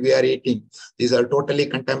grew and we are eating. These are totally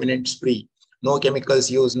contaminants free. No chemicals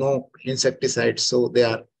used, no insecticides, so they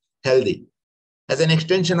are healthy. As an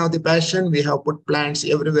extension of the passion, we have put plants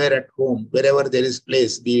everywhere at home, wherever there is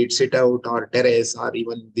place, be it sit out or terrace or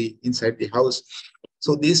even inside the house.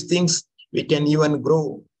 So these things, we can even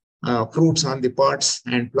grow fruits on the pots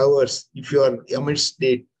and flowers. If you are amidst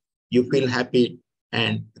it, you feel happy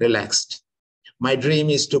and relaxed. My dream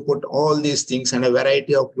is to put all these things and a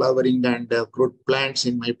variety of flowering and fruit plants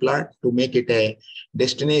in my plot to make it a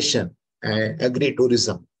destination,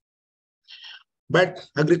 agri-tourism. But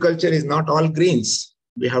agriculture is not all greens.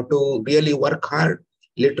 We have to really work hard,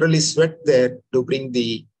 literally sweat there to bring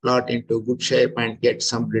the plot into good shape and get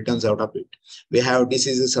some returns out of it. We have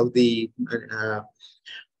diseases of the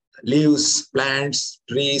leaves, plants,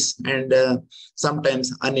 trees, and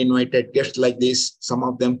sometimes uninvited guests like this. Some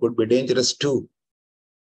of them could be dangerous too.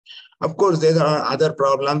 Of course, there are other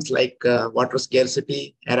problems like water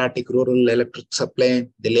scarcity, erratic rural electric supply,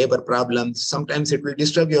 the labor problems. Sometimes it will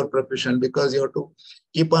disturb your profession because you have to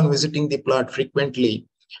keep on visiting the plot frequently,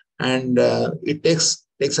 and it takes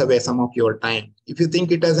away some of your time. If you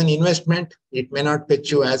think it as an investment, it may not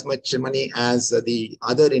fetch you as much money as the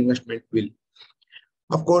other investment will.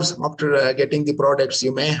 Of course, after getting the products,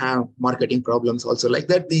 you may have marketing problems also like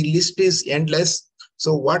that. The list is endless.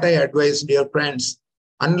 So what I advise, dear friends,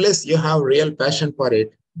 unless you have real passion for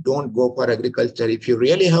it, don't go for agriculture. If you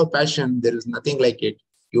really have passion, there is nothing like it.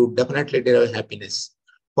 You definitely derive happiness.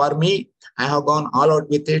 For me, I have gone all out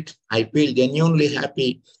with it. I feel genuinely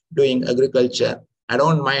happy doing agriculture. I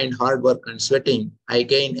don't mind hard work and sweating. I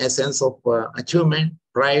gain a sense of achievement,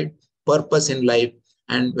 pride, purpose in life.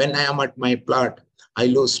 And when I am at my plot, I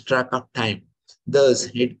lose track of time. Thus,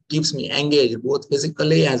 it keeps me engaged both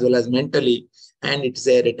physically as well as mentally. And it's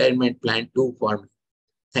a retirement plan too for me.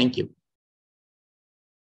 Thank you.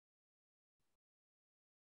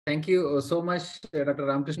 Thank you so much, Dr.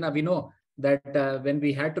 Ramakrishna. We know that when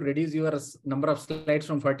we had to reduce your number of slides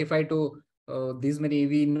from 45 to these many,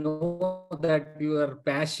 we know that your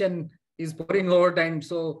passion is pouring out, and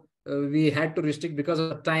so we had to restrict because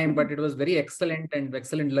of time, but it was very excellent and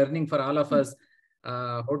excellent learning for all of us,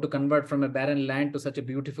 how to convert from a barren land to such a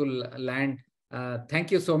beautiful land. Thank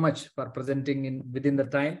you so much for presenting within the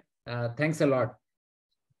time. Thanks a lot.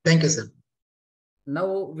 Thank you, sir.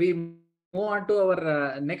 Now we move on to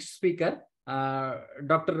our next speaker,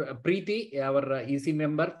 Dr. Preeti, our EC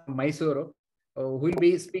member from Mysuru, who will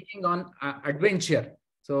be speaking on adventure.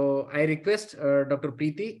 So I request Dr.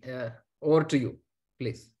 Preeti, over to you,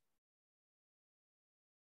 please.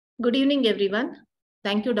 Good evening, everyone.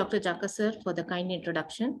 Thank you, Dr. Jaka sir, for the kind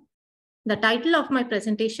introduction. The title of my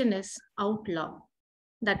presentation is Outlaw.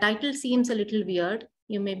 The title seems a little weird.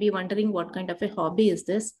 You may be wondering what kind of a hobby is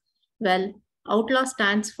this? Well, Outlaw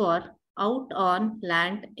stands for out on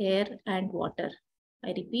land, air, and water. I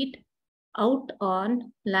repeat, out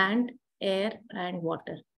on land, air, and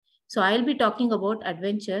water. So I'll be talking about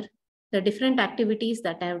adventure, the different activities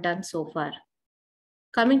that I have done so far.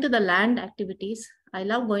 Coming to the land activities, I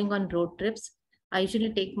love going on road trips. I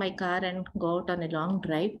usually take my car and go out on a long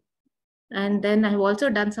drive. And then I've also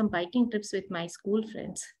done some biking trips with my school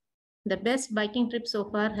friends. The best biking trip so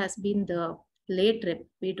far has been the Leh trip.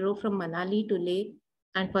 We drove from Manali to Leh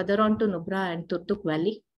and further on to Nubra and Turtuk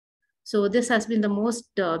Valley. So this has been the most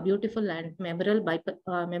beautiful and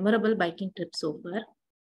memorable biking trip so far.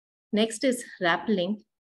 Next is rappelling.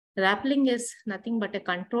 Rappelling is nothing but a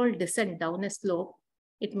controlled descent down a slope.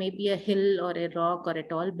 It may be a hill or a rock or a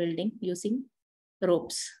tall building using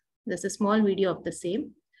ropes. There's a small video of the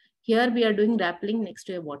same. Here we are doing rappelling next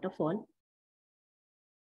to a waterfall.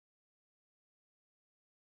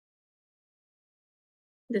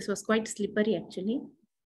 This was quite slippery actually.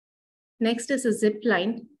 Next is a zip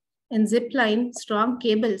line. In zip line, strong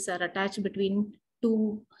cables are attached between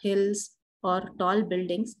two hills or tall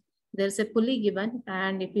buildings. There's a pulley given,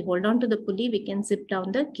 and if we hold on to the pulley, we can zip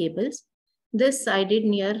down the cables. This I did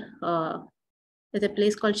near there's a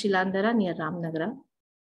place called Shilandhara near Ramnagara.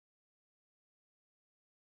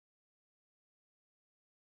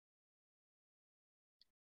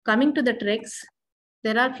 Coming to the treks,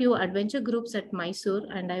 there are few adventure groups at Mysore,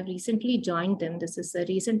 and I've recently joined them. This is a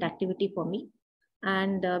recent activity for me.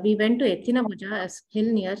 And we went to Ethinabhuja, a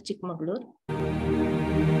hill near Chikmagalur.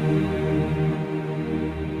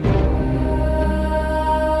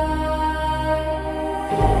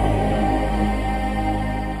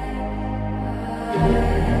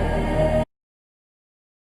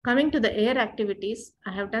 Coming to the air activities,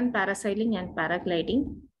 I have done parasailing and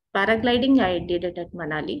paragliding. Paragliding, I did it at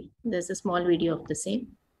Manali. There's a small video of the same.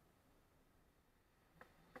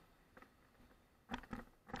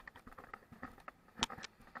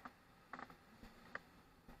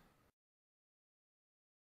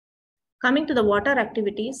 Coming to the water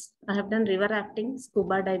activities, I have done river rafting,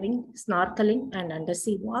 scuba diving, snorkeling, and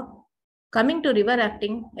undersea walk. Coming to river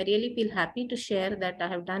rafting, I really feel happy to share that I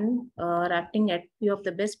have done rafting at few of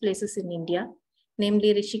the best places in India,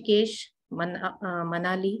 namely Rishikesh,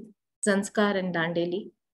 Manali, Zanskar, and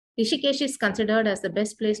Dandeli. Rishikesh is considered as the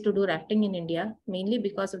best place to do rafting in India, mainly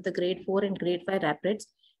because of the grade 4 and grade 5 rapids,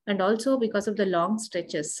 and also because of the long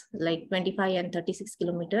stretches like 25 and 36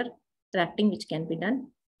 kilometer rafting which can be done.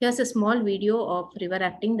 Here's a small video of river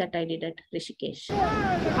rafting that I did at Rishikesh.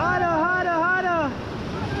 Harder, harder, harder.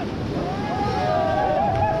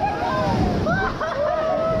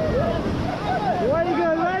 Very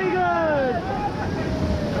good, very good.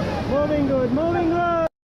 Moving good, moving good.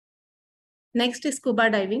 Next is scuba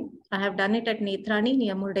diving. I have done it at Nethrani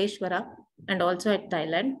near Murdeshwara and also at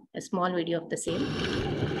Thailand. A small video of the same.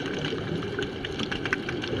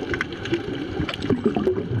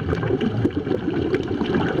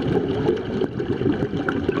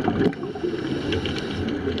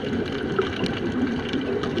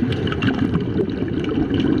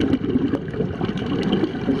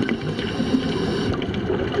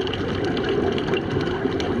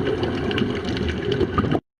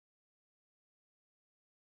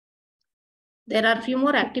 There are a few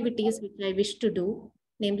more activities which I wish to do,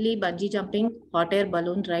 namely bungee jumping, hot air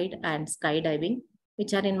balloon ride, and skydiving,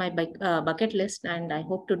 which are in my bucket list, and I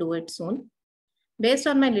hope to do it soon. Based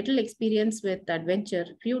on my little experience with adventure,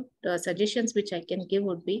 few suggestions which I can give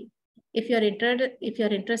would be, if you're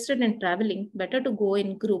interested in traveling, better to go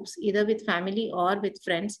in groups, either with family or with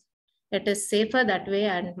friends. It is safer that way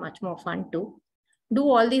and much more fun too. Do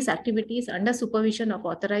all these activities under supervision of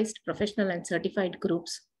authorized professional and certified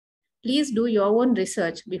groups. Please do your own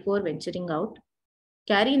research before venturing out.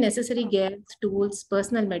 Carry necessary gear, tools,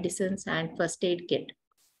 personal medicines, and first aid kit.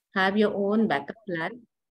 Have your own backup plan.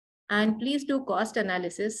 And please do cost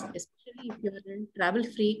analysis, especially if you're a travel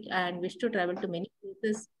freak and wish to travel to many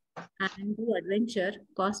places and do adventure.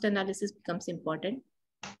 Cost analysis becomes important.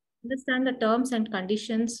 Understand the terms and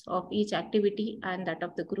conditions of each activity and that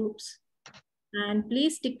of the groups. And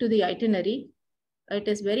please stick to the itinerary. It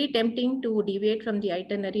is very tempting to deviate from the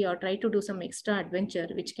itinerary or try to do some extra adventure,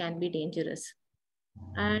 which can be dangerous.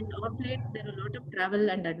 And of late, there are a lot of travel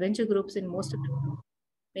and adventure groups in most of the groups.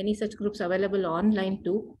 Many such groups available online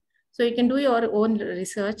too. So you can do your own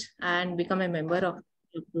research and become a member of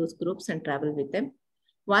those groups and travel with them.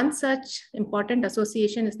 One such important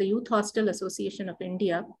association is the Youth Hostel Association of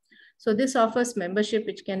India. So this offers membership,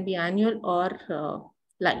 which can be annual or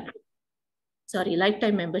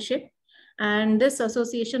lifetime membership. And this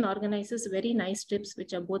association organizes very nice trips,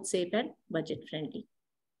 which are both safe and budget friendly.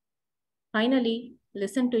 Finally,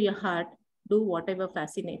 listen to your heart, do whatever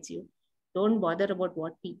fascinates you. Don't bother about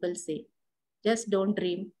what people say. Just don't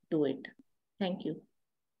dream, do it. Thank you.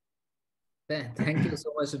 Thank you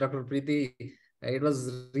so much, Dr. Preeti. It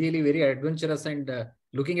was really very adventurous, and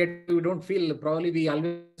looking at you, don't feel, probably we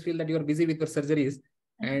always feel that you are busy with your surgeries.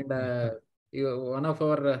 And you're one of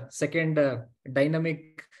our second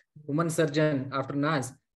dynamic woman surgeon after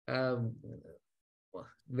Naz.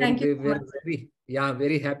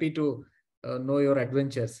 Very happy to know your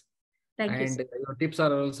adventures. Thank you, and sir. Your tips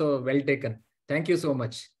are also well taken. Thank you so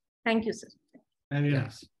much. Thank you, sir. Very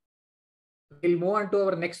nice. We'll move on to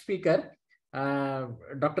our next speaker,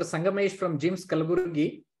 Dr. Sangamesh from JIMS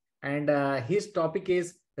Kalaburgi, and his topic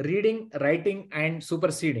is reading, writing, and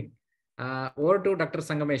superseding. Over to Dr.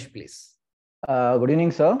 Sangamesh, please. Good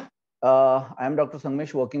evening, sir. I am Dr.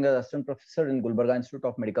 Sangamesh, working as Assistant Professor in Gulbarga Institute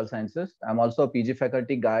of Medical Sciences. I am also a PG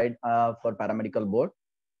faculty guide for Paramedical Board.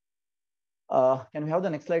 Can we have the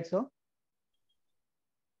next slide, sir?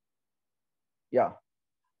 Yeah,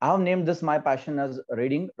 I have named this my passion as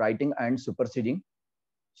reading, writing, and superseding.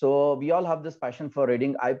 So we all have this passion for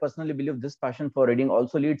reading. I personally believe this passion for reading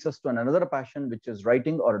also leads us to another passion, which is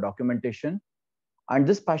writing or documentation. And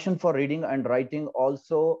this passion for reading and writing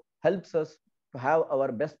also helps us to have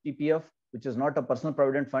our best PPF, which is not a personal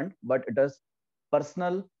provident fund, but it is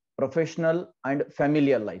personal, professional, and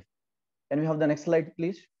familial life. Can we have the next slide,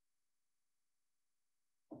 please?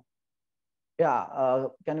 Yeah,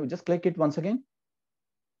 can you just click it once again?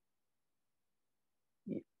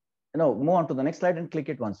 No, move on to the next slide and click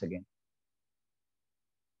it once again.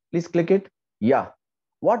 Please click it. Yeah.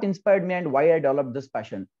 What inspired me and why I developed this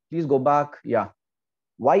passion? Please go back. Yeah.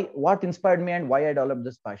 What inspired me and why I developed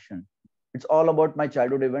this passion? It's all about my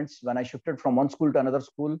childhood events when I shifted from one school to another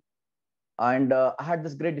school. And I had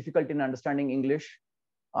this great difficulty in understanding English.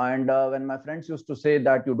 And when my friends used to say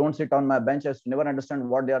that you don't sit on my bench, I used to never understand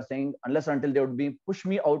what they are saying unless until they would be push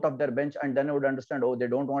me out of their bench, and then I would understand, oh, they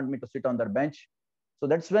don't want me to sit on their bench. So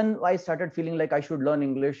that's when I started feeling like I should learn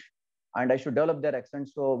English and I should develop their accent.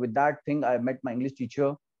 So with that thing, I met my English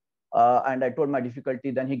teacher and I told my difficulty.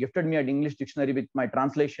 Then he gifted me an English dictionary with my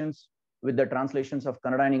translations, with the translations of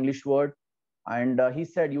Kannada and English word. And he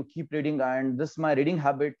said, you keep reading. And this my reading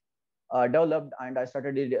habit developed, and I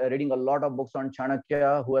started reading a lot of books on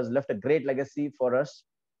Chanakya, who has left a great legacy for us.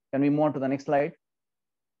 Can we move on to the next slide?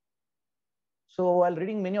 So while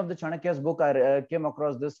reading many of the Chanakya's book, I came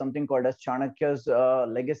across this something called as Chanakya's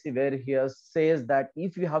legacy, where he says that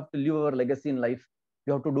if you have to live our legacy in life,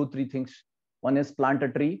 you have to do three things. One is plant a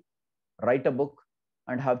tree, write a book,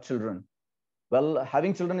 and have children. Well,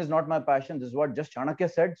 having children is not my passion. This is what just Chanakya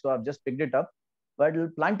said, so I've just picked it up.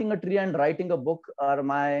 But planting a tree and writing a book are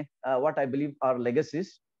my what I believe are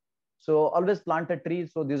legacies. So always plant a tree.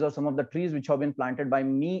 So these are some of the trees which have been planted by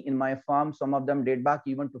me in my farm. Some of them date back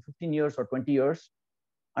even to 15 years or 20 years.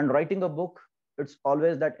 And writing a book, it's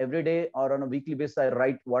always that every day or on a weekly basis, I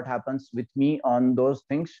write what happens with me on those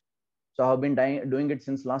things. So I've been doing it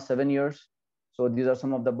since last 7 years. So these are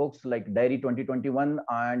some of the books like Diary 2021.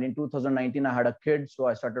 And in 2019, I had a kid. So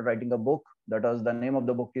I started writing a book. That was the name of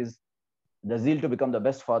the book is The Zeal to Become the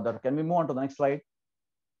Best Father. Can we move on to the next slide?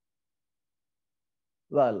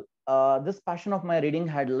 Well, this passion of my reading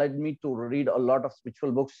had led me to read a lot of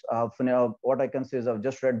spiritual books. What I can say is I've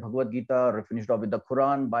just read Bhagavad Gita, finished off with the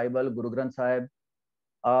Quran, Bible, Guru Granth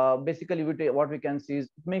Sahib. Basically, what we can see is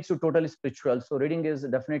it makes you totally spiritual. So reading is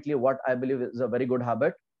definitely what I believe is a very good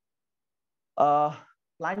habit.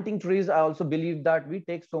 Planting trees, I also believe that we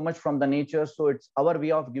take so much from the nature. So it's our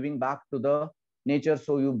way of giving back to the nature.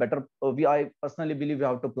 So I personally believe we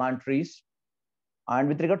have to plant trees. And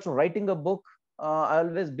with regards to writing a book, I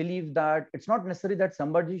always believe that it's not necessary that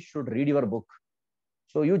somebody should read your book.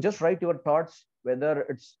 So you just write your thoughts, whether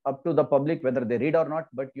it's up to the public, whether they read or not,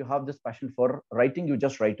 but you have this passion for writing, you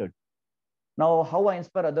just write it. Now, how I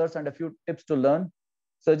inspire others and a few tips to learn.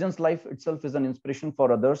 Surgeon's life itself is an inspiration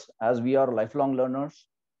for others as we are lifelong learners.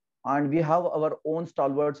 And we have our own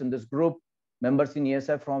stalwarts in this group, members in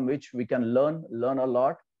ESI from which we can learn a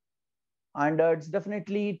lot. And it's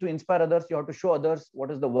definitely to inspire others, you have to show others what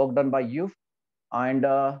is the work done by you. And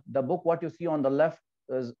the book, what you see on the left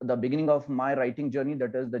is the beginning of my writing journey.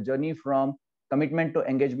 That is the journey from commitment to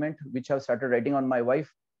engagement, which I've started writing on my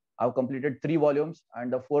wife. I've completed 3 volumes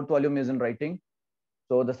and the 4th volume is in writing.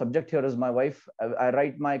 So the subject here is my wife. I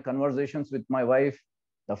write my conversations with my wife,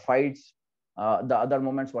 the fights, the other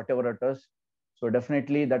moments, whatever it is. So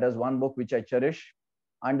definitely that is one book which I cherish.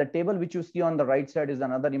 And the table which you see on the right side is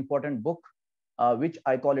another important book, which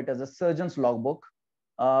I call it as a surgeon's logbook.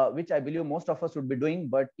 Which I believe most of us would be doing.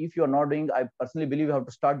 But if you're not doing, I personally believe you have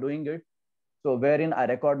to start doing it. So wherein I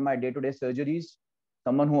record my day-to-day surgeries,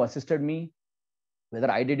 someone who assisted me,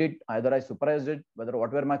 whether I did it, either I supervised it, whether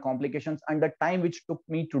what were my complications, and the time which took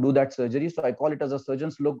me to do that surgery. So I call it as a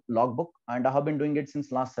surgeon's logbook, and I have been doing it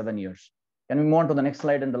since last 7 years. Can we move on to the next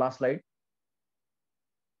slide and the last slide?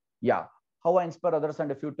 Yeah, how I inspire others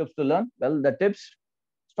and a few tips to learn. Well, the tips,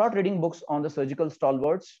 start reading books on the surgical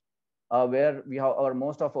stalwarts. Where we have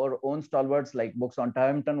most of our own stalwarts, like books on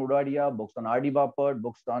Taimton Udadia, books on R.D. Bapat,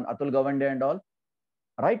 books on Atul Gawande and all.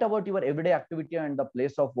 Write about your everyday activity and the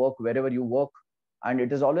place of work, wherever you work. And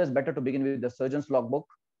it is always better to begin with the surgeon's logbook.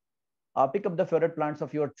 Pick up the favorite plants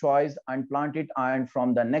of your choice and plant it. And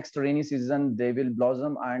from the next rainy season, they will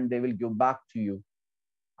blossom and they will give back to you.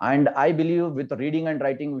 And I believe with reading and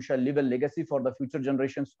writing, we shall leave a legacy for the future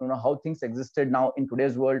generations to know how things existed now in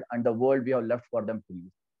today's world and the world we have left for them to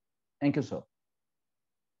live. Thank you, sir.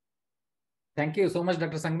 Thank you so much,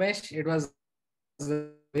 Dr. Sangmesh. It was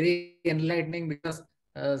very enlightening because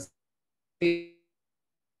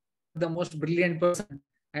the most brilliant person,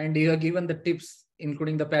 and you have given the tips,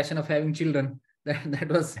 including the passion of having children. That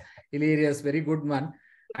was hilarious, very good one.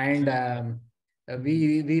 And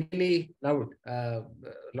we really loved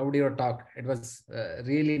your talk. It was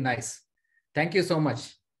really nice. Thank you so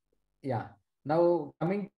much. Yeah. Now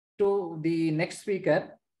coming to the next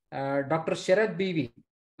speaker, Dr. Sharad BV,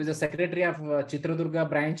 who is the secretary of Chitradurga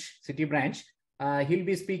branch, city branch. He'll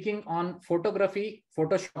be speaking on photography,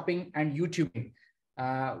 photoshopping, and YouTubing.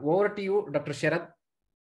 Over to you, Dr. Sharad.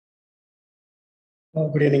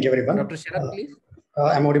 Good evening, everyone. Dr. Sharad, please.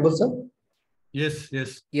 I'm audible, sir? Yes,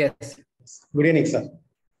 yes. Yes. Good evening, sir.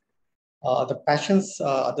 The passions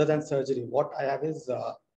other than surgery, what I have is,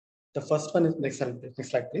 the first one is, next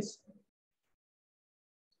slide, please.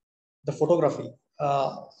 The photography.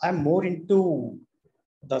 I'm more into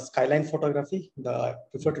the skyline photography. I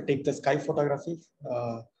prefer to take the sky photography.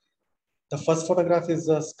 The first photograph is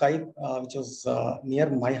the sky, which was near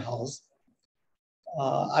my house.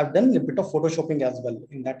 I've done a bit of photoshopping as well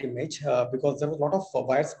in that image because there was a lot of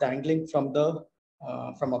wires dangling from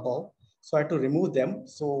above. So I had to remove them.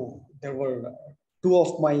 So there were two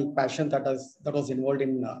of my passion that was involved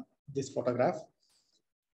in this photograph.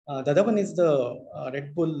 The other one is the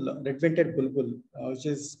red-vented bulbul, which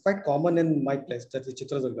is quite common in my place, that is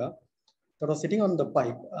Chitradurga. That was sitting on the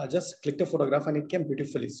pipe. I just clicked a photograph and it came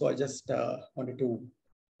beautifully. So I just wanted to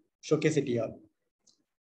showcase it here.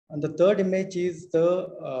 And the third image is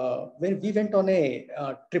when we went on a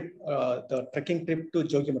trip, the trekking trip to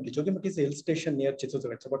Jogimati. Jogimati is a hill station near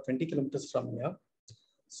Chitradurga. It's about 20 kilometers from here.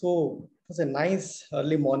 So it was a nice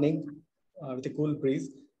early morning with a cool breeze.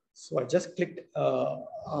 So I just clicked a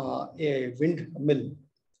windmill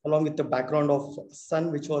along with the background of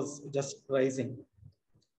sun, which was just rising.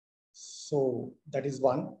 So that is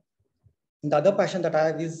one. And the other passion that I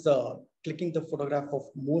have is clicking the photograph of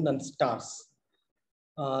moon and stars.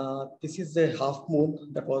 This is a half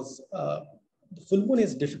moon that was, the full moon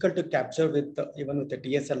is difficult to capture with even with the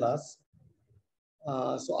DSLRs.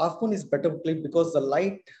 So half moon is better clip because the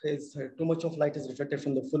light is, too much of light is reflected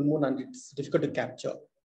from the full moon and it's difficult to capture.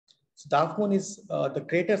 So the half moon is, the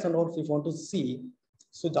craters and all if you want to see,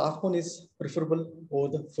 so the half moon is preferable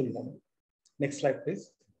over the full moon. Next slide, please.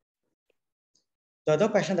 The other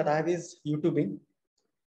passion that I have is YouTubing.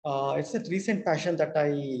 It's a recent passion that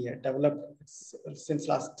I developed since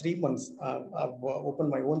last 3 months. I've opened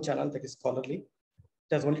my own channel that is Scholarly.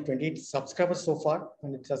 It has only 28 subscribers so far,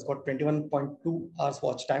 and it has got 21.2 hours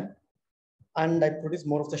watch time. And I produce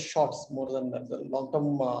more of the shorts, more than the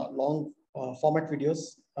long-term, long format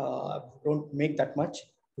videos. Don't make that much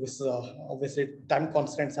because obviously time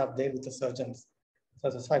constraints are there with the surgeons. So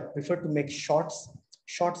that's why I prefer to make shorts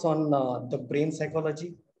on the brain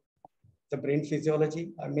psychology, the brain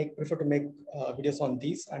physiology. I prefer to make videos on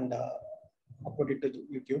these and upload it to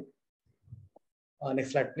YouTube.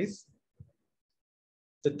 Next slide, please.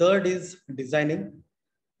 The third is designing.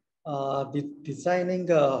 The designing,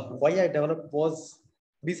 why I developed was,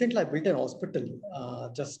 recently I built an hospital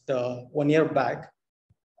just 1 year back.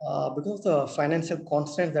 Because of the financial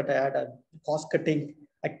constraints that I had, cost cutting,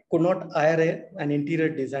 I could not hire an interior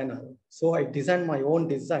designer. So I designed my own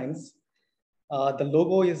designs. The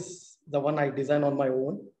logo is the one I designed on my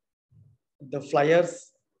own. The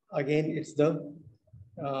flyers, again, it's the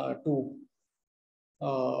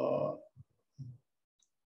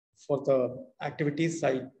for the activities,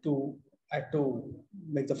 I had to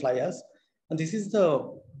make the flyers. And this is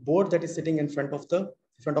the board that is sitting in front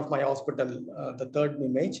of my hospital, the third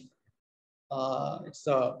image. It's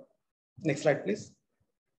next slide, please.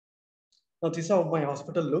 Now this is how my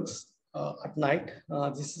hospital looks at night.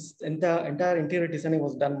 This is entire interior designing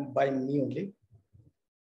was done by me only,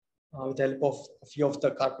 with the help of a few of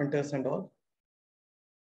the carpenters and all.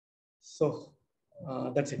 So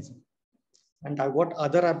that's it. And I got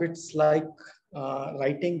other habits like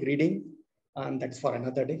writing, reading, and that's for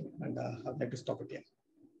another day. And I'd like to stop it here.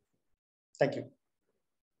 Thank you.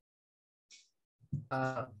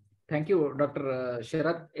 Thank you, Dr.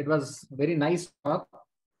 Sharad. It was very nice talk.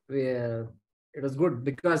 It was good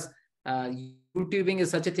because YouTubing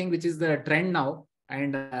is such a thing which is the trend now,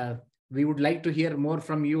 and we would like to hear more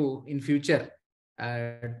from you in future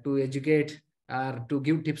to educate or to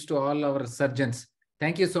give tips to all our surgeons.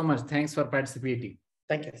 Thank you so much. Thanks for participating.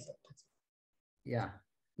 Thank you, sir. Yeah.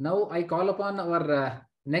 Now I call upon our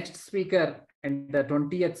next speaker and the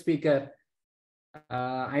 20th speaker.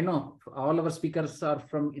 I know all our speakers are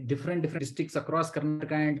from different districts across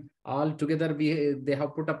Karnataka, and all together they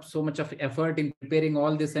have put up so much of effort in preparing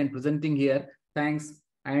all this and presenting here. Thanks.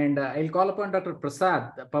 And I'll call upon Dr.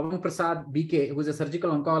 Pawan Prasad BK, who is a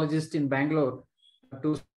surgical oncologist in Bangalore,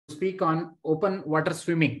 to speak on open water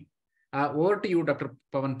swimming. Over to you, Dr.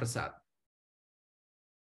 Pawan Prasad.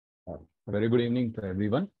 Very good evening to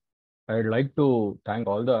everyone. I'd like to thank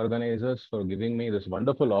all the organizers for giving me this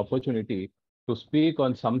wonderful opportunity to speak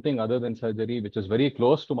on something other than surgery, which is very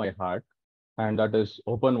close to my heart, and that is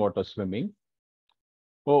open water swimming.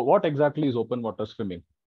 So what exactly is open water swimming?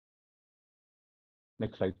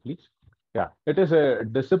 Next slide, please. Yeah, it is a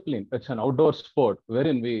discipline. It's an outdoor sport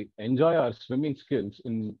wherein we enjoy our swimming skills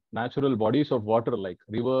in natural bodies of water like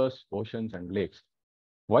rivers, oceans, and lakes.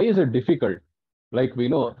 Why is it difficult? Like we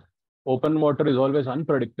know, open water is always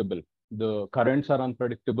unpredictable. The currents are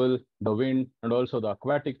unpredictable, the wind, and also the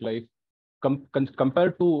aquatic life.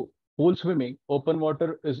 Compared to pool swimming, open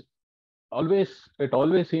water is always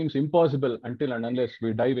seems impossible until and unless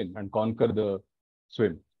we dive in and conquer the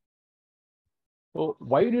swim. So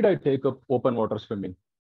why did I take up open water swimming?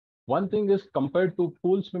 One thing is, compared to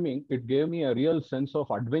pool swimming, it gave me a real sense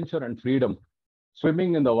of adventure and freedom.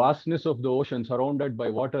 Swimming in the vastness of the ocean, surrounded by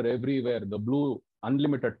water everywhere, the blue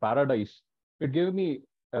unlimited paradise, it gave me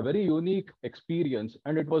a very unique experience,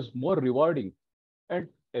 and it was more rewarding. And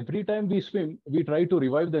every time we swim, we try to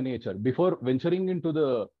revive the nature. Before venturing into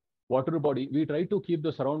the water body, we try to keep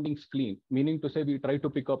the surroundings clean, meaning to say we try to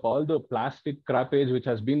pick up all the plastic scrappage which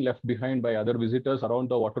has been left behind by other visitors around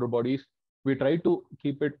the water bodies. We try to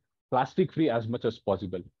keep it plastic free as much as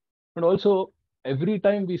possible. And also, every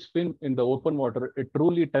time we swim in the open water, it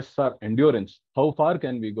truly tests our endurance. How far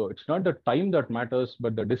can we go? It's not the time that matters,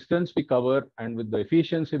 but the distance we cover and with the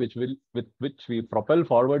efficiency with which we propel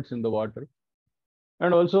forwards in the water.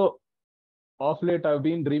 And also, of late, I've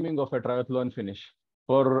been dreaming of a triathlon finish.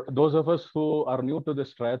 For those of us who are new to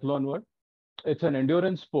this triathlon world, it's an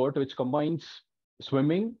endurance sport which combines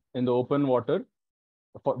swimming in the open water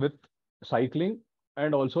with cycling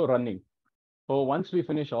and also running. So once we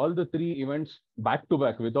finish all the three events back to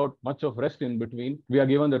back without much of rest in between, we are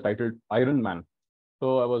given the title Ironman.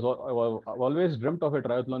 So I've always dreamt of a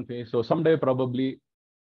triathlon phase. So someday probably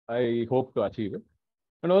I hope to achieve it.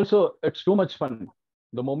 And also, it's too much fun.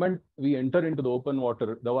 The moment we enter into the open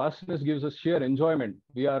water, the vastness gives us sheer enjoyment.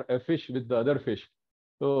 We are a fish with the other fish.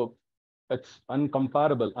 So it's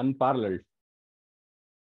uncomparable, unparalleled.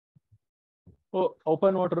 So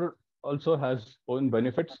open water also has own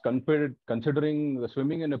benefits considering the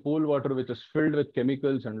swimming in a pool water which is filled with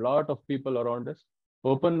chemicals and a lot of people around us.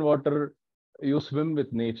 Open water, you swim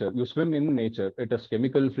with nature. You swim in nature. It is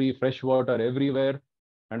chemical-free, fresh water everywhere.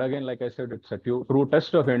 And again, like I said, it's a true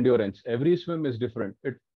test of endurance. Every swim is different.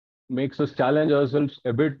 It makes us challenge ourselves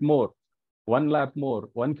a bit more. 1 lap more,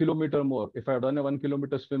 1 kilometer more. If I've done a 1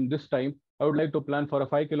 kilometer swim this time, I would like to plan for a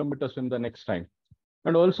 5 kilometer swim the next time.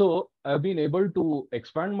 And also, I've been able to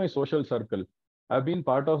expand my social circle. I've been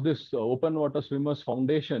part of this Open Water Swimmers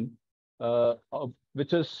Foundation,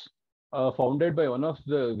 which is founded by one of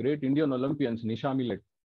the great Indian Olympians, Nisha Millet.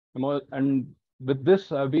 And with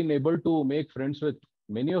this, I've been able to make friends with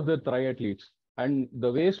many of the triathletes. And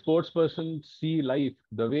the way sports persons see life,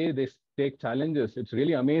 the way they take challenges, it's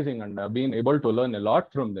really amazing. And I've been able to learn a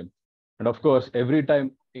lot from them. And of course, every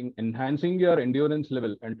time enhancing your endurance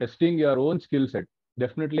level and testing your own skill set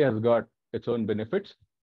definitely has got its own benefits.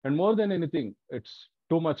 And more than anything, it's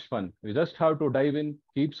too much fun. We just have to dive in,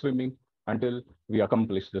 keep swimming until we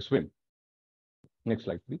accomplish the swim. Next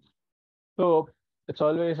slide, please. So it's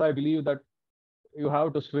always, I believe that you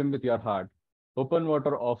have to swim with your heart. Open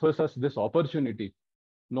water offers us this opportunity.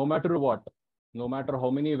 No matter what, no matter how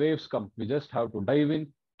many waves come, we just have to dive in,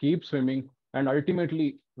 keep swimming, and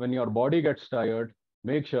ultimately, when your body gets tired,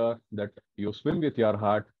 make sure that you swim with your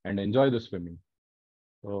heart and enjoy the swimming.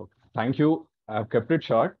 So thank you. I've kept it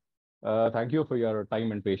short. Thank you for your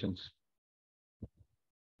time and patience.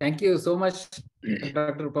 Thank you so much,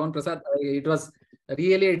 Dr. Pawan Prasad. It was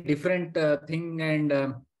really a different thing.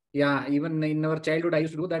 And yeah, even in our childhood, I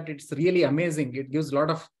used to do that. It's really amazing. It gives a lot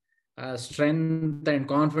of strength and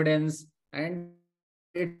confidence. And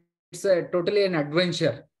it's totally an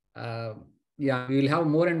adventure. Yeah, we'll have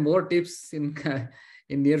more and more tips in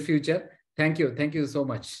near future. Thank you. Thank you so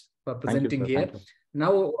much for presenting here.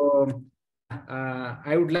 Now,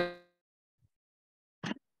 I would like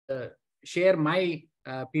to share my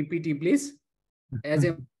PPT, please. As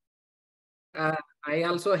a, I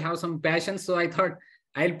also have some passion, so I thought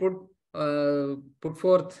I'll put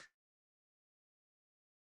forth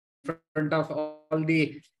in front of all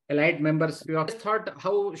the allied members. We just thought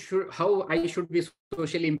how I should be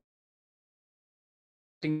socially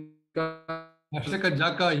impacting. Ashika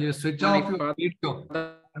Jaka, you switch off your video.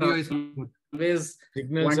 Audio is not good. Always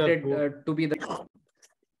Signals wanted to be the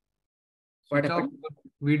Switch off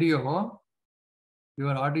video.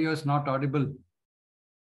 Your audio is not audible.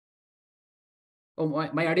 Oh,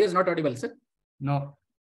 my audio is not audible, sir. No,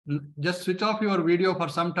 just switch off your video for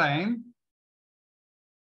some time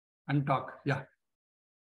and talk. Yeah.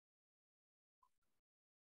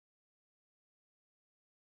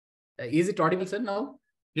 Is it audible, sir, now?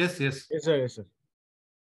 Yes, yes. Yes, sir. Yes, sir.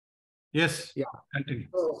 Yes. Yeah. Continue.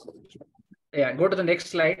 So, yeah, go to the next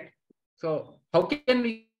slide. So how can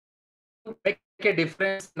we make a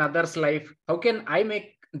difference in others' life? How can I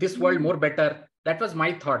make this world more better? That was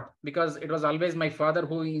my thought, because it was always my father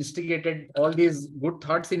who instigated all these good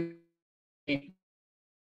thoughts in me.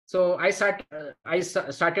 So I started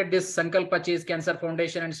this Sankalpa Chase Cancer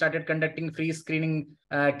Foundation and started conducting free screening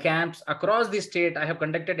camps across the state. I have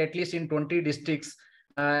conducted at least in 20 districts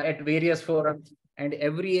at various forums. And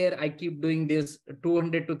every year I keep doing this.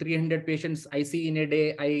 200 to 300 patients I see in a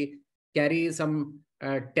day. I carry some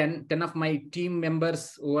 10 of my team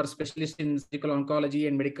members who are specialists in surgical oncology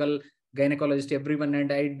and medical gynecologist, everyone.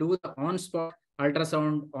 And I do the on-spot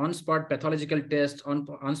ultrasound, on-spot pathological test,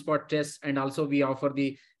 on-spot tests. And also we offer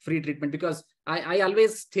the free treatment, because I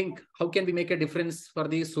always think, how can we make a difference for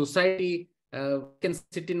the society? We can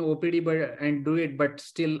sit in OPD and do it, but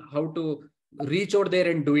still how to reach out there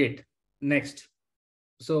and do it. Next.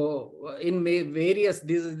 So in various,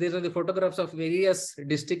 these are the photographs of various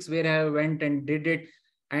districts where I went and did it.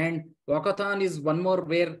 And walkathon is one more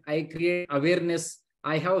where I create awareness.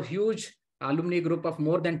 I have huge alumni group of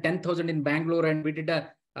more than 10,000 in Bangalore, and we did a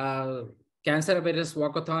cancer awareness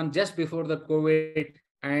walkathon just before the COVID.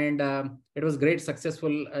 And it was great,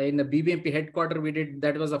 successful. In the BBMP headquarter we did,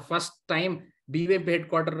 that was the first time BBMP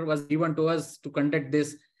headquarter was given to us to conduct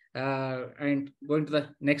this. And going to the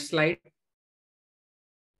next slide.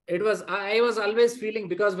 I was always feeling,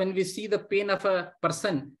 because when we see the pain of a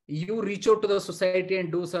person, you reach out to the society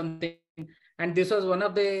and do something. And this was one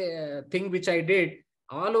of the thing which I did.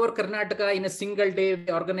 All over Karnataka, in a single day,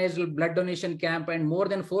 we organized a blood donation camp, and more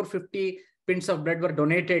than 450 pints of blood were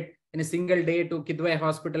donated in a single day to Kidwai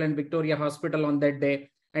Hospital and Victoria Hospital on that day.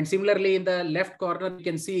 And similarly, in the left corner, you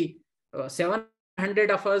can see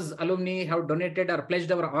 700 of us alumni have donated or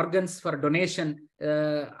pledged our organs for donation.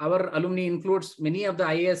 Our alumni includes many of the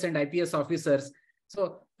IAS and IPS officers.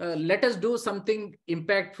 So let us do something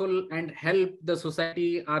impactful and help the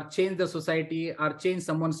society, or change the society, or change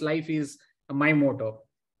someone's life is my motto.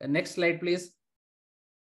 Next slide, please.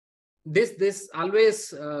 This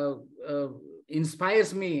always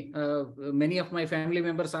inspires me. Many of my family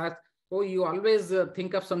members ask, oh, you always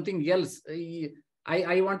think of something else.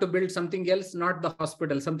 I want to build something else, not the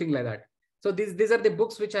hospital, something like that. So these are the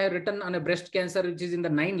books which I have written on a breast cancer, which is in the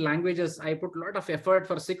 9 languages. I put a lot of effort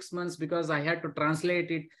for 6 months, because I had to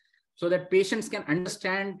translate it so that patients can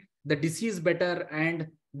understand the disease better, and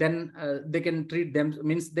then they can treat them.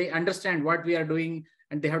 Means they understand what we are doing,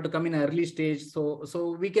 and they have to come in an early stage.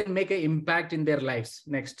 So we can make an impact in their lives.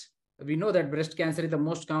 Next. We know that breast cancer is the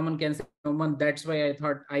most common cancer in women. That's why I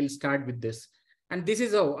thought I'll start with this. And this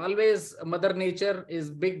is how always Mother Nature is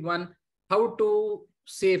big one. How to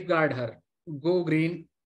safeguard her. Go green,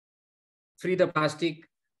 free the plastic.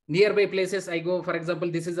 Nearby places I go, for example,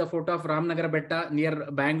 this is a photo of Ramnagar Betta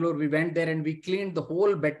near Bangalore. We went there and we cleaned the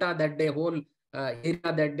whole Betta that day, whole area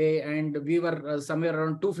that day. And we were somewhere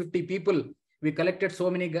around 250 people. We collected so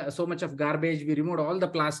much of garbage. We removed all the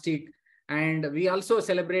plastic. And we also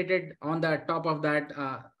celebrated on the top of that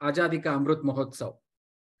Azadi Ka Amrut Mahotsav.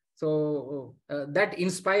 So that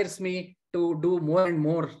inspires me to do more and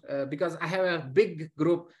more, because I have a big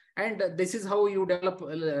group. And this is how you develop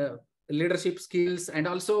leadership skills, and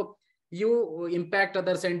also you impact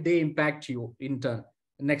others and they impact you in turn.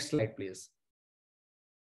 Next slide, please.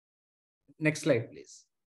 Next slide, please.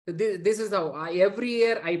 This is how every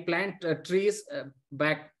year I plant trees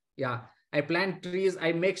I plant trees.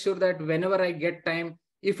 I make sure that whenever I get time,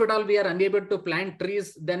 if at all we are unable to plant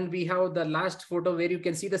trees, then we have the last photo where you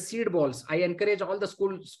can see the seed balls. I encourage all the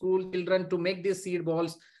school children to make these seed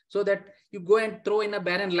balls, so that you go and throw in a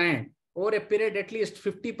barren land. Over a period, at least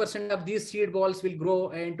 50% of these seed balls will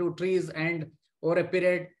grow into trees, and over a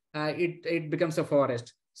period, it becomes a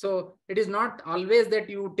forest. So it is not always that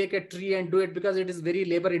you take a tree and do it, because it is very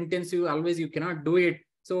labor intensive. Always you cannot do it.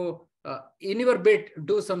 So in your bit,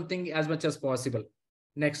 do something as much as possible.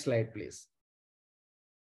 Next slide, please.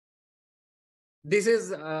 This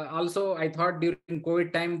is also, I thought during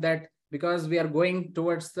COVID time, that because we are going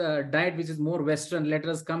towards the diet which is more Western, let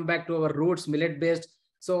us come back to our roots, millet based.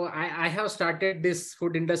 So I have started this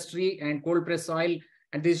food industry and cold press oil,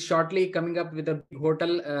 and this is shortly coming up with a big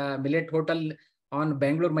hotel, millet hotel on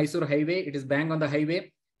Bangalore-Mysore highway. It is bang on the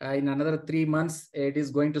highway. In another 3 months, it is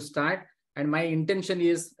going to start. And my intention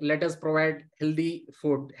is, let us provide healthy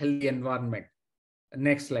food, healthy environment.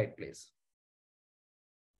 Next slide, please.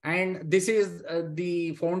 And this is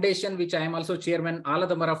the foundation, which I am also chairman,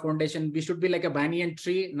 Aladamara Foundation. We should be like a banyan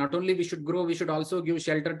tree. Not only we should grow, we should also give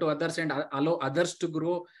shelter to others and allow others to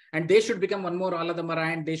grow. And they should become one more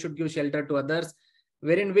Aladamara, and they should give shelter to others,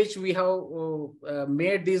 wherein which we have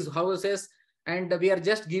made these houses. And we are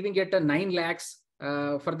just giving it a 9 lakhs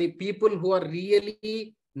for the people who are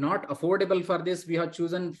really not affordable for this. We have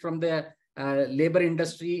chosen from the labor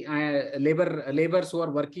industry, laborers who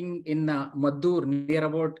are working in Maddur, near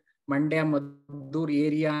about Mandya, Maddur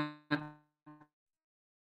area.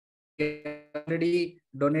 Already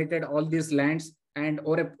donated all these lands, and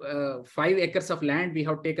over 5 acres of land we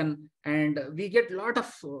have taken, and we get a lot of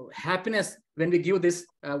happiness when we give this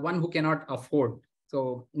one who cannot afford.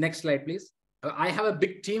 So next slide, please. I have a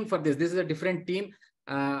big team for this. This is a different team.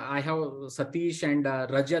 I have Satish and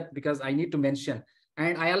Rajat, because I need to mention.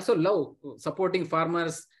 And I also love supporting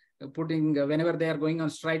farmers, putting whenever they are going on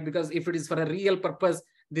strike, because if it is for a real purpose,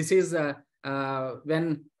 this is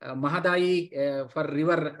when Mahadayi for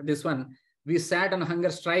river, this one, we sat on a hunger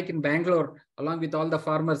strike in Bangalore along with all the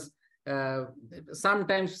farmers.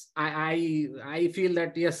 Sometimes I feel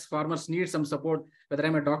that yes, farmers need some support, whether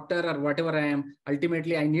I'm a doctor or whatever I am,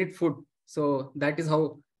 ultimately I need food. So that is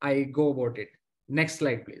how I go about it. Next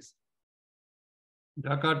slide, please.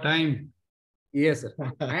 Dhaka time. Yes, sir.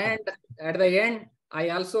 And at the end, I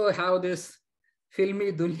also have this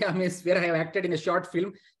filmy Dunya Miss, where I have acted in a short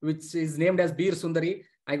film, which is named as Beer Sundari.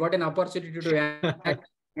 I got an opportunity to act,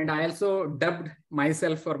 and I also dubbed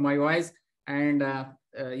myself for my voice. And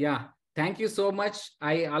yeah, thank you so much.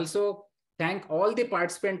 I also thank all the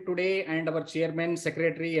participants today and our chairman,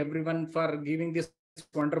 secretary, everyone for giving this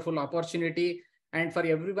wonderful opportunity, and for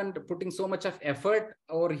everyone putting so much of effort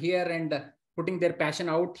over here and putting their passion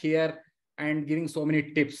out here and giving so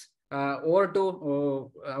many tips. Over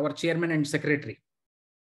to our chairman and secretary.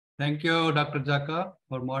 Thank you, Dr. Jaka,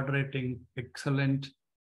 for moderating. Excellent.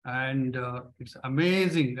 And it's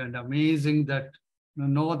amazing that you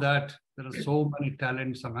know that there are so many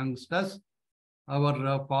talents amongst us.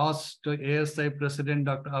 Our past ASI president,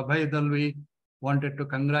 Dr. Abhay Dalvi, wanted to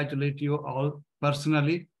congratulate you all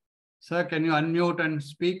personally. Sir, can you unmute and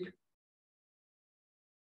speak?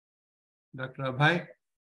 Dr. Abhay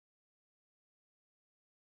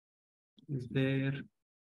is there.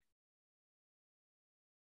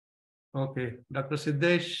 Okay, Dr.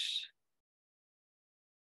 Siddesh.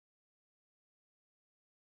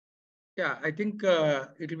 Yeah, I think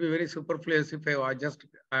it will be very superfluous if I just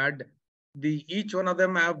add each one of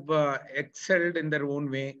them have excelled in their own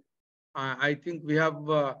way. I think we have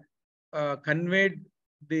conveyed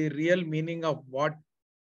the real meaning of what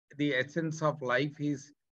the essence of life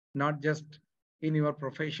is, not just in your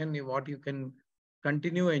profession, what you can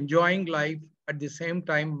continue enjoying life, at the same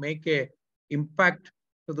time make a impact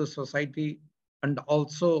to the society and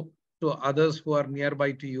also to others who are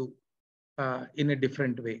nearby to you in a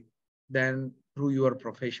different way than through your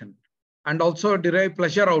profession, and also derive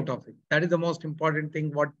pleasure out of it. That is the most important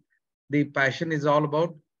thing, what the passion is all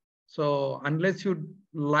about. So unless you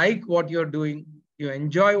like what you're doing, you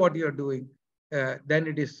enjoy what you're doing, then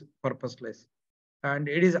it is purposeless. And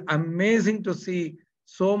it is amazing to see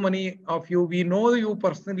so many of you. We know you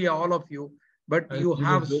personally, all of you, but you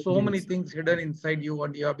have so many things hidden inside you,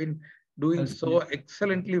 and you have been doing so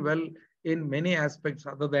excellently well in many aspects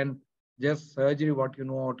other than just surgery, what you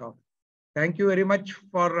know out of. Thank you very much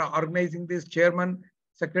for organizing this, Chairman,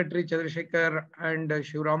 Secretary Chandrasekhar and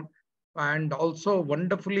Shivram, and also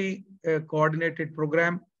wonderfully coordinated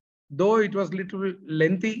program. Though it was little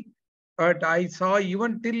lengthy, but I saw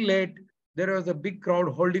even till late, there was a big crowd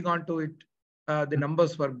holding on to it. The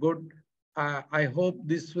numbers were good. I hope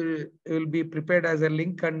this will be prepared as a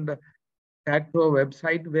link and tagged to a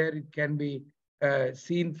website where it can be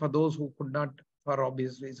seen for those who could not, for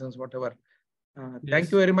obvious reasons, whatever.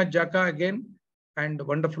 Thank you very much, Jaka, again, and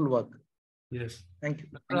wonderful work. Yes. Thank you.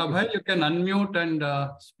 Dr. Abhay, you can unmute and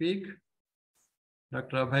speak.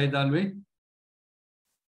 Dr. Abhay Dalvi.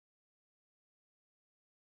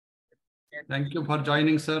 Thank you for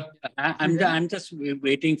joining, sir. I'm just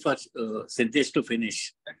waiting for Siddesh to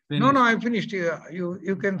finish. No, I finished.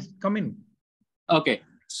 You can come in. Okay.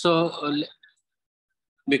 So,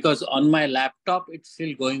 because on my laptop, it's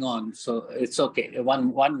still going on. So it's okay.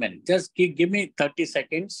 One minute. Just give me 30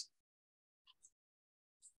 seconds.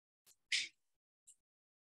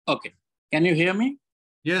 Okay. Can you hear me?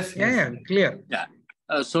 Yes. Yeah, clear. Yeah.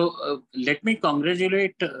 So let me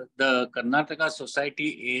congratulate the Karnataka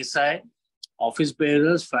Society ASI, office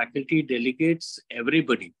bearers, faculty, delegates,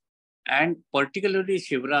 everybody. And particularly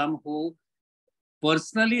Shivram, who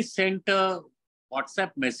personally sent a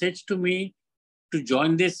WhatsApp message to me to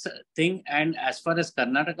join this thing. And as far as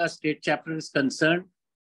Karnataka state chapter is concerned,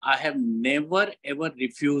 I have never ever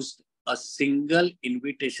refused a single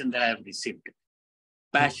invitation that I have received.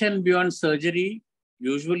 Passion beyond surgery,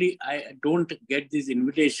 usually I don't get these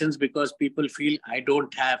invitations because people feel I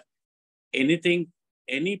don't have anything,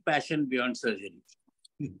 any passion beyond surgery.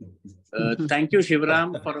 Thank you,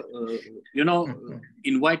 Shivram, for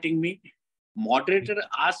inviting me. Moderator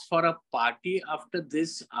asked for a party after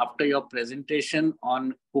this, after your presentation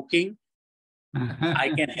on cooking.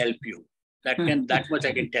 I can help you. That much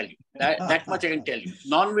I can tell you. That much I can tell you.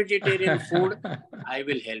 Non-vegetarian food, I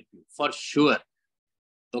will help you for sure.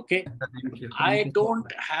 Okay. I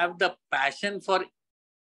don't have the passion for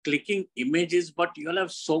clicking images, but you'll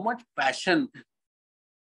have so much passion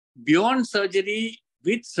beyond surgery.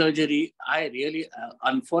 With surgery, I really,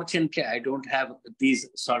 unfortunately, I don't have these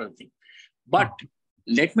sort of things. But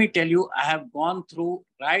let me tell you, I have gone through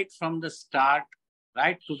right from the start,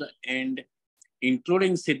 right to the end,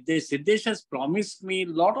 including Siddesh. Siddesh has promised me a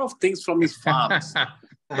lot of things from his farms,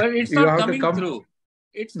 but it's not coming through.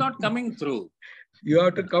 It's not coming through. You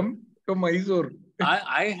have to come to Mysore.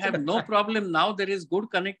 I have no problem now. There is good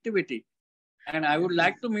connectivity. And I would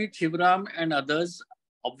like to meet Shivram and others,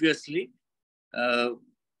 obviously,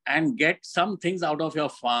 and get some things out of your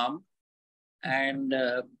farm. And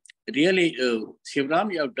really,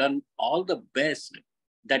 Shivram, you have done all the best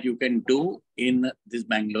that you can do in this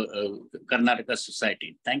Bangalore, Karnataka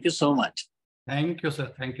society. Thank you so much. Thank you,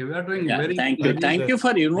 sir. Thank you. We are doing Yeah, very thank you. good. Thank you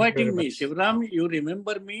for inviting me. Shivram, you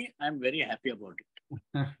remember me. I'm very happy about it.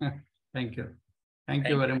 Thank you. Thank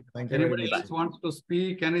you very much. Anybody else wants to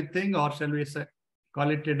speak anything, or shall we say,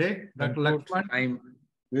 call it a day? Dr. Lakshman?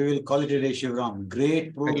 We will call it a day, Shivram.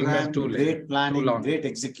 Great program, great planning, great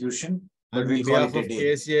execution. But On behalf of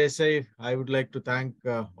KSCASI, I would like to thank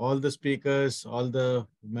all the speakers, all the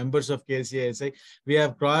members of KSCASI. We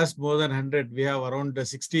have crossed more than 100. We have around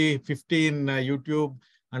 50 in YouTube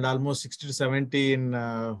and almost 60 to 70 in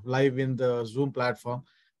live in the Zoom platform.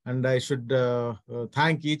 And I should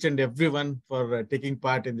thank each and everyone for taking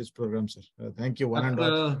part in this program, sir. Thank you, one and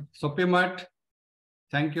all. Sopimat,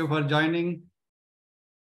 thank you for joining.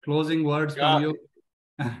 Closing words from you.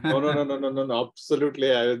 No.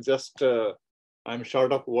 Absolutely. I was just, I'm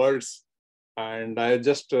short of words. And I was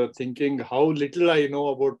just thinking how little I know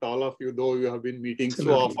about all of you, though you have been meeting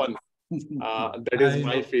so often. That is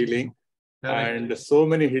my feeling. And so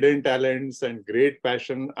many hidden talents and great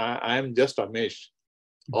passion. I am just amazed.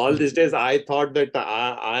 All these days, I thought that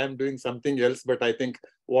I am doing something else, but I think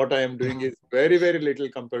what I am doing is very, very little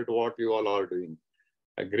compared to what you all are doing.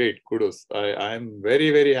 Great, kudos. I am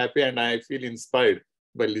very, very happy and I feel inspired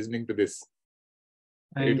by listening to this.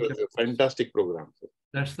 It was a fantastic program.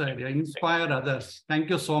 That's the idea. Inspire others. Thank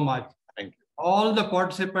you so much. Thank you. All the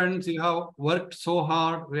participants, you have worked so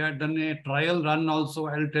hard. We have done a trial run also.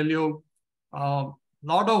 I'll tell you,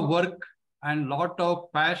 lot of work and lot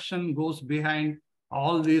of passion goes behind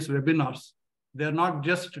all these webinars. They're not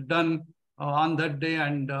just done on that day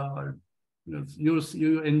and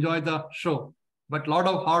you enjoy the show, but a lot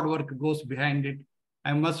of hard work goes behind it.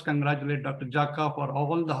 I must congratulate Dr. Jaka for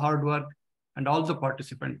all the hard work and all the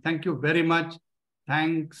participants. Thank you very much.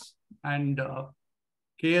 Thanks. And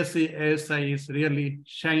KSCASI is really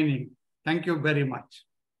shining. Thank you very much.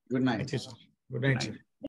 Good night. Thank you, sir. Good night, sir.